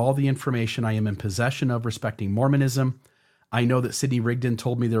give you all the information I am in possession of respecting Mormonism. I know that Sidney Rigdon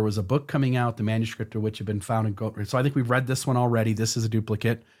told me there was a book coming out, the manuscript of which had been found in Goat." So I think we've read this one already. This is a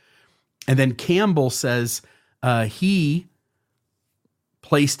duplicate. And then Campbell says he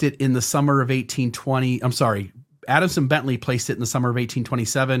placed it in the summer of 1820. I'm sorry. Adamson Bentley placed it in the summer of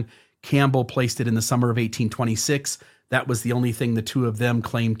 1827. Campbell placed it in the summer of 1826. That was the only thing the two of them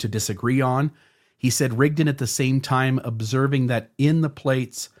claimed to disagree on. He said Rigdon at the same time observing that in the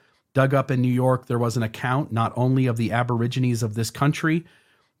plates dug up in New York, there was an account not only of the Aborigines of this country,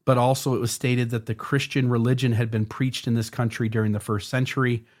 but also it was stated that the Christian religion had been preached in this country during the first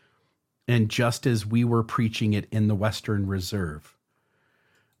century, and just as we were preaching it in the Western Reserve.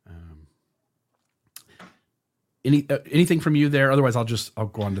 Anything from you there? Otherwise, I'll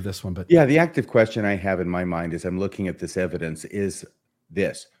go on to this one. But yeah, the active question I have in my mind as I'm looking at this evidence is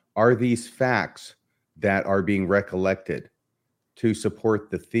this: are these facts that are being recollected to support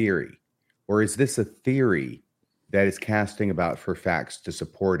the theory, or is this a theory that is casting about for facts to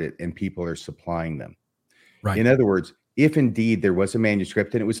support it and people are supplying them? Right. In other words, if indeed there was a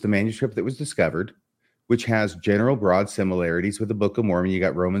manuscript, and it was the manuscript that was discovered, which has general broad similarities with the Book of Mormon. You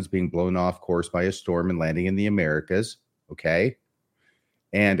got Romans being blown off course by a storm and landing in the Americas. Okay.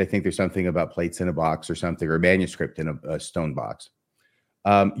 And I think there's something about plates in a box or something, or manuscript in a stone box.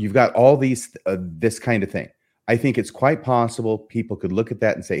 You've got all these, this kind of thing. I think it's quite possible people could look at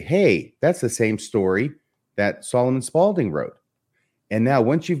that and say, hey, that's the same story that Solomon Spalding wrote. And now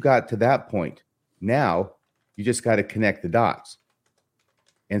once you've got to that point, now you just got to connect the dots.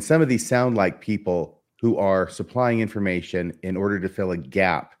 And some of these sound like people who are supplying information in order to fill a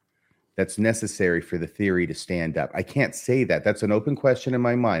gap that's necessary for the theory to stand up. I can't say that. That's an open question in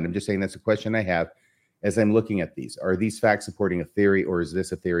my mind. I'm just saying that's a question I have as I'm looking at these. Are these facts supporting a theory, or is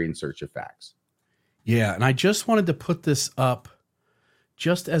this a theory in search of facts? Yeah, and I just wanted to put this up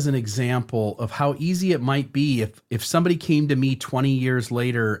just as an example of how easy it might be if somebody came to me 20 years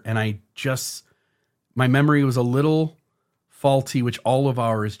later and my memory was a little faulty, which all of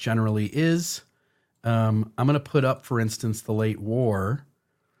ours generally is. I'm going to put up, for instance, the late war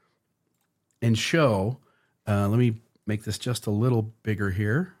and show. Let me make this just a little bigger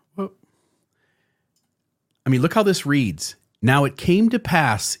here. Whoop. I mean, look how this reads. Now it came to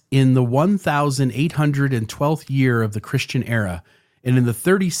pass in the 1812th year of the Christian era, and in the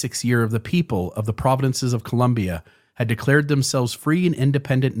 36th year of the people of the provinces of Columbia had declared themselves free and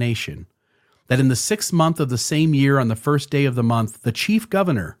independent nation, that in the 6th month of the same year, on the first day of the month, the chief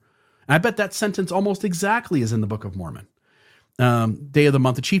governor, and I bet that sentence almost exactly is in the Book of Mormon, day of the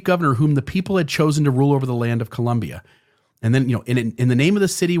month, the chief governor whom the people had chosen to rule over the land of Columbia. And then, in the name of the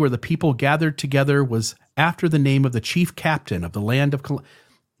city where the people gathered together was after the name of the chief captain of the land of Columbia.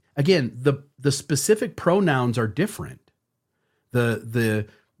 Again, the specific pronouns are different. The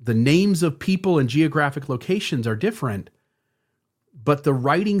names of people and geographic locations are different, but the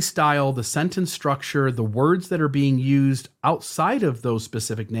writing style, the sentence structure, the words that are being used outside of those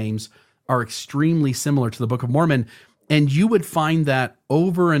specific names are extremely similar to the Book of Mormon. And you would find that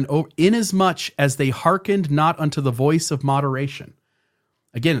over and over, inasmuch as they hearkened not unto the voice of moderation.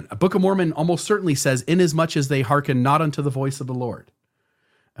 Again, a Book of Mormon almost certainly says, inasmuch as they hearken not unto the voice of the Lord.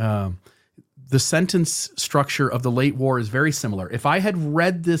 The sentence structure of the late war is very similar. If I had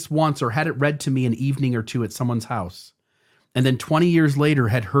read this once, or had it read to me an evening or two at someone's house, and then 20 years later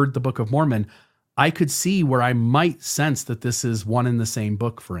had heard the Book of Mormon, I could see where I might sense that this is one and the same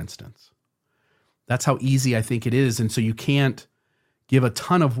book, for instance. That's how easy I think it is. And so you can't give a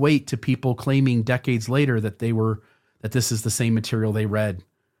ton of weight to people claiming decades later that this is the same material they read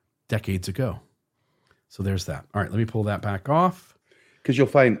decades ago. So there's that. All right, let me pull that back off. Because you'll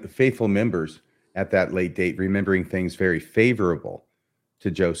find faithful members at that late date remembering things very favorable to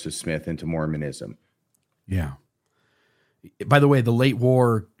Joseph Smith and to Mormonism. Yeah. By the way, the late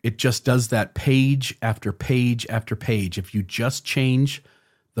war, it just does that page after page after page. If you just change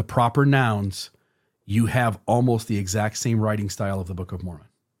the proper nouns, you have almost the exact same writing style of the Book of Mormon.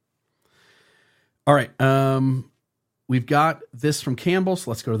 All right. We've got this from Campbell,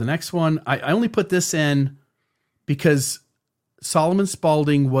 so let's go to the next one. I only put this in because Solomon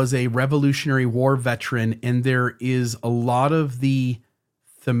Spalding was a Revolutionary War veteran, and there is a lot of the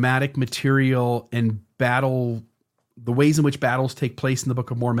thematic material and battle, the ways in which battles take place in the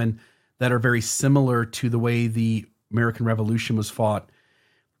Book of Mormon that are very similar to the way the American Revolution was fought.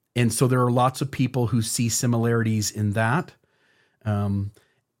 And so there are lots of people who see similarities in that. And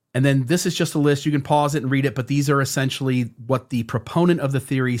then this is just a list. You can pause it and read it, but these are essentially what the proponent of the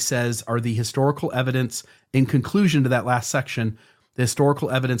theory says are the historical evidence in conclusion to that last section, the historical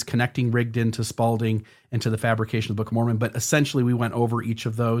evidence connecting Rigdon to Spalding and to the fabrication of the Book of Mormon. But essentially we went over each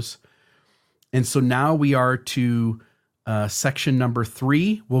of those. And so now we are to section number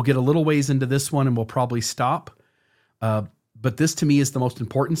 3. We'll get a little ways into this one and we'll probably stop. But this to me is the most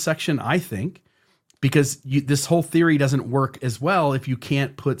important section, I think, because this whole theory doesn't work as well if you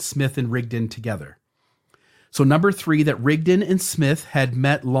can't put Smith and Rigdon together. So number 3, that Rigdon and Smith had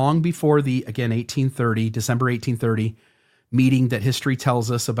met long before the, again, December 1830 meeting that history tells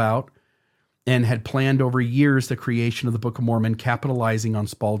us about, and had planned over years the creation of the Book of Mormon, capitalizing on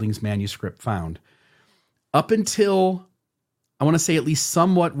Spalding's manuscript found. Up until, I want to say at least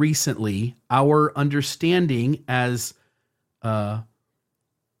somewhat recently, our understanding as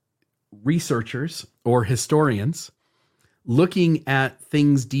researchers or historians looking at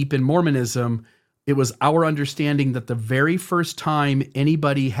things deep in Mormonism, it was our understanding that the very first time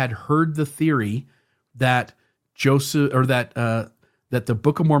anybody had heard the theory that that the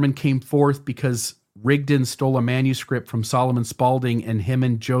Book of Mormon came forth because Rigdon stole a manuscript from Solomon Spalding, and him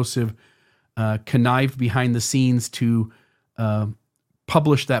and Joseph connived behind the scenes to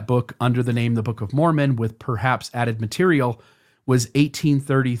publish that book under the name The Book of Mormon with perhaps added material, was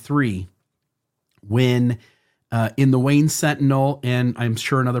 1833, when in the Wayne Sentinel, and I'm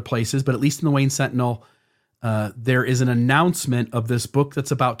sure in other places, but at least in the Wayne Sentinel, there is an announcement of this book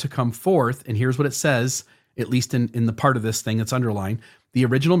that's about to come forth. And here's what it says, at least in the part of this thing that's underlined. The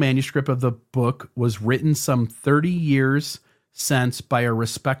original manuscript of the book was written some 30 years since by a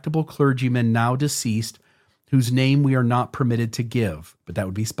respectable clergyman now deceased, whose name we are not permitted to give, but that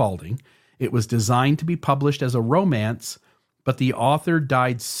would be Spalding. It was designed to be published as a romance, but the author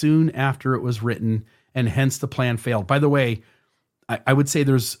died soon after it was written, and hence the plan failed. By the way, I would say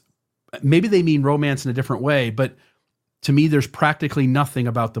maybe they mean romance in a different way, but to me, there's practically nothing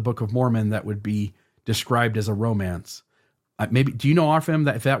about the Book of Mormon that would be described as a romance. Maybe, do you know, RFM,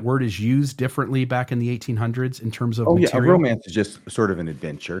 that if that word is used differently back in the 1800s in terms of material? Yeah, a romance is just sort of an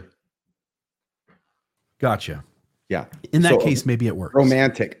adventure. Gotcha. Yeah. In that case, maybe it works.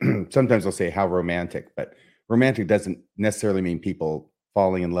 Romantic. Sometimes I'll say how romantic, but romantic doesn't necessarily mean people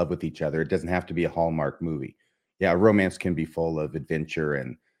falling in love with each other. It doesn't have to be a Hallmark movie. Yeah, a romance can be full of adventure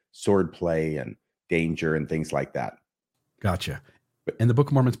and sword play and danger and things like that. Gotcha. And the Book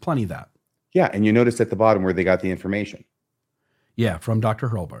of Mormon's plenty of that. Yeah, and you notice at the bottom where they got the information. Yeah, from Dr.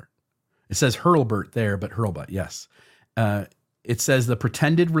 Hurlburt. It says Hurlburt there, but Hurlbut, yes. It says the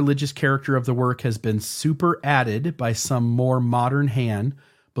pretended religious character of the work has been super added by some more modern hand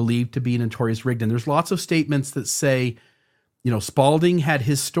believed to be notorious Rigdon. There's lots of statements that say, Spalding had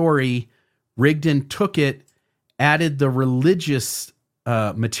his story, Rigdon took it, added the religious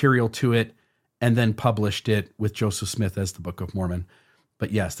material to it, and then published it with Joseph Smith as the Book of Mormon.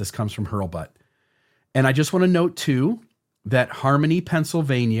 But yes, this comes from Hurlbut. And I just want to note too, that Harmony,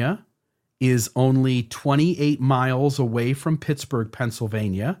 Pennsylvania is only 28 miles away from Pittsburgh,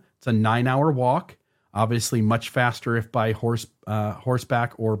 Pennsylvania. It's a 9-hour walk, obviously much faster if by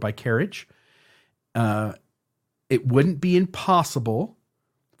horseback or by carriage. It wouldn't be impossible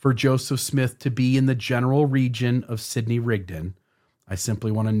for Joseph Smith to be in the general region of Sidney Rigdon. I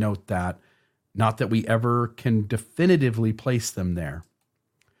simply want to note that. Not that we ever can definitively place them there.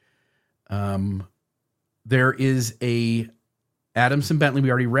 There is a Adamson Bentley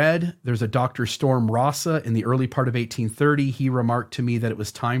we already read. There's a Dr. Storm Rasa in the early part of 1830. He remarked to me that it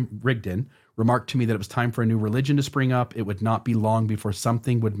was time, Rigdon remarked to me that it was time for a new religion to spring up. It would not be long before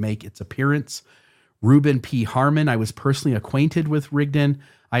something would make its appearance. Reuben P. Harmon, I was personally acquainted with Rigdon.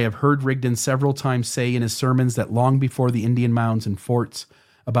 I have heard Rigdon several times say in his sermons that long before the Indian mounds and forts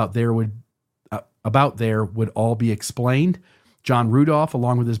about there would all be explained. John Rudolph,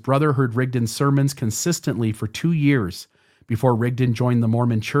 along with his brother, heard Rigdon's sermons consistently for 2 years before Rigdon joined the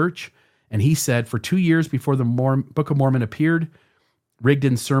Mormon Church. And he said, for 2 years before the Book of Mormon appeared,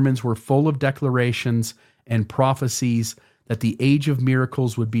 Rigdon's sermons were full of declarations and prophecies that the age of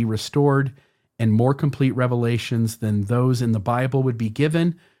miracles would be restored and more complete revelations than those in the Bible would be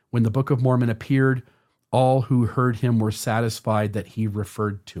given. When the Book of Mormon appeared, all who heard him were satisfied that he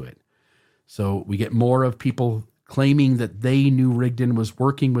referred to it. So we get more of people claiming that they knew Rigdon was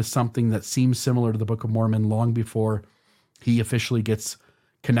working with something that seems similar to the Book of Mormon long before he officially gets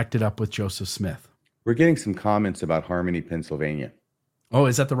connected up with Joseph Smith. We're getting some comments about Harmony, Pennsylvania. Oh,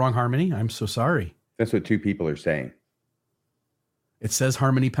 is that the wrong Harmony? I'm so sorry. That's what two people are saying. It says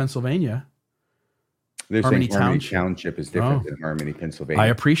Harmony, Pennsylvania. They're saying Harmony Township is different than Harmony, Pennsylvania. I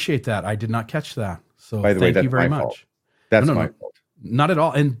appreciate that. I did not catch that. So by the way, thank you very much. Fault. That's my fault. Not at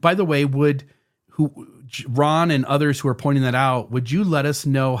all. And by the way, Ron and others who are pointing that out, would you let us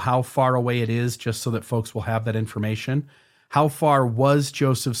know how far away it is, just so that folks will have that information? How far was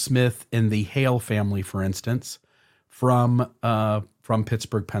Joseph Smith and the Hale family, for instance, from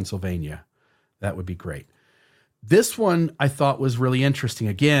Pittsburgh, Pennsylvania? That would be great. This one I thought was really interesting.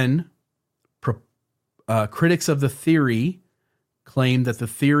 Again, critics of the theory claim that the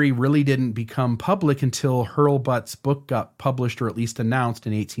theory really didn't become public until Hurlbut's book got published, or at least announced,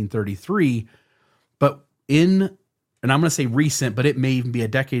 in 1833. But and I'm going to say recent, but it may even be a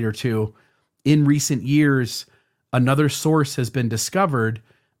decade or two, in recent years, another source has been discovered.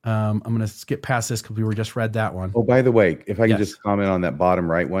 I'm going to skip past this because we just read that one. Oh, by the way, if I can just comment on that bottom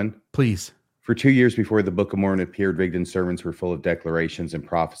right one. Please. For 2 years before the Book of Mormon appeared, Rigdon's sermons were full of declarations and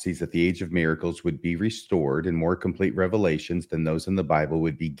prophecies that the age of miracles would be restored and more complete revelations than those in the Bible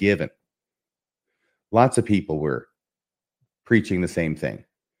would be given. Lots of people were preaching the same thing.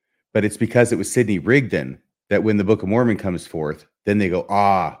 But it's because it was Sidney Rigdon that when the Book of Mormon comes forth, then they go,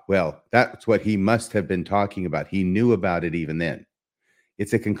 well, that's what he must have been talking about. He knew about it even then.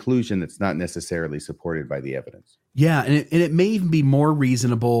 It's a conclusion that's not necessarily supported by the evidence. Yeah, and it may even be more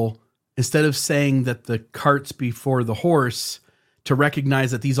reasonable, instead of saying that the cart's before the horse, to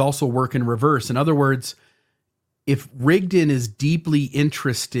recognize that these also work in reverse. In other words, if Rigdon is deeply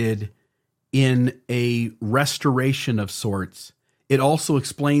interested in a restoration of sorts, it also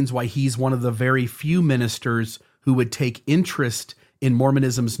explains why he's one of the very few ministers who would take interest in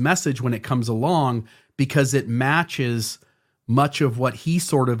Mormonism's message when it comes along, because it matches much of what he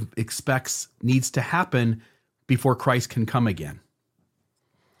sort of expects needs to happen before Christ can come again.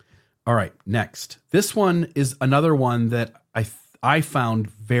 All right, next. This one is another one that I found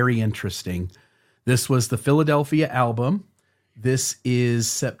very interesting. This was the Philadelphia album. This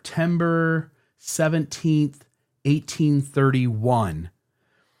is September 17th, 1831.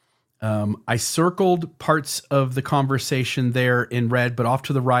 I circled parts of the conversation there in red, but off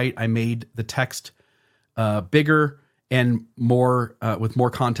to the right, I made the text bigger and more with more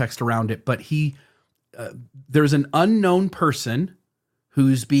context around it. But there's an unknown person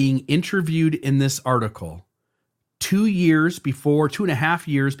who's being interviewed in this article 2.5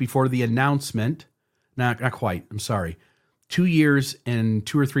 years before the announcement. Not quite. I'm sorry. 2 years and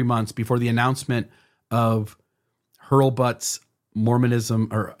 2 or 3 months before the announcement of Hurlbut's Mormonism,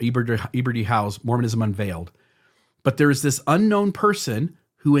 or Eberty Howe's Mormonism Unveiled. But there's this unknown person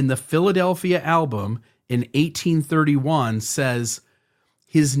who in the Philadelphia album in 1831 says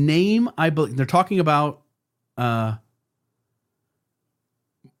his name, I believe, they're talking about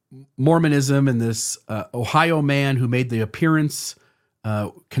Mormonism and this Ohio man who made the appearance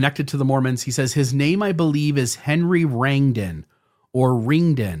connected to the Mormons. He says his name, I believe, is Henry Rigdon or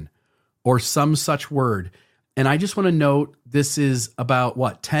Ringdon or some such word. And I just want to note, this is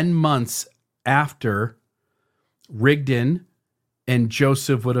about 10 months after Rigdon and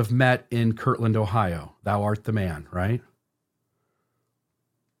Joseph would have met in Kirtland, Ohio. Thou art the man, right?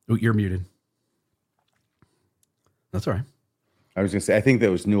 Oh, you're muted. That's all right. I was going to say, I think that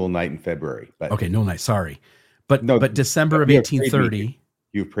was Newell Night in February. But okay, Newell Night, sorry. But December of 1830.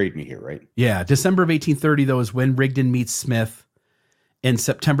 You've prayed me here, right? Yeah, December of 1830, though, is when Rigdon meets Smith. And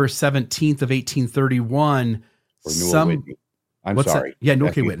September 17th of 1831, or Newell Whitney. I'm sorry. That? Yeah,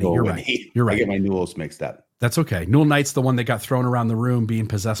 okay, Whitney. You're right. You're right. I get my Newells mixed up. That's okay. Newell Knight's the one that got thrown around the room being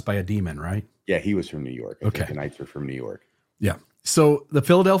possessed by a demon, right? Yeah, he was from New York. I think the Knights were from New York. Yeah. So the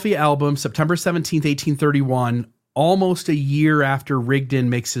Philadelphia album, September 17th, 1831, almost a year after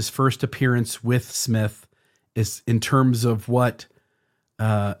Rigdon makes his first appearance with Smith, is in terms of what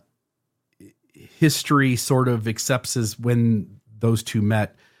history sort of accepts as when those two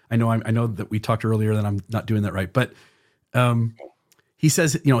met. I know that we talked earlier that I'm not doing that right, but he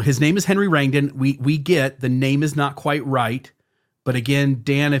says, his name is Henry Rigdon. We get the name is not quite right, but again,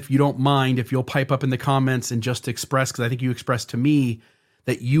 Dan, if you don't mind, if you'll pipe up in the comments and just express, because I think you expressed to me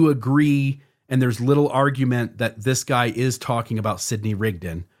that you agree, and there's little argument that this guy is talking about Sidney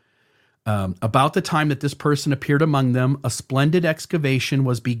Rigdon. About the time that this person appeared among them, a splendid excavation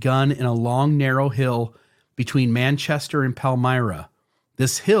was begun in a long, narrow hill between Manchester and Palmyra.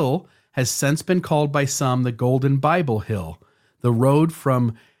 This hill has since been called by some the Golden Bible Hill. The road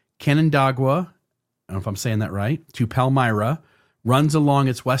from Canandaigua, I don't know if I'm saying that right, to Palmyra runs along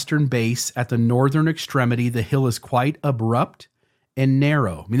its western base. At the northern extremity, the hill is quite abrupt and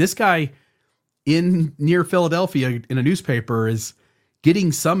narrow. I mean, this guy near Philadelphia in a newspaper is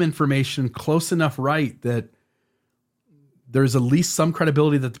getting some information close enough right that there's at least some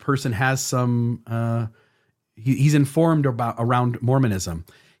credibility that the person has some, he's informed around Mormonism.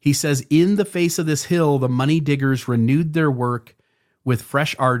 He says, in the face of this hill, the money diggers renewed their work with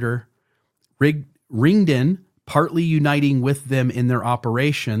fresh ardor, Rigdon partly uniting with them in their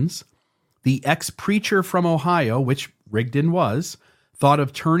operations. The ex-preacher from Ohio, which Rigdon was, thought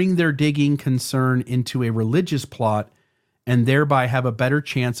of turning their digging concern into a religious plot and thereby have a better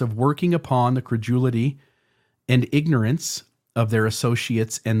chance of working upon the credulity and ignorance of their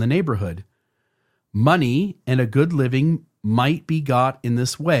associates and the neighborhood. Money and a good living might be got in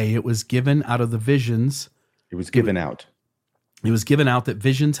this way. It was given out of the visions. It was given out that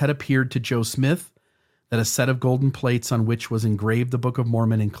visions had appeared to Joe Smith, that a set of golden plates on which was engraved the Book of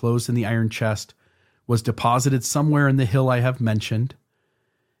Mormon enclosed in the iron chest was deposited somewhere in the hill I have mentioned.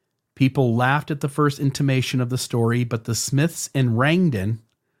 People laughed at the first intimation of the story, but the Smiths and Rigdon,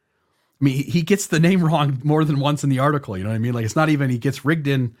 I mean, he gets the name wrong more than once in the article. You know what I mean? Like, it's not even he gets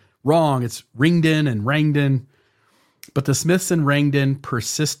Rigdon wrong. It's Rigdon and Rigdon. But the Smiths and Rigdon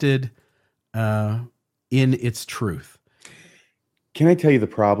persisted in its truth. Can I tell you the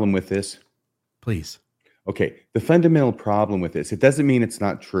problem with this? Please. Okay. The fundamental problem with this, it doesn't mean it's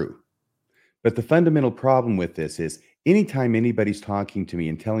not true. But the fundamental problem with this is anytime anybody's talking to me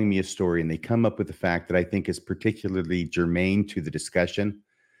and telling me a story and they come up with a fact that I think is particularly germane to the discussion,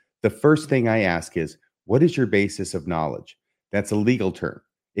 the first thing I ask is, what is your basis of knowledge? That's a legal term.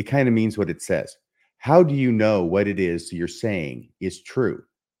 It kind of means what it says. How do you know what it is you're saying is true?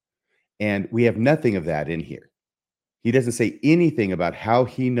 And we have nothing of that in here. He doesn't say anything about how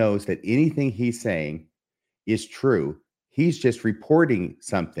he knows that anything he's saying is true. He's just reporting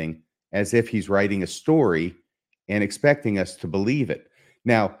something as if he's writing a story and expecting us to believe it.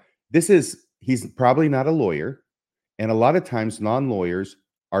 Now, he's probably not a lawyer. And a lot of times non-lawyers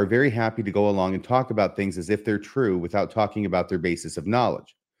are very happy to go along and talk about things as if they're true without talking about their basis of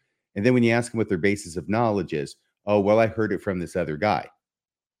knowledge. And then when you ask them what their basis of knowledge is, oh, well, I heard it from this other guy.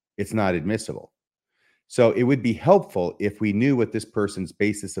 It's not admissible. So it would be helpful if we knew what this person's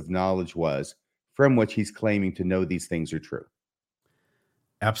basis of knowledge was from which he's claiming to know these things are true.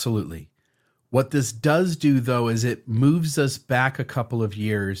 Absolutely. What this does do, though, is it moves us back a couple of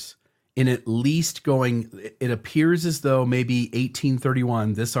years in at least it appears as though maybe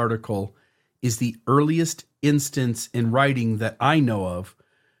 1831, this article, is the earliest instance in writing that I know of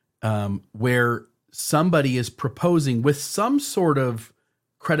where somebody is proposing with some sort of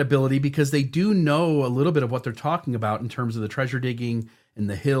credibility, because they do know a little bit of what they're talking about in terms of the treasure digging in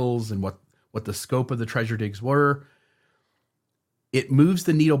the hills and what the scope of the treasure digs were. It moves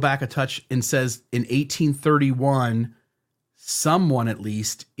the needle back a touch and says in 1831, someone at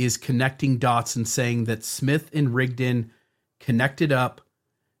least is connecting dots and saying that Smith and Rigdon connected up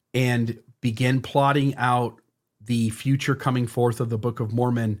and began plotting out the future coming forth of the Book of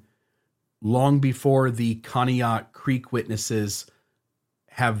Mormon long before the Conneaut Creek witnesses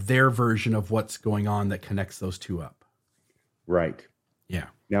have their version of what's going on that connects those two up. Right. Yeah.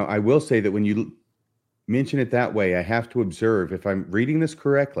 Now, I will say that when you mention it that way, I have to observe, if I'm reading this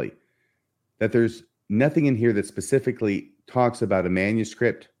correctly, that there's nothing in here that specifically talks about a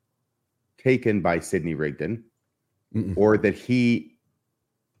manuscript taken by Sidney Rigdon, or that he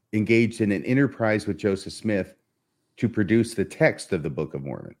engaged in an enterprise with Joseph Smith to produce the text of the Book of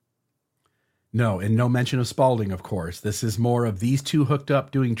Mormon. No, and no mention of Spalding, of course. This is more of these two hooked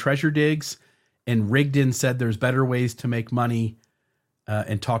up doing treasure digs, and Rigdon said there's better ways to make money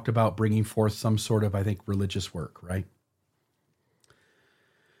and talked about bringing forth some sort of, I think, religious work, right?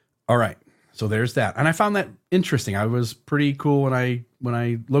 All right, so there's that. And I found that interesting. I was pretty cool when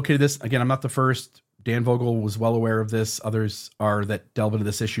I located this. Again, I'm not the first. Dan Vogel was well aware of this. Others are that delve into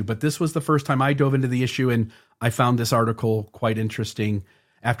this issue. But this was the first time I dove into the issue, and I found this article quite interesting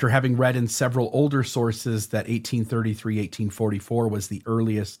after having read in several older sources that 1833, 1844 was the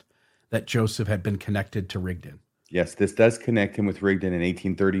earliest that Joseph had been connected to Rigdon. Yes, this does connect him with Rigdon in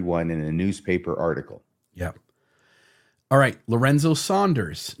 1831 in a newspaper article. Yeah. All right, Lorenzo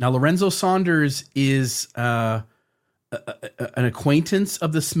Saunders. Now, Lorenzo Saunders is an acquaintance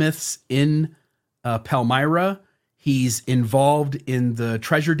of the Smiths in Palmyra. He's involved in the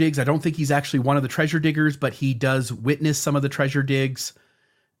treasure digs. I don't think he's actually one of the treasure diggers, but he does witness some of the treasure digs.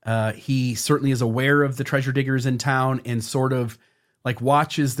 He certainly is aware of the treasure diggers in town and sort of like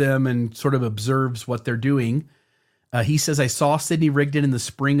watches them and sort of observes what they're doing. He says, I saw Sidney Rigdon in the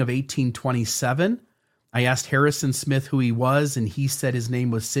spring of 1827. I asked Harrison Smith who he was, and he said his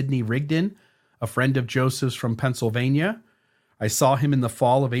name was Sidney Rigdon, a friend of Joseph's from Pennsylvania. I saw him in the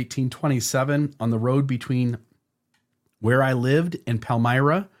fall of 1827 on the road between where I lived and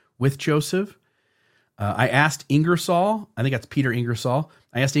Palmyra with Joseph. I asked Ingersoll, I think that's Peter Ingersoll.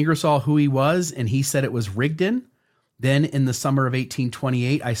 I asked Ingersoll who he was, and he said it was Rigdon. Then in the summer of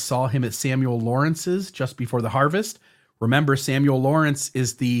 1828, I saw him at Samuel Lawrence's just before the harvest. Remember, Samuel Lawrence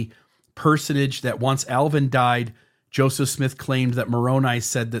is the personage that once Alvin died, Joseph Smith claimed that Moroni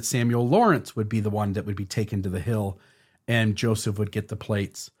said that Samuel Lawrence would be the one that would be taken to the hill and Joseph would get the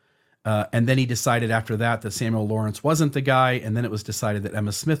plates. And then he decided after that Samuel Lawrence wasn't the guy, and then it was decided that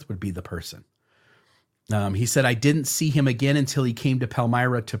Emma Smith would be the person. He said, I didn't see him again until he came to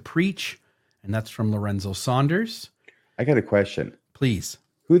Palmyra to preach, and that's from Lorenzo Saunders. I got a question. Please.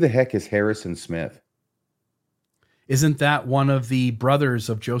 Who the heck is Harrison Smith? Isn't that one of the brothers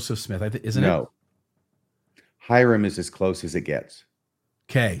of Joseph Smith? Isn't it? No. Hiram is as close as it gets.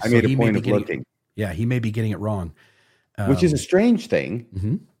 Okay. I made a point of looking. Yeah, he may be getting it wrong. Which is a strange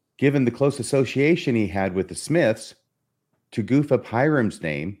thing, given the close association he had with the Smiths, to goof up Hiram's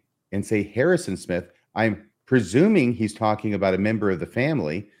name and say Harrison Smith. I'm presuming he's talking about a member of the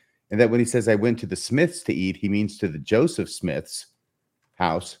family, and that when he says I went to the Smiths to eat, he means to the Joseph Smith's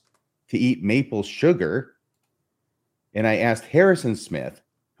house to eat maple sugar. And I asked Harrison Smith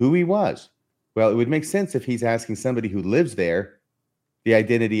who he was. Well, it would make sense if he's asking somebody who lives there the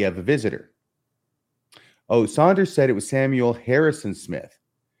identity of a visitor. Oh, Saunders said it was Samuel Harrison Smith,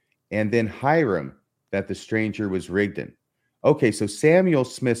 and then Hiram, that the stranger was Rigdon. Okay, so Samuel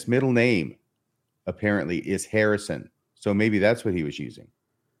Smith's middle name apparently is Harrison. So maybe that's what he was using.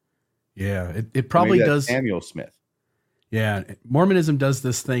 Yeah, it probably does. Samuel Smith. Yeah, Mormonism does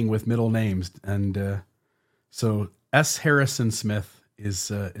this thing with middle names. And so S. Harrison Smith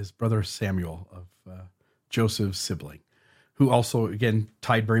is brother Samuel of Joseph's sibling, who also, again,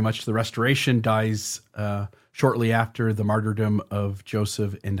 tied very much to the Restoration, dies shortly after the martyrdom of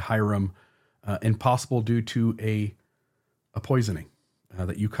Joseph and Hiram, impossible due to a poisoning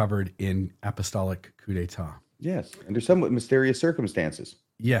that you covered in Apostolic Coup d'etat. Yes, under somewhat mysterious circumstances.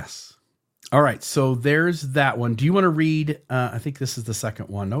 Yes. All right, so there's that one. Do you want to read? I think this is the second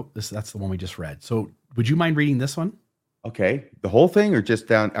one. Nope, that's the one we just read. So would you mind reading this one? Okay, the whole thing or just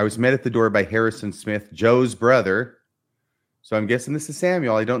down? I was met at the door by Harrison Smith, Joe's brother. So I'm guessing this is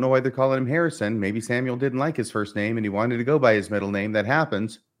Samuel. I don't know why they're calling him Harrison. Maybe Samuel didn't like his first name and he wanted to go by his middle name. That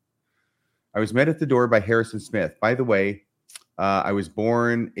happens. I was met at the door by Harrison Smith. By the way, I was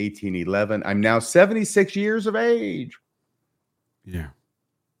born 1811. I'm now 76 years of age. Yeah.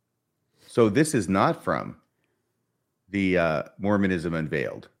 So this is not from the Mormonism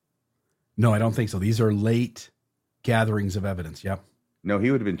Unveiled. No, I don't think so. These are late gatherings of evidence. Yep. No,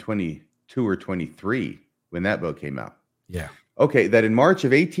 he would have been 22 or 23 when that book came out. Yeah. Okay, that in March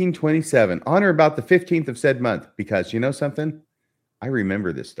of 1827, on or about the 15th of said month, because you know something? I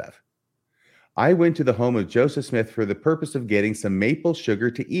remember this stuff. I went to the home of Joseph Smith for the purpose of getting some maple sugar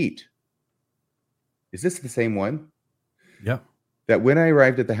to eat. Is this the same one? Yep. That when I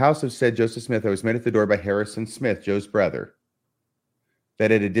arrived at the house of said Joseph Smith, I was met at the door by Harrison Smith, Joe's brother.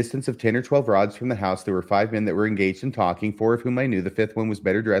 That at a distance of 10 or 12 rods from the house, there were 5 men that were engaged in talking, 4 of whom I knew. The 5th one was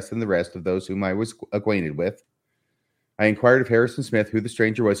better dressed than the rest of those whom I was acquainted with. I inquired of Harrison Smith who the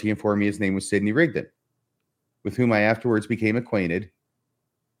stranger was. He informed me his name was Sidney Rigdon, with whom I afterwards became acquainted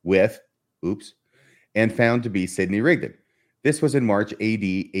with, and found to be Sidney Rigdon. This was in March AD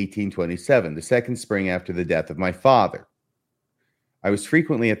 1827, the second spring after the death of my father. I was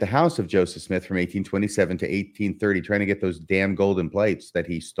frequently at the house of Joseph Smith from 1827 to 1830, trying to get those damn golden plates that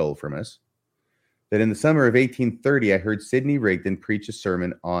he stole from us. That in the summer of 1830, I heard Sidney Rigdon preach a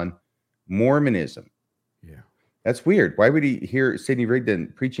sermon on Mormonism. Yeah. That's weird. Why would he hear Sidney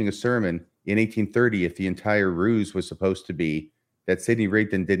Rigdon preaching a sermon in 1830 if the entire ruse was supposed to be that Sidney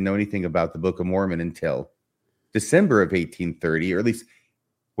Rigdon didn't know anything about the Book of Mormon until December of 1830, or at least,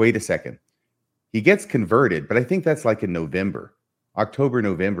 wait a second. He gets converted, but I think that's like in November. October,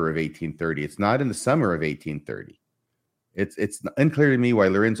 November of 1830. It's not in the summer of 1830. It's unclear to me why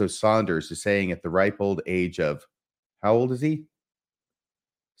Lorenzo Saunders is saying at the ripe old age of, how old is he?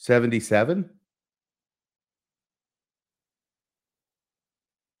 77?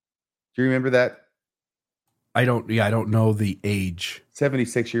 Do you remember that? I don't know the age.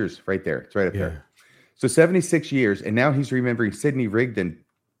 76 years right there. It's right up there. So 76 years, and now he's remembering Sidney Rigdon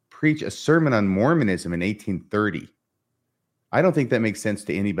preach a sermon on Mormonism in 1830. I don't think that makes sense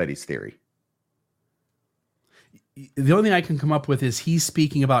to anybody's theory. The only thing I can come up with is he's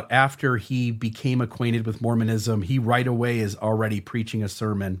speaking about after he became acquainted with Mormonism, he right away is already preaching a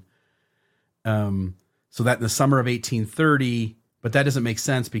sermon. So that in the summer of 1830, but that doesn't make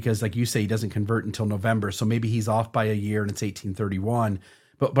sense because, like you say, he doesn't convert until November. So maybe he's off by a year and it's 1831.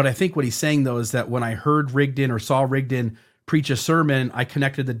 But I think what he's saying, though, is that when I heard Rigdon or saw Rigdon preach a sermon, I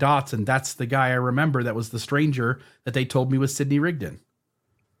connected the dots, and that's the guy I remember that was the stranger that they told me was Sidney Rigdon.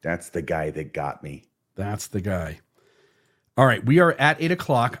 That's the guy that got me. That's the guy. All right, we are at 8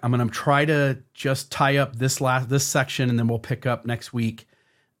 o'clock. I'm going to try to just tie up this section, and then we'll pick up next week.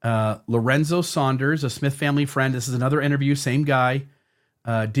 Lorenzo Saunders, a Smith family friend. This is another interview, same guy.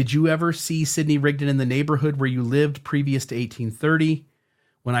 Did you ever see Sidney Rigdon in the neighborhood where you lived previous to 1830?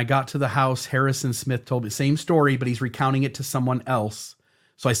 When I got to the house, Harrison Smith told me the same story, but he's recounting it to someone else.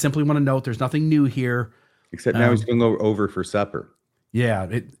 So I simply want to note there's nothing new here. Except now he's going to go over for supper.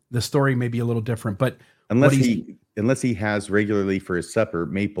 Yeah, the story may be a little different, but unless he has regularly for his supper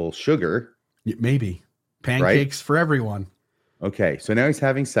maple sugar, maybe pancakes for everyone. Okay, so now he's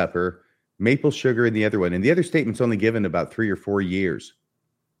having supper, maple sugar in the other one, and the other statement's only given about 3 or 4 years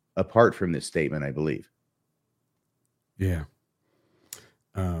apart from this statement, I believe. Yeah.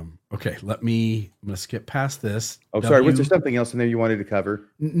 Okay, I'm going to skip past this. Oh, sorry. Was there something else in there you wanted to cover?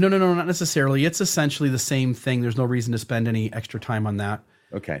 No, not necessarily. It's essentially the same thing. There's no reason to spend any extra time on that.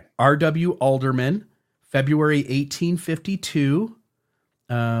 Okay. R.W. Alderman, February 1852.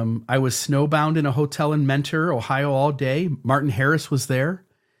 I was snowbound in a hotel in Mentor, Ohio all day. Martin Harris was there.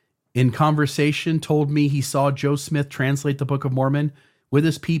 In conversation, told me he saw Joe Smith translate the Book of Mormon with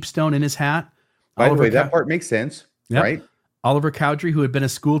his peepstone in his hat. By the way, that part makes sense, right? Oliver Cowdery, who had been a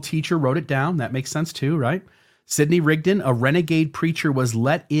school teacher, wrote it down. That makes sense too, right? Sidney Rigdon, a renegade preacher, was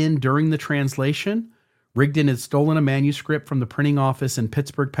let in during the translation. Rigdon had stolen a manuscript from the printing office in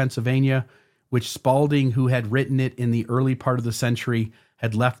Pittsburgh, Pennsylvania, which Spalding, who had written it in the early part of the century,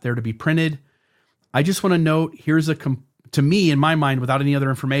 had left there to be printed. I just want to note, to me, in my mind, without any other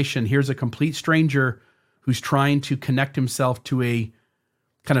information, here's a complete stranger who's trying to connect himself to a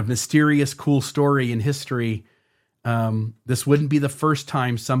kind of mysterious, cool story in history. This wouldn't be the first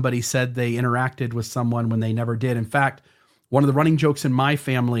time somebody said they interacted with someone when they never did. In fact, one of the running jokes in my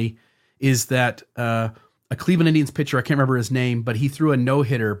family is that a Cleveland Indians pitcher, I can't remember his name, but he threw a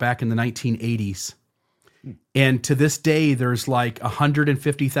no-hitter back in the 1980s. And to this day, there's like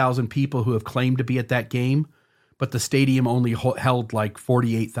 150,000 people who have claimed to be at that game, but the stadium only held like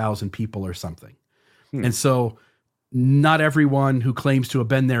 48,000 people or something. And so not everyone who claims to have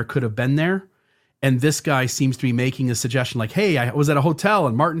been there could have been there. And this guy seems to be making a suggestion like, hey, I was at a hotel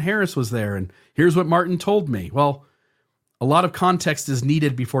and Martin Harris was there, and here's what Martin told me. Well, a lot of context is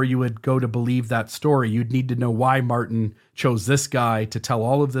needed before you would go to believe that story. You'd need to know why Martin chose this guy to tell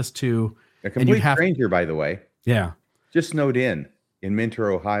all of this to. A complete stranger, by the way. Yeah. Just snowed in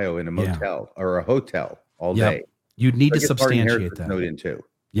Minter, Ohio, in a motel or a hotel all day. You'd need to substantiate that. Snowed in too.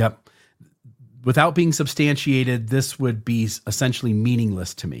 Yep. Without being substantiated, this would be essentially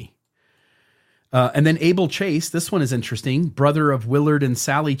meaningless to me. And then Abel Chase, this one is interesting, brother of Willard and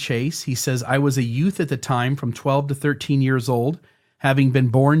Sally Chase. He says, I was a youth at the time from 12 to 13 years old, having been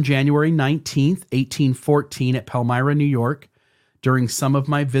born January 19th, 1814 at Palmyra, New York. During some of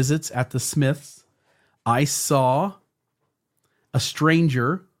my visits at the Smiths, I saw a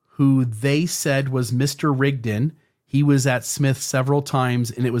stranger who they said was Mr. Rigdon. He was at Smith several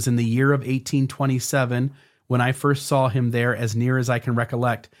times, and it was in the year of 1827 when I first saw him there, as near as I can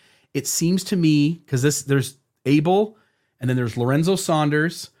recollect. It seems to me, because there's Abel, and then there's Lorenzo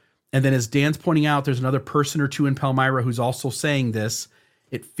Saunders, and then as Dan's pointing out, there's another person or two in Palmyra who's also saying this.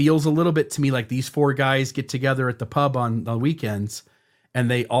 It feels a little bit to me like these four guys get together at the pub on the weekends, and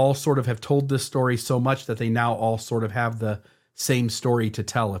they all sort of have told this story so much that they now all sort of have the same story to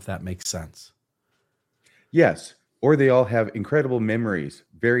tell, if that makes sense. Yes, or they all have incredible memories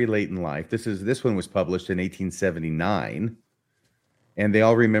very late in life. This one was published in 1879, and they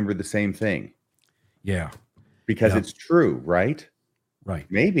all remember the same thing. Yeah. Because it's true, right? Right.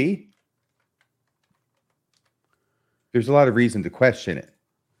 Maybe. There's a lot of reason to question it.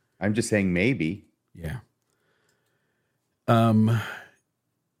 I'm just saying maybe. Yeah. I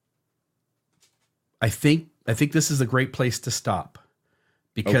think this is a great place to stop,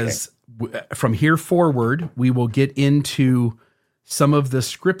 because from here forward, we will get into some of the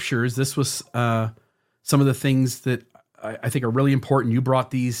scriptures. This was some of the things that I think are really important. You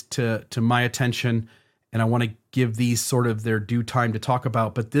brought these to my attention, and I want to give these sort of their due time to talk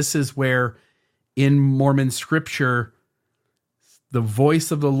about. But this is where in Mormon scripture, the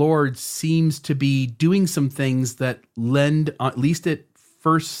voice of the Lord seems to be doing some things that lend, at least at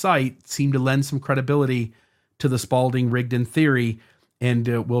first sight, seem to lend some credibility to the Spalding Rigdon theory. And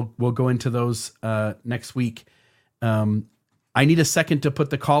we'll go into those next week. I need a second to put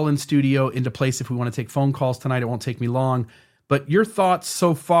the call-in studio into place if we want to take phone calls tonight. It won't take me long. But your thoughts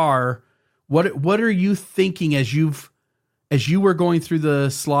so far, what are you thinking as you were going through the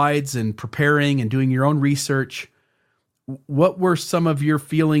slides and preparing and doing your own research? What were some of your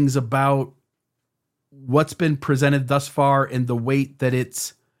feelings about what's been presented thus far and the weight that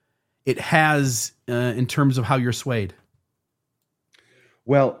it has in terms of how you're swayed?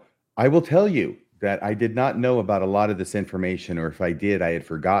 Well, I will tell you that I did not know about a lot of this information, or if I did, I had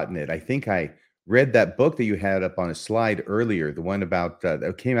forgotten it. I think I read that book that you had up on a slide earlier, the one about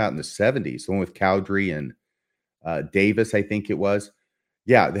that came out in the 70s, the one with Cowdery and Davis, I think it was.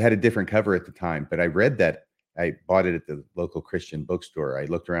 Yeah, they had a different cover at the time, but I read that. I bought it at the local Christian bookstore. I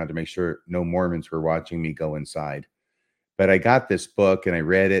looked around to make sure no Mormons were watching me go inside. But I got this book and I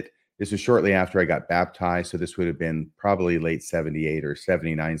read it. This was shortly after I got baptized, so this would have been probably late 78 or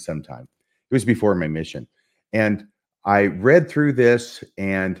 79 sometime. It was before my mission. And I read through this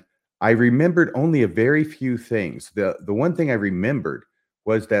and I remembered only a very few things. The one thing I remembered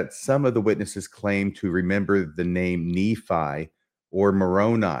was that some of the witnesses claimed to remember the name Nephi or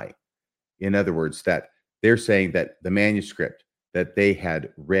Moroni. In other words, that they're saying that the manuscript that they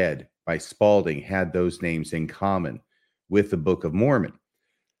had read by Spalding had those names in common with the Book of Mormon.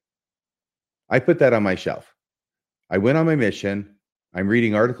 I put that on my shelf. I went on my mission. I'm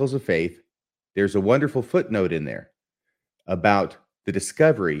reading Articles of Faith. There's a wonderful footnote in there about the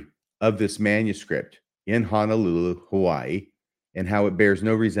discovery of this manuscript in Honolulu, Hawaii, and how it bears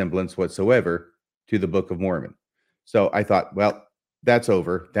no resemblance whatsoever to the Book of Mormon. So I thought, well, that's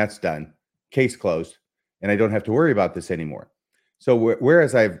over. That's done. Case closed. And I don't have to worry about this anymore. So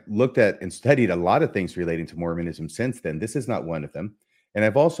whereas I've looked at and studied a lot of things relating to Mormonism since then, this is not one of them. And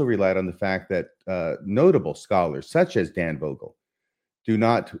I've also relied on the fact that notable scholars such as Dan Vogel do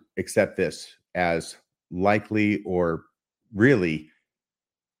not accept this as likely or really,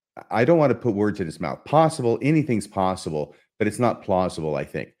 I don't want to put words in his mouth. Possible, anything's possible, but it's not plausible, I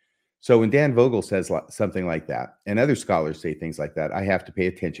think. So when Dan Vogel says something like that, and other scholars say things like that, I have to pay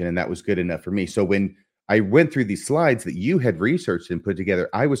attention, and that was good enough for me. So when I went through these slides that you had researched and put together,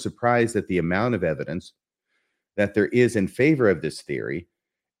 I was surprised at the amount of evidence that there is in favor of this theory.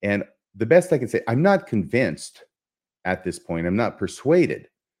 And the best I can say, I'm not convinced at this point. I'm not persuaded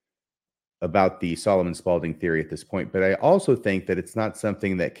about the Solomon Spalding theory at this point, but I also think that it's not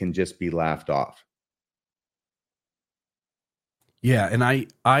something that can just be laughed off. Yeah, and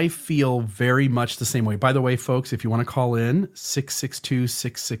I feel very much the same way. By the way, folks, if you want to call in,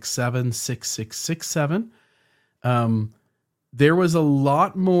 662-667-6667. There was a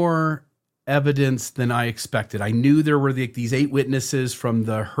lot more evidence than I expected. I knew there were these 8 witnesses from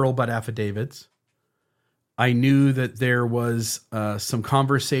the Hurlbut affidavits. I knew that there was some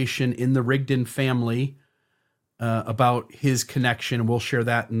conversation in the Rigdon family about his connection. We'll share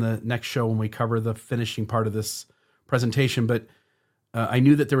that in the next show when we cover the finishing part of this presentation. But I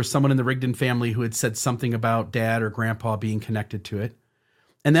knew that there was someone in the Rigdon family who had said something about dad or grandpa being connected to it.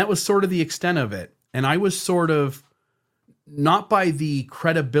 And that was sort of the extent of it. And I was sort of, not by the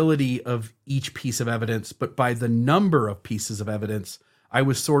credibility of each piece of evidence, but by the number of pieces of evidence, I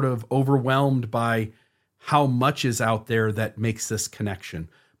was sort of overwhelmed by how much is out there that makes this connection,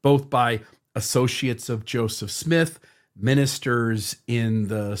 both by associates of Joseph Smith, ministers in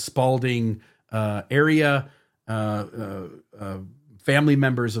the Spalding area, family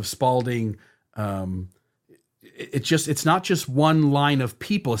members of Spalding. It's not just one line of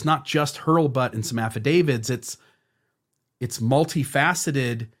people. It's not just Hurlbut and some affidavits. It's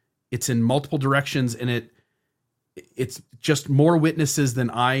multifaceted. It's in multiple directions, and it's just more witnesses than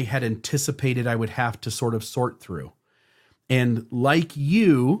I had anticipated I would have to sort of sort through. And like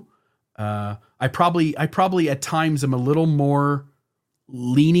you, I probably at times am a little more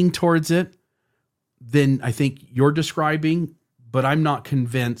leaning towards it than I think you're describing, but I'm not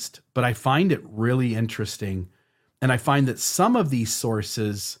convinced. But I find it really interesting. And I find that some of these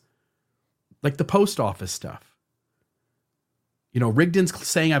sources, like the post office stuff, Rigdon's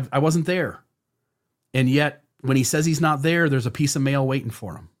saying I wasn't there. And yet when he says he's not there, there's a piece of mail waiting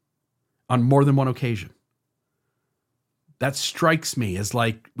for him on more than one occasion. That strikes me as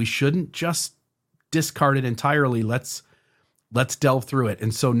like, we shouldn't just discard it entirely. Let's delve through it.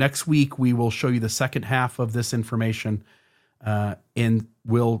 And so next week we will show you the second half of this information, and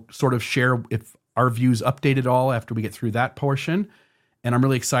we'll sort of share if our views update at all after we get through that portion. And I'm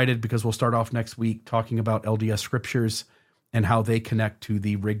really excited because we'll start off next week talking about LDS scriptures and how they connect to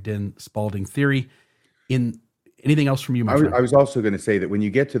the Rigdon Spalding theory. Anything else from you, my friend? I was also going to say that when you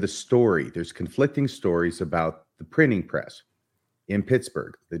get to the story, there's conflicting stories about the printing press in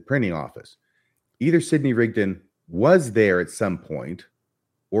Pittsburgh, the printing office. Either Sidney Rigdon was there at some point,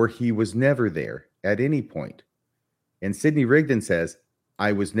 or he was never there at any point. And Sidney Rigdon says,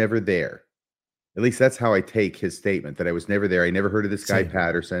 I was never there. At least that's how I take his statement, that I was never there. I never heard of this guy,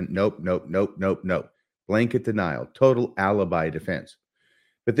 Patterson. Nope. Blanket denial, total alibi defense.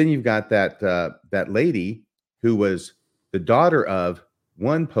 But then you've got that lady who was the daughter of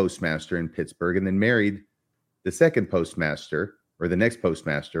one postmaster in Pittsburgh and then married the second postmaster or the next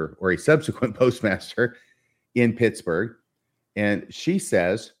postmaster or a subsequent postmaster in Pittsburgh. And she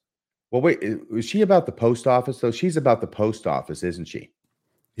says, well, wait, is she about the post office though? She's about the post office, isn't she?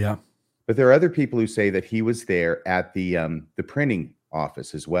 Yeah. But there are other people who say that he was there at the printing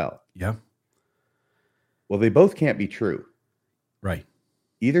office as well. Yeah. Well, they both can't be true. Right.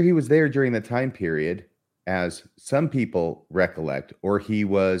 Either he was there during the time period, as some people recollect, or he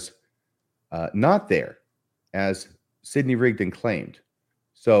was not there, as Sidney Rigdon claimed.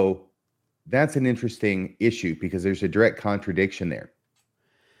 So that's an interesting issue because there's a direct contradiction there.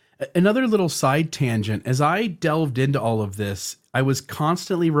 Another little side tangent. As I delved into all of this, I was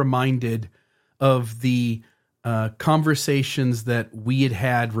constantly reminded of the conversations that we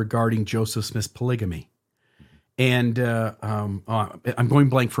had regarding Joseph Smith's polygamy. And I'm going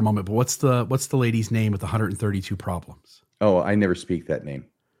blank for a moment, but what's the lady's name with 132 problems? Oh, I never speak that name.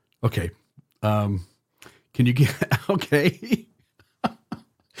 Okay. Can you get, okay.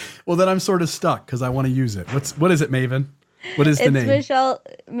 Well, then I'm sort of stuck because I want to use it. What is it, Maven? What is the name?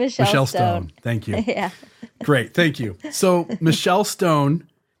 Michelle Stone. Thank you. Yeah. Great. Thank you. So Michelle Stone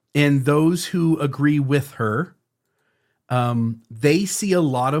and those who agree with her, they see a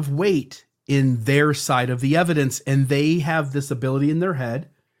lot of weight in their side of the evidence, and they have this ability in their head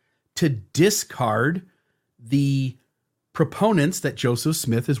to discard the proponents that Joseph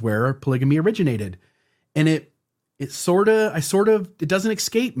Smith is where polygamy originated. And it doesn't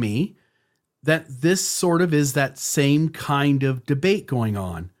escape me that this sort of is that same kind of debate going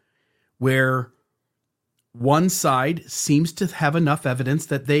on, where one side seems to have enough evidence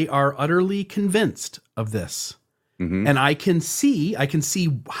that they are utterly convinced of this. Mm-hmm. And I can see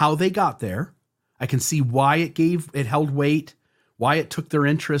how they got there. I can see why it held weight, why it took their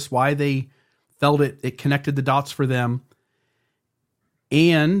interest, why they felt it connected the dots for them.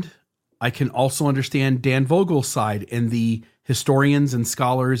 And I can also understand Dan Vogel's side and the historians and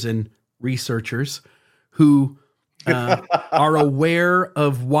scholars and researchers who are aware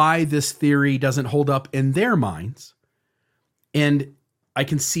of why this theory doesn't hold up in their minds. And I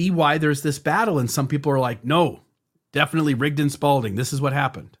can see why there's this battle, and some people are like, no, definitely Rigdon Spalding, this is what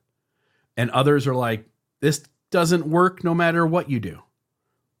happened. And others are like, this doesn't work no matter what you do.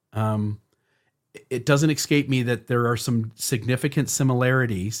 It doesn't escape me that there are some significant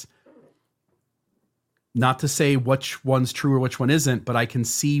similarities. Not to say which one's true or which one isn't, but I can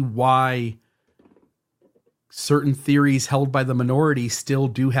see why certain theories held by the minority still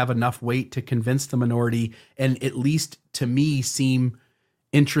do have enough weight to convince the minority, and at least to me seem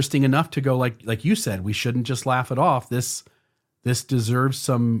interesting enough to go like you said, we shouldn't just laugh it off. This deserves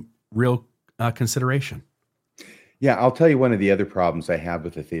some real consideration. Yeah, I'll tell you one of the other problems I have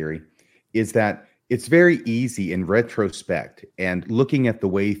with the theory is that it's very easy in retrospect and looking at the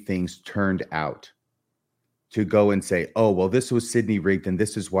way things turned out to go and say, oh, well, this was Sidney Rigdon.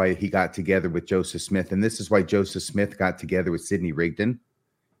 This is why he got together with Joseph Smith. And this is why Joseph Smith got together with Sidney Rigdon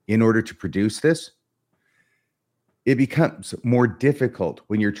in order to produce this. It becomes more difficult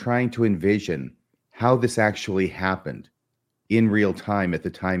when you're trying to envision how this actually happened in real time at the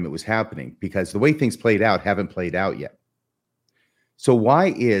time it was happening, because the way things played out haven't played out yet. So why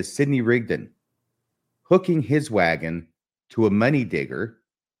is Sidney Rigdon hooking his wagon to a money digger?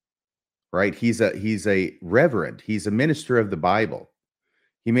 Right? He's a reverend. He's a minister of the Bible.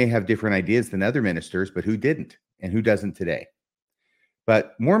 He may have different ideas than other ministers, but who didn't and who doesn't today?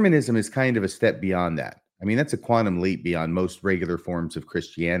 But Mormonism is kind of a step beyond that. I mean, that's a quantum leap beyond most regular forms of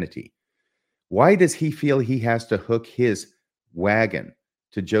Christianity. Why does he feel he has to hook his wagon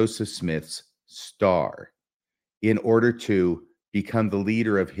to Joseph Smith's star in order to become the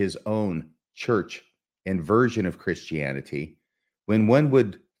leader of his own church and version of Christianity, when one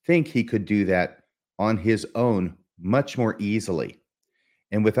would think he could do that on his own much more easily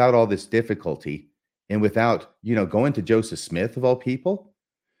and without all this difficulty and without, going to Joseph Smith of all people?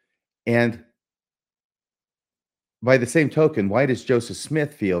 And by the same token, why does Joseph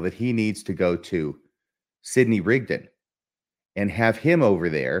Smith feel that he needs to go to Sidney Rigdon and have him over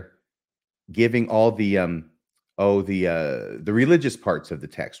there giving all the religious parts of the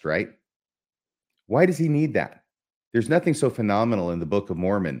text, right? Why does he need that? There's nothing so phenomenal in the Book of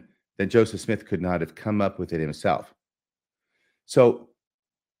Mormon that Joseph Smith could not have come up with it himself. So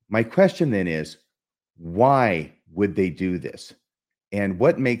my question then is, why would they do this? And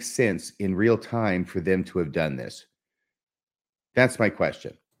what makes sense in real time for them to have done this? That's my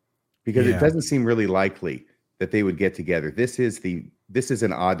question. Because it doesn't seem really likely that they would get together. This is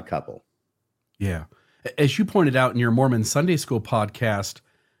an odd couple. Yeah. As you pointed out in your Mormon Sunday School podcast,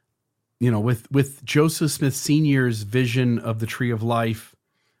 with Joseph Smith Sr.'s vision of the Tree of Life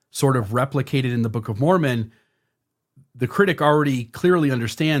sort of replicated in the Book of Mormon, the critic already clearly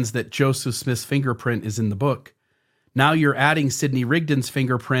understands that Joseph Smith's fingerprint is in the book. Now you're adding Sidney Rigdon's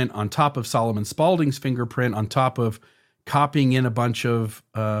fingerprint on top of Solomon Spalding's fingerprint, on top of copying in a bunch of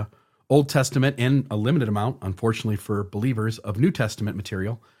Old Testament and a limited amount, unfortunately for believers, of New Testament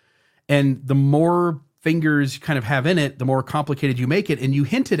material. And the more fingers you kind of have in it, the more complicated you make it. And you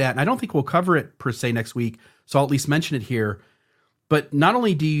hinted at, and I don't think we'll cover it per se next week, so I'll at least mention it here. But not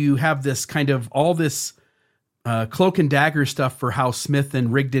only do you have this kind of all this cloak and dagger stuff for how Smith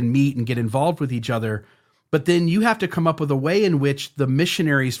and Rigdon meet and get involved with each other, but then you have to come up with a way in which the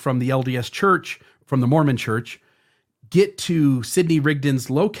missionaries from the LDS Church, from the Mormon Church, get to Sidney Rigdon's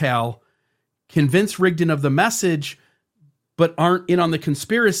locale, convince Rigdon of the message, but aren't in on the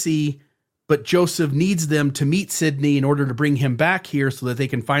conspiracy. But Joseph needs them to meet Sidney in order to bring him back here so that they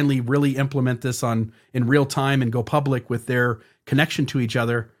can finally really implement this in real time and go public with their connection to each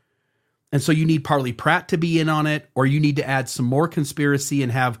other. And so you need Parley Pratt to be in on it, or you need to add some more conspiracy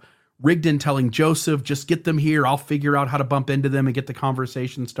and have Rigdon telling Joseph, just get them here. I'll figure out how to bump into them and get the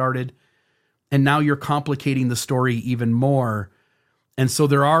conversation started. And now you're complicating the story even more. And so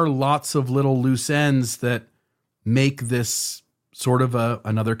there are lots of little loose ends that make this sort of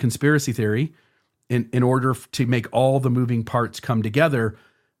another conspiracy theory in order to make all the moving parts come together.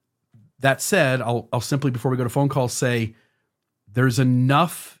 That said, I'll simply, before we go to phone calls, say there's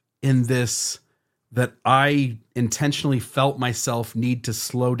enough in this that I intentionally felt myself need to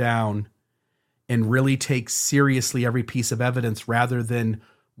slow down and really take seriously every piece of evidence rather than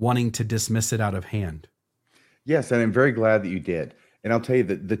wanting to dismiss it out of hand. Yes, and I'm very glad that you did. And I'll tell you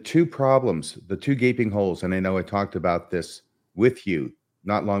that the two problems, the two gaping holes, and I know I talked about this with you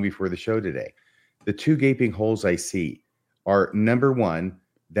not long before the show today. The two gaping holes I see are, number one,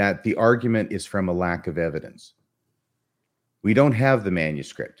 that the argument is from a lack of evidence. We don't have the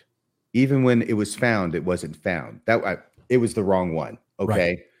manuscript. Even when it was found, it wasn't found. It was the wrong one. Okay.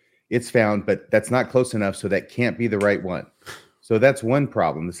 Right. It's found, but that's not close enough. So that can't be the right one. So that's one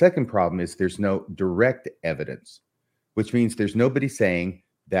problem. The second problem is there's no direct evidence, which means there's nobody saying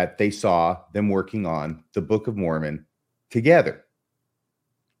that they saw them working on the Book of Mormon together.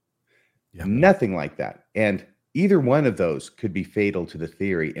 Yep. Nothing like that. And either one of those could be fatal to the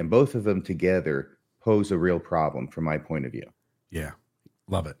theory, and both of them together pose a real problem from my point of view. Yeah,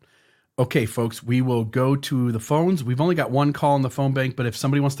 love it. Okay, folks, we will go to the phones. We've only got one call in the phone bank, but if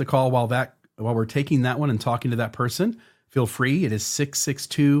somebody wants to call while we're taking that one and talking to that person, feel free. It is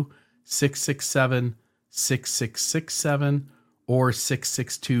 662-667-6667 or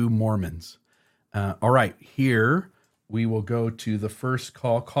 662 Mormons. All right, here we will go to the first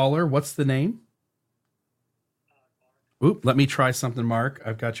caller. What's the name? Oop, let me try something, Mark.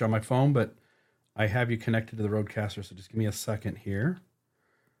 I've got you on my phone, but I have you connected to the Roadcaster, so just give me a second here.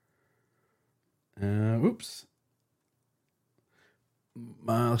 Oops.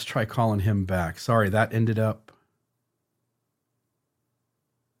 Let's try calling him back. Sorry, that ended up.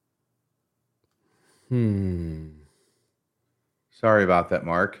 Sorry about that,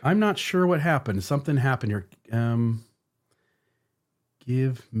 Mark. I'm not sure what happened. Something happened here.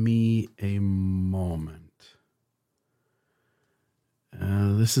 Give me a moment.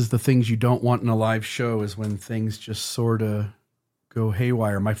 This is the things you don't want in a live show, is when things just sort of go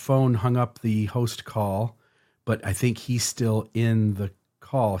haywire. My phone hung up the host call, but I think he's still in the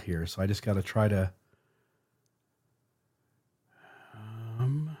call here. So I just got to try to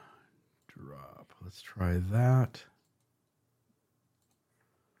drop. Let's try that.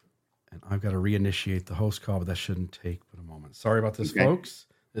 And I've got to reinitiate the host call, but that shouldn't take but a moment. Sorry about this, folks.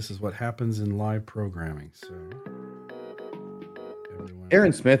 This is what happens in live programming. So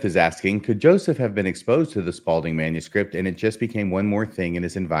Aaron Smith is asking, could Joseph have been exposed to the Spalding manuscript and it just became one more thing in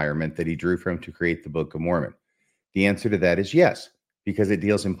his environment that he drew from to create the Book of Mormon? The answer to that is yes, because it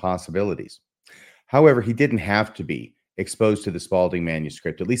deals in possibilities. However, he didn't have to be exposed to the Spalding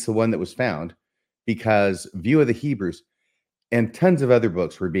manuscript, at least the one that was found, because View of the Hebrews and tons of other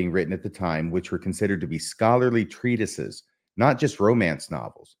books were being written at the time, which were considered to be scholarly treatises, not just romance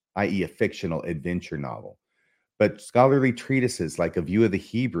novels, i.e. a fictional adventure novel, but scholarly treatises like A View of the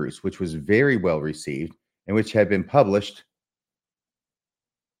Hebrews, which was very well received and which had been published,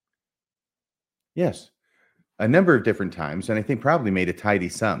 yes, a number of different times, and I think probably made a tidy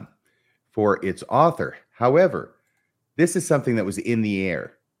sum for its author. However, this is something that was in the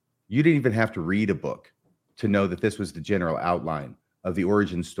air. You didn't even have to read a book to know that this was the general outline of the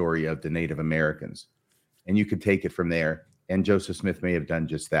origin story of the Native Americans. And you could take it from there, and Joseph Smith may have done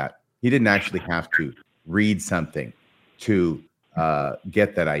just that. He didn't actually have to read something to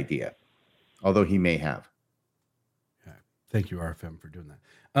get that idea, although he may have. Yeah. Thank you, RFM, for doing that.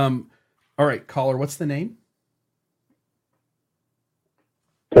 All right, caller, what's the name?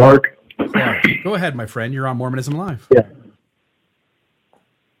 Clark. Go ahead, my friend. You're on Mormonism Live. Yeah.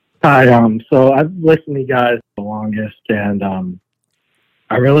 Hi. So I've listened to you guys the longest, and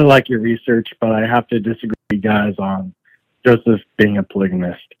I really like your research, but I have to disagree with you guys on Joseph being a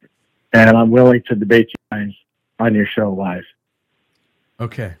polygamist. And I'm willing to debate you guys on your show live.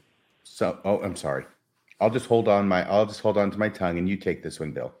 Okay. So, I'm sorry. I'll just hold on to my tongue, and you take this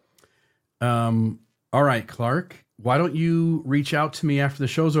one, Bill. All right, Clark. Why don't you reach out to me after the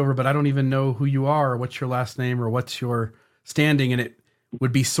show's over? But I don't even know who you are, or what's your last name, or what's your standing, and it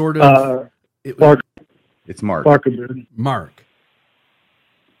would be sort of. Clark. It's Mark. Clark Abood. Mark.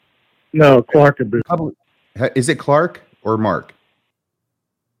 No, Clark Abood. Is it Clark or Mark?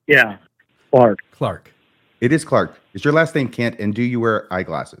 Yeah, Clark. Clark. It is Clark. Is your last name Kent, and do you wear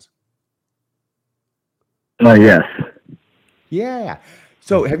eyeglasses? Yes. Yeah.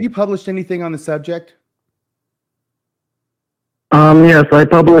 So have you published anything on the subject? Yes, I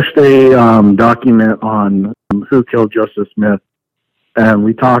published a document on who killed Joseph Smith, and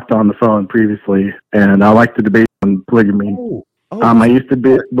we talked on the phone previously, and I like to debate on polygamy. I used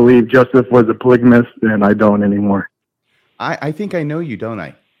to believe Joseph was a polygamist, and I don't anymore. I think I know you, don't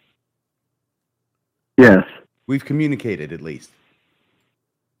I? Yes. We've communicated at least.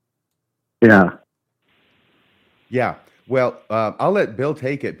 Yeah. Yeah. Well, I'll let Bill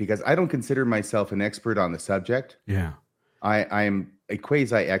take it because I don't consider myself an expert on the subject. Yeah. I am a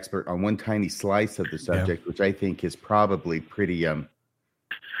quasi expert on one tiny slice of the subject, which I think is probably pretty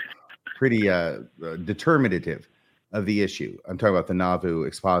determinative of the issue. I'm talking about the Nauvoo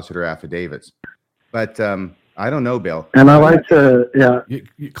expositor affidavits, but I don't know, Bill. And I like to,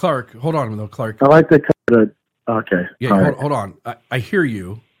 Clark, hold on though, Clark. I like to cut it. Okay. Yeah, hold on. I hear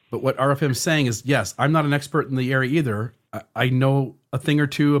you, but what RFM is saying is, yes, I'm not an expert in the area either. I know a thing or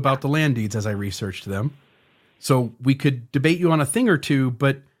two about the land deeds as I researched them. So we could debate you on a thing or two,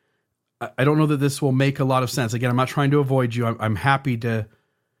 but I don't know that this will make a lot of sense. Again, I'm not trying to avoid you. I'm happy to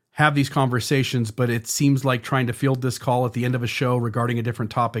have these conversations, but it seems like trying to field this call at the end of a show regarding a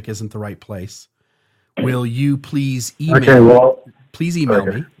different topic isn't the right place. Will you please email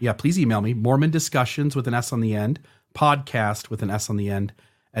me? Yeah, please email me, Mormon Discussions with an S on the end, podcast with an S on the end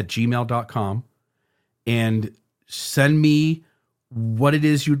at gmail.com, and send me what it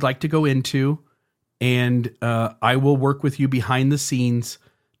is you'd like to go into. And I will work with you behind the scenes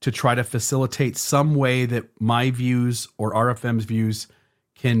to try to facilitate some way that my views or RFM's views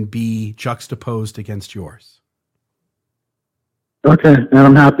can be juxtaposed against yours. Okay, and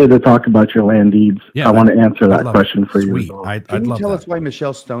I'm happy to talk about your land deeds. Yeah, I want to answer that question for you. Sweet. Can you tell us why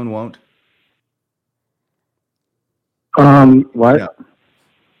Michelle Stone won't? What? No.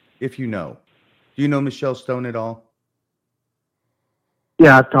 If you know. Do you know Michelle Stone at all?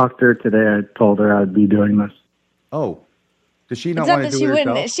 Yeah, I talked to her today. I told her I'd be doing this. Oh. Does she not want to do it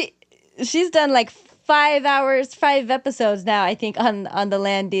herself? She's done like 5 episodes now, I think, on the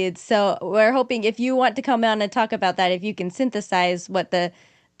land deeds. So we're hoping if you want to come on and talk about that, if you can synthesize what the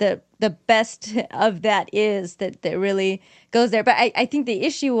best of that is that really goes there. But I think the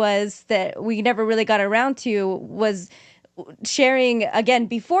issue was that we never really got around to was sharing again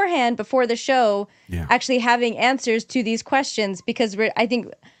beforehand, before the show, actually having answers to these questions, because I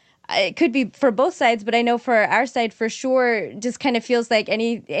think it could be for both sides, but I know for our side for sure, just kind of feels like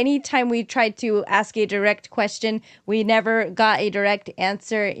any time we tried to ask a direct question, we never got a direct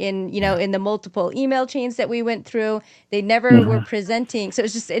answer in the multiple email chains that we went through. They never were presenting, so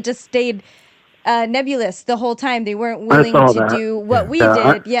it just stayed nebulous the whole time. They weren't willing to do what we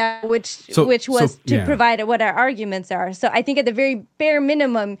did, which was to provide what our arguments are. So I think at the very bare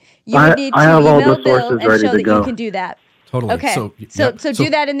minimum, you would need to email Bill and show that you can do that. Totally. Okay. So do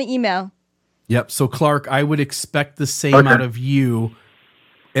that in the email. Yep. So Clark, I would expect the same out of you.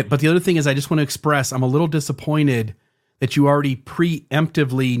 But the other thing is, I just want to express, I'm a little disappointed that you already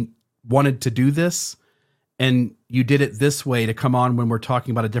preemptively wanted to do this, and you did it this way to come on when we're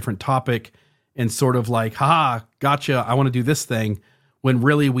talking about a different topic and sort of like, haha, gotcha, I want to do this thing, when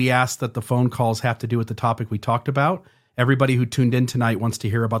really we asked that the phone calls have to do with the topic we talked about. Everybody who tuned in tonight wants to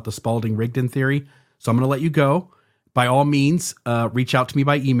hear about the Spalding Rigdon theory. So I'm going to let you go. By all means, reach out to me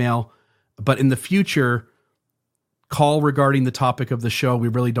by email. But in the future, call regarding the topic of the show. We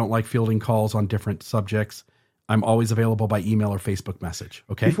really don't like fielding calls on different subjects. I'm always available by email or Facebook message.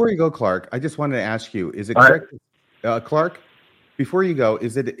 Okay. Before you go, Clark, I just wanted to ask you: is it correct, Clark? Before you go,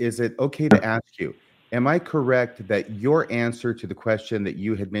 is it okay to ask you? Am I correct that your answer to the question that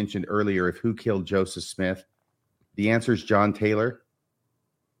you had mentioned earlier of who killed Joseph Smith, the answer is John Taylor?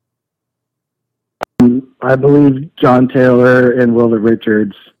 I believe John Taylor and Willard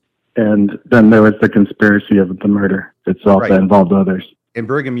Richards, and then there was the conspiracy of the murder itself that involved others. And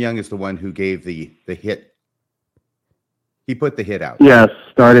Brigham Young is the one who gave the hit. He put the hit out. Yes,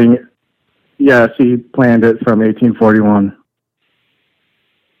 he planned it from 1841.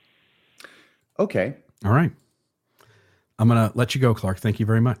 Okay. All right. I'm going to let you go, Clark. Thank you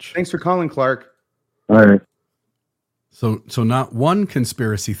very much. Thanks for calling, Clark. All right. So not one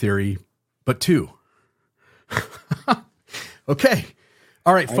conspiracy theory, but two. Okay.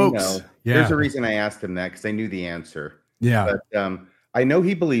 All right, folks. Yeah. There's a reason I asked him that, because I knew the answer. Yeah. But I know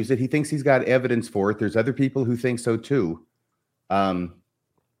he believes it. He thinks he's got evidence for it. There's other people who think so too.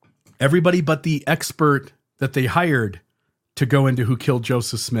 Everybody but the expert that they hired to go into who killed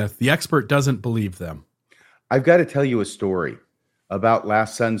Joseph Smith. The expert doesn't believe them. I've got to tell you a story about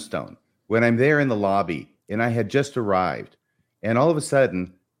last Sunstone, when I'm there in the lobby and I had just arrived, and all of a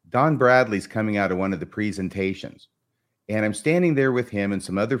sudden Don Bradley's coming out of one of the presentations, and I'm standing there with him and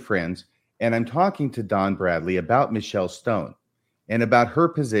some other friends, and I'm talking to Don Bradley about Michelle Stone and about her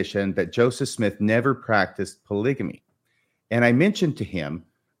position that Joseph Smith never practiced polygamy. And I mentioned to him,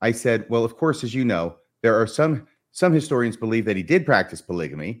 I said, well, of course, as you know, there are some historians believe that he did practice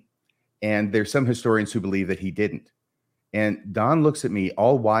polygamy, and there's some historians who believe that he didn't. And Don looks at me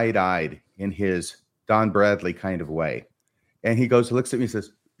all wide-eyed in his Don Bradley kind of way. And he looks at me and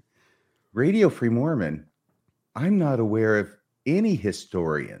says, Radio Free Mormon, I'm not aware of any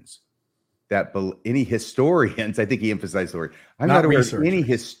historians any historians, I think he emphasized the word, I'm Not not aware of researchers. any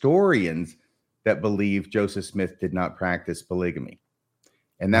historians that believe Joseph Smith did not practice polygamy.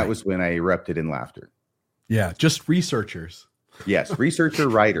 And that was when I erupted in laughter. Yeah, just researchers. Yes, researcher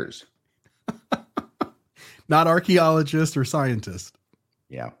writers. Not archaeologists or scientists.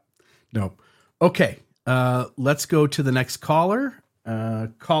 Yeah. Nope. Okay. Let's go to the next caller.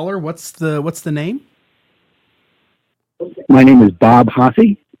 Caller, what's the name? My name is Bob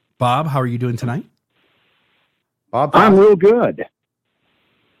Hossey. Bob, how are you doing tonight? Bob, I'm real good.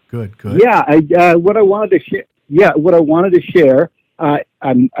 Good. Yeah, what I wanted to share. Yeah, what I wanted to share.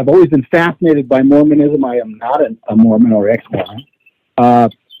 I've always been fascinated by Mormonism. I am not a Mormon or ex-Mormon,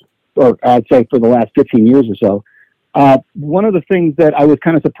 or I'd say for the last 15 years or so. One of the things that I was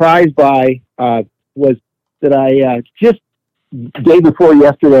kind of surprised by was that I just the day before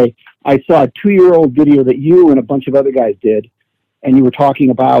yesterday, I saw a 2-year-old video that you and a bunch of other guys did, and you were talking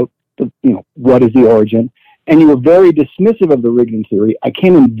about what is the origin, and you were very dismissive of the Rigdon theory. I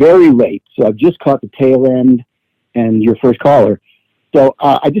came in very late, so I've just caught the tail end and your first caller. So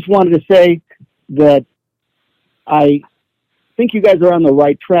I just wanted to say that I think you guys are on the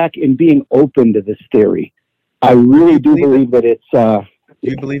right track in being open to this theory. I really do believe that it's. Do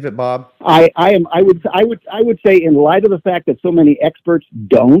you believe it, Bob? I would say, in light of the fact that so many experts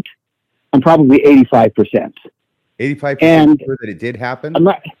don't, I'm probably 85%. 85% sure that it did happen. I'm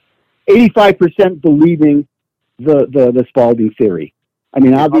not 85% believing the Spalding theory. I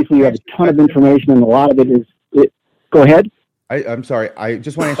mean, obviously you have a ton of information, and a lot of it is. Go ahead. I'm sorry. I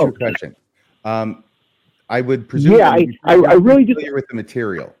just want to answer your question. I would presume. Yeah, I really just familiar with the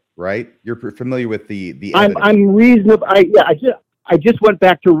material, right? You're familiar with the. I'm reasonable. I just went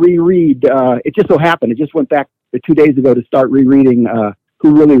back to reread. It just so happened. It just went back 2 days ago to start rereading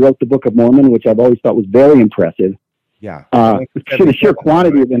Who Really Wrote the Book of Mormon, which I've always thought was very impressive. Yeah. The sheer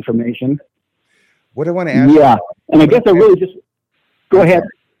quantity of information. What I want to ask. Yeah, and I guess I really just go ahead.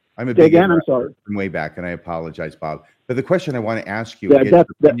 I'm a Say big again. I'm sorry. From way back, and I apologize, Bob. But the question I want to ask you is your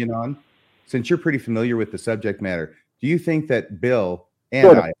opinion on, since you're pretty familiar with the subject matter, do you think that Bill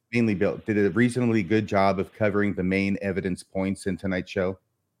and I, mainly Bill, did a reasonably good job of covering the main evidence points in tonight's show?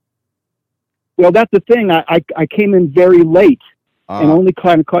 Well, that's the thing. I came in very late and only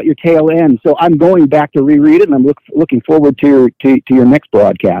kind of caught your tail end. So I'm going back to reread it, and I'm looking forward to your next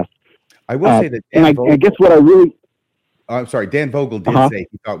broadcast. I will say that, and I guess what I really. I'm sorry, Dan Vogel did say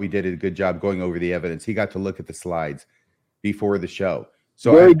he thought we did a good job going over the evidence. He got to look at the slides before the show.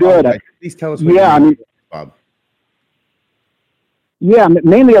 So very good. Please tell us what you mean, Bob. Yeah,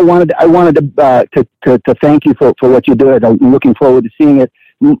 mainly I wanted to thank you for what you did. I'm looking forward to seeing it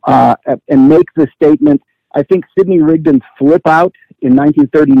and make the statement. I think Sidney Rigdon's flip out in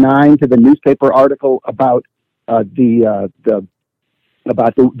 1939 to the newspaper article about the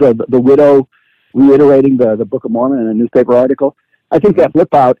widow reiterating the Book of Mormon in a newspaper article. I think that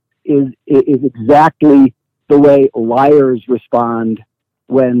flip out is exactly the way liars respond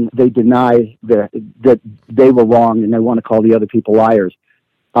when they deny that they were wrong and they want to call the other people liars.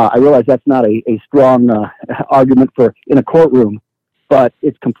 I realize that's not a strong argument for in a courtroom, but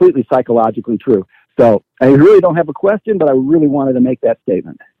it's completely psychologically true. So I really don't have a question, but I really wanted to make that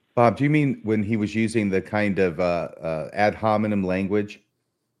statement. Bob, do you mean when he was using the kind of ad hominem language?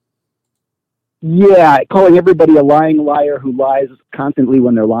 Yeah, calling everybody a lying liar who lies constantly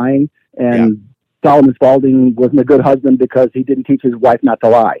when they're lying. And Solomon Spalding wasn't a good husband because he didn't teach his wife not to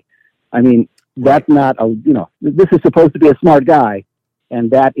lie. I mean, that's not this is supposed to be a smart guy,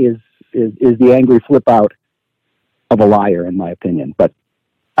 and that is the angry flip out of a liar, in my opinion. But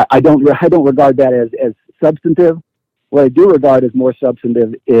I don't regard that as substantive. What I do regard as more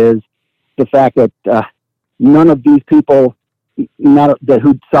substantive is the fact that none of these people,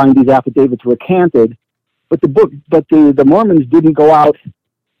 who signed these affidavits, recanted, but the Mormons didn't go out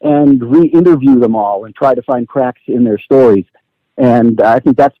and re-interview them all and try to find cracks in their stories. And I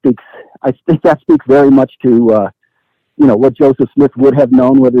think that speaks very much to what Joseph Smith would have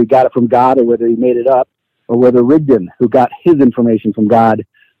known, whether he got it from God or whether he made it up, or whether Rigdon, who got his information from God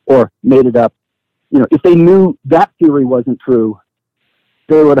or made it up, if they knew that theory wasn't true,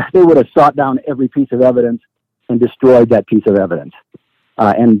 they would have sought down every piece of evidence and destroyed that piece of evidence.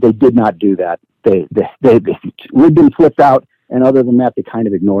 And they did not do that. Rigdon flipped out, and other than that, they kind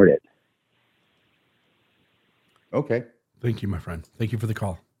of ignored it. Okay. Thank you, my friend. Thank you for the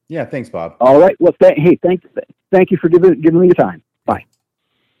call. Yeah, thanks, Bob. All right. Well, thank you for giving me your time. Bye.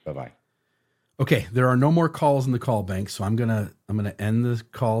 Bye-bye. Okay, there are no more calls in the call bank, so I'm gonna end the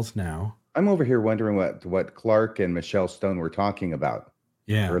calls now. I'm over here wondering what Clark and Michelle Stone were talking about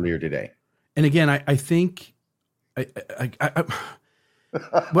earlier today. And again, I think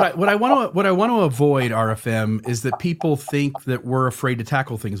what I want to avoid, RFM, is that people think that we're afraid to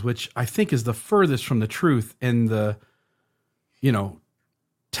tackle things, which I think is the furthest from the truth. In the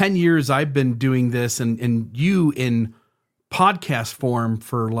 10 years I've been doing this, and you in podcast form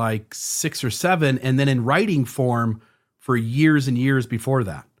for like 6 or 7, and then in writing form for years and years before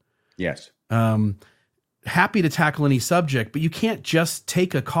that. Yes. Happy to tackle any subject, but you can't just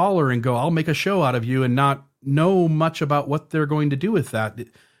take a caller and go, I'll make a show out of you, and not know much about what they're going to do with that.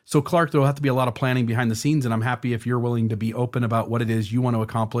 So Clark, there'll have to be a lot of planning behind the scenes, and I'm happy if you're willing to be open about what it is you want to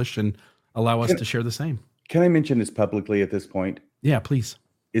accomplish and allow us to share the same. Can I mention this publicly at this point? Yeah, please.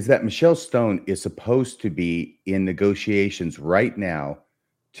 Is that Michelle Stone is supposed to be in negotiations right now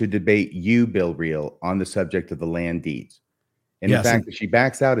to debate you, Bill Reel, on the subject of the land deeds. And yes, in fact, if she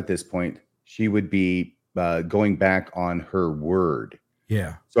backs out at this point, she would be going back on her word.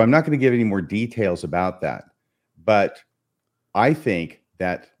 Yeah. So I'm not going to give any more details about that. But I think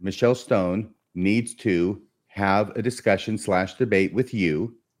that Michelle Stone needs to have a discussion / debate with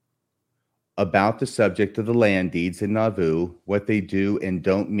you about the subject of the land deeds in Nauvoo, what they do and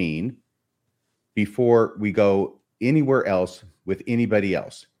don't mean, before we go anywhere else with anybody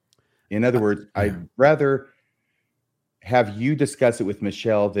else. In other words, I'd rather have you discuss it with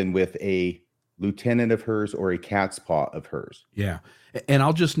Michelle than with a lieutenant of hers or a cat's paw of hers. Yeah. And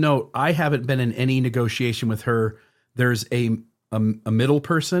I'll just note, I haven't been in any negotiation with her. There's a middle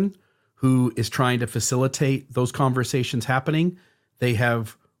person who is trying to facilitate those conversations happening. They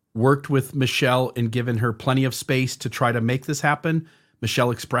have worked with Michelle and given her plenty of space to try to make this happen. Michelle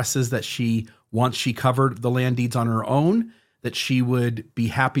expresses that once she covered the land deeds on her own, that she would be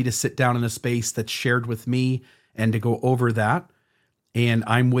happy to sit down in a space that's shared with me and to go over that. And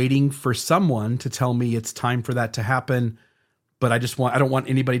I'm waiting for someone to tell me it's time for that to happen. But I don't want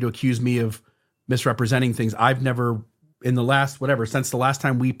anybody to accuse me of misrepresenting things. I've never, in the last, since the last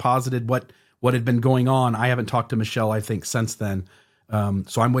time we posited what had been going on, I haven't talked to Michelle, I think, since then.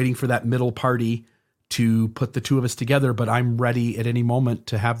 So I'm waiting for that middle party to put the two of us together, but I'm ready at any moment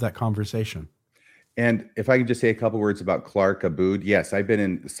to have that conversation. And if I could just say a couple words about Clark Abood. Yes, I've been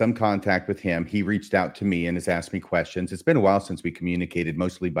in some contact with him. He reached out to me and has asked me questions. It's been a while since we communicated,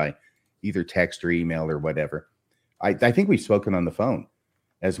 mostly by either text or email or whatever. I think we've spoken on the phone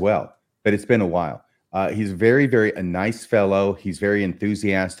as well, but it's been a while. He's very, very a nice fellow. He's very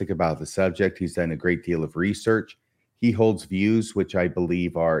enthusiastic about the subject. He's done a great deal of research. He holds views which I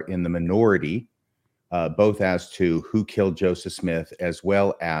believe are in the minority, both as to who killed Joseph Smith, as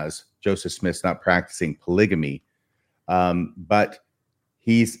well as Joseph Smith's not practicing polygamy. But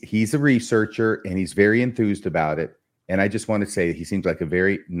he's a researcher and he's very enthused about it. And I just want to say he seems like a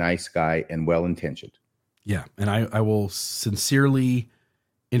very nice guy and well-intentioned. Yeah. And I will sincerely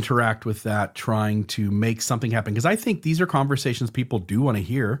interact with that, trying to make something happen. Because I think these are conversations people do want to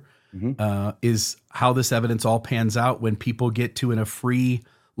hear, is how this evidence all pans out when people get to, in a free,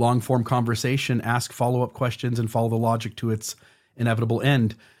 long-form conversation, ask follow-up questions and follow the logic to its inevitable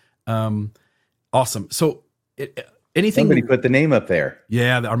end. Awesome. So anything... Somebody put the name up there.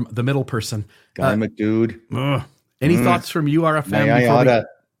 Yeah, the middle person. Guy McDude. Any thoughts from you, RFM,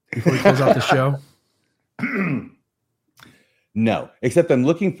 before we close out the show? No, except I'm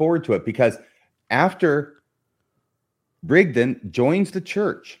looking forward to it, because after Rigdon joins the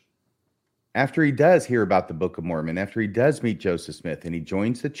church, after he does hear about the Book of Mormon, after he does meet Joseph Smith and he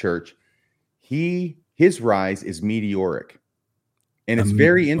joins the church, his rise is meteoric. And it's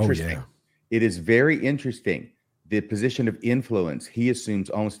very interesting. Oh, yeah. It is very interesting. The position of influence he assumes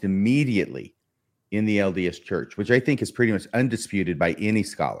almost immediately in the LDS church, which I think is pretty much undisputed by any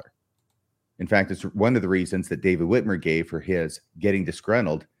scholar. In fact, it's one of the reasons that David Whitmer gave for his getting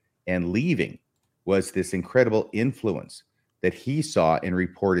disgruntled and leaving, was this incredible influence that he saw and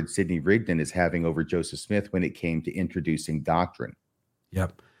reported Sidney Rigdon as having over Joseph Smith when it came to introducing doctrine.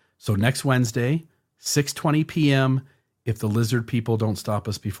 Yep. So next Wednesday, 6:20 p.m., if the lizard people don't stop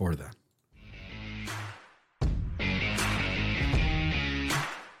us before then.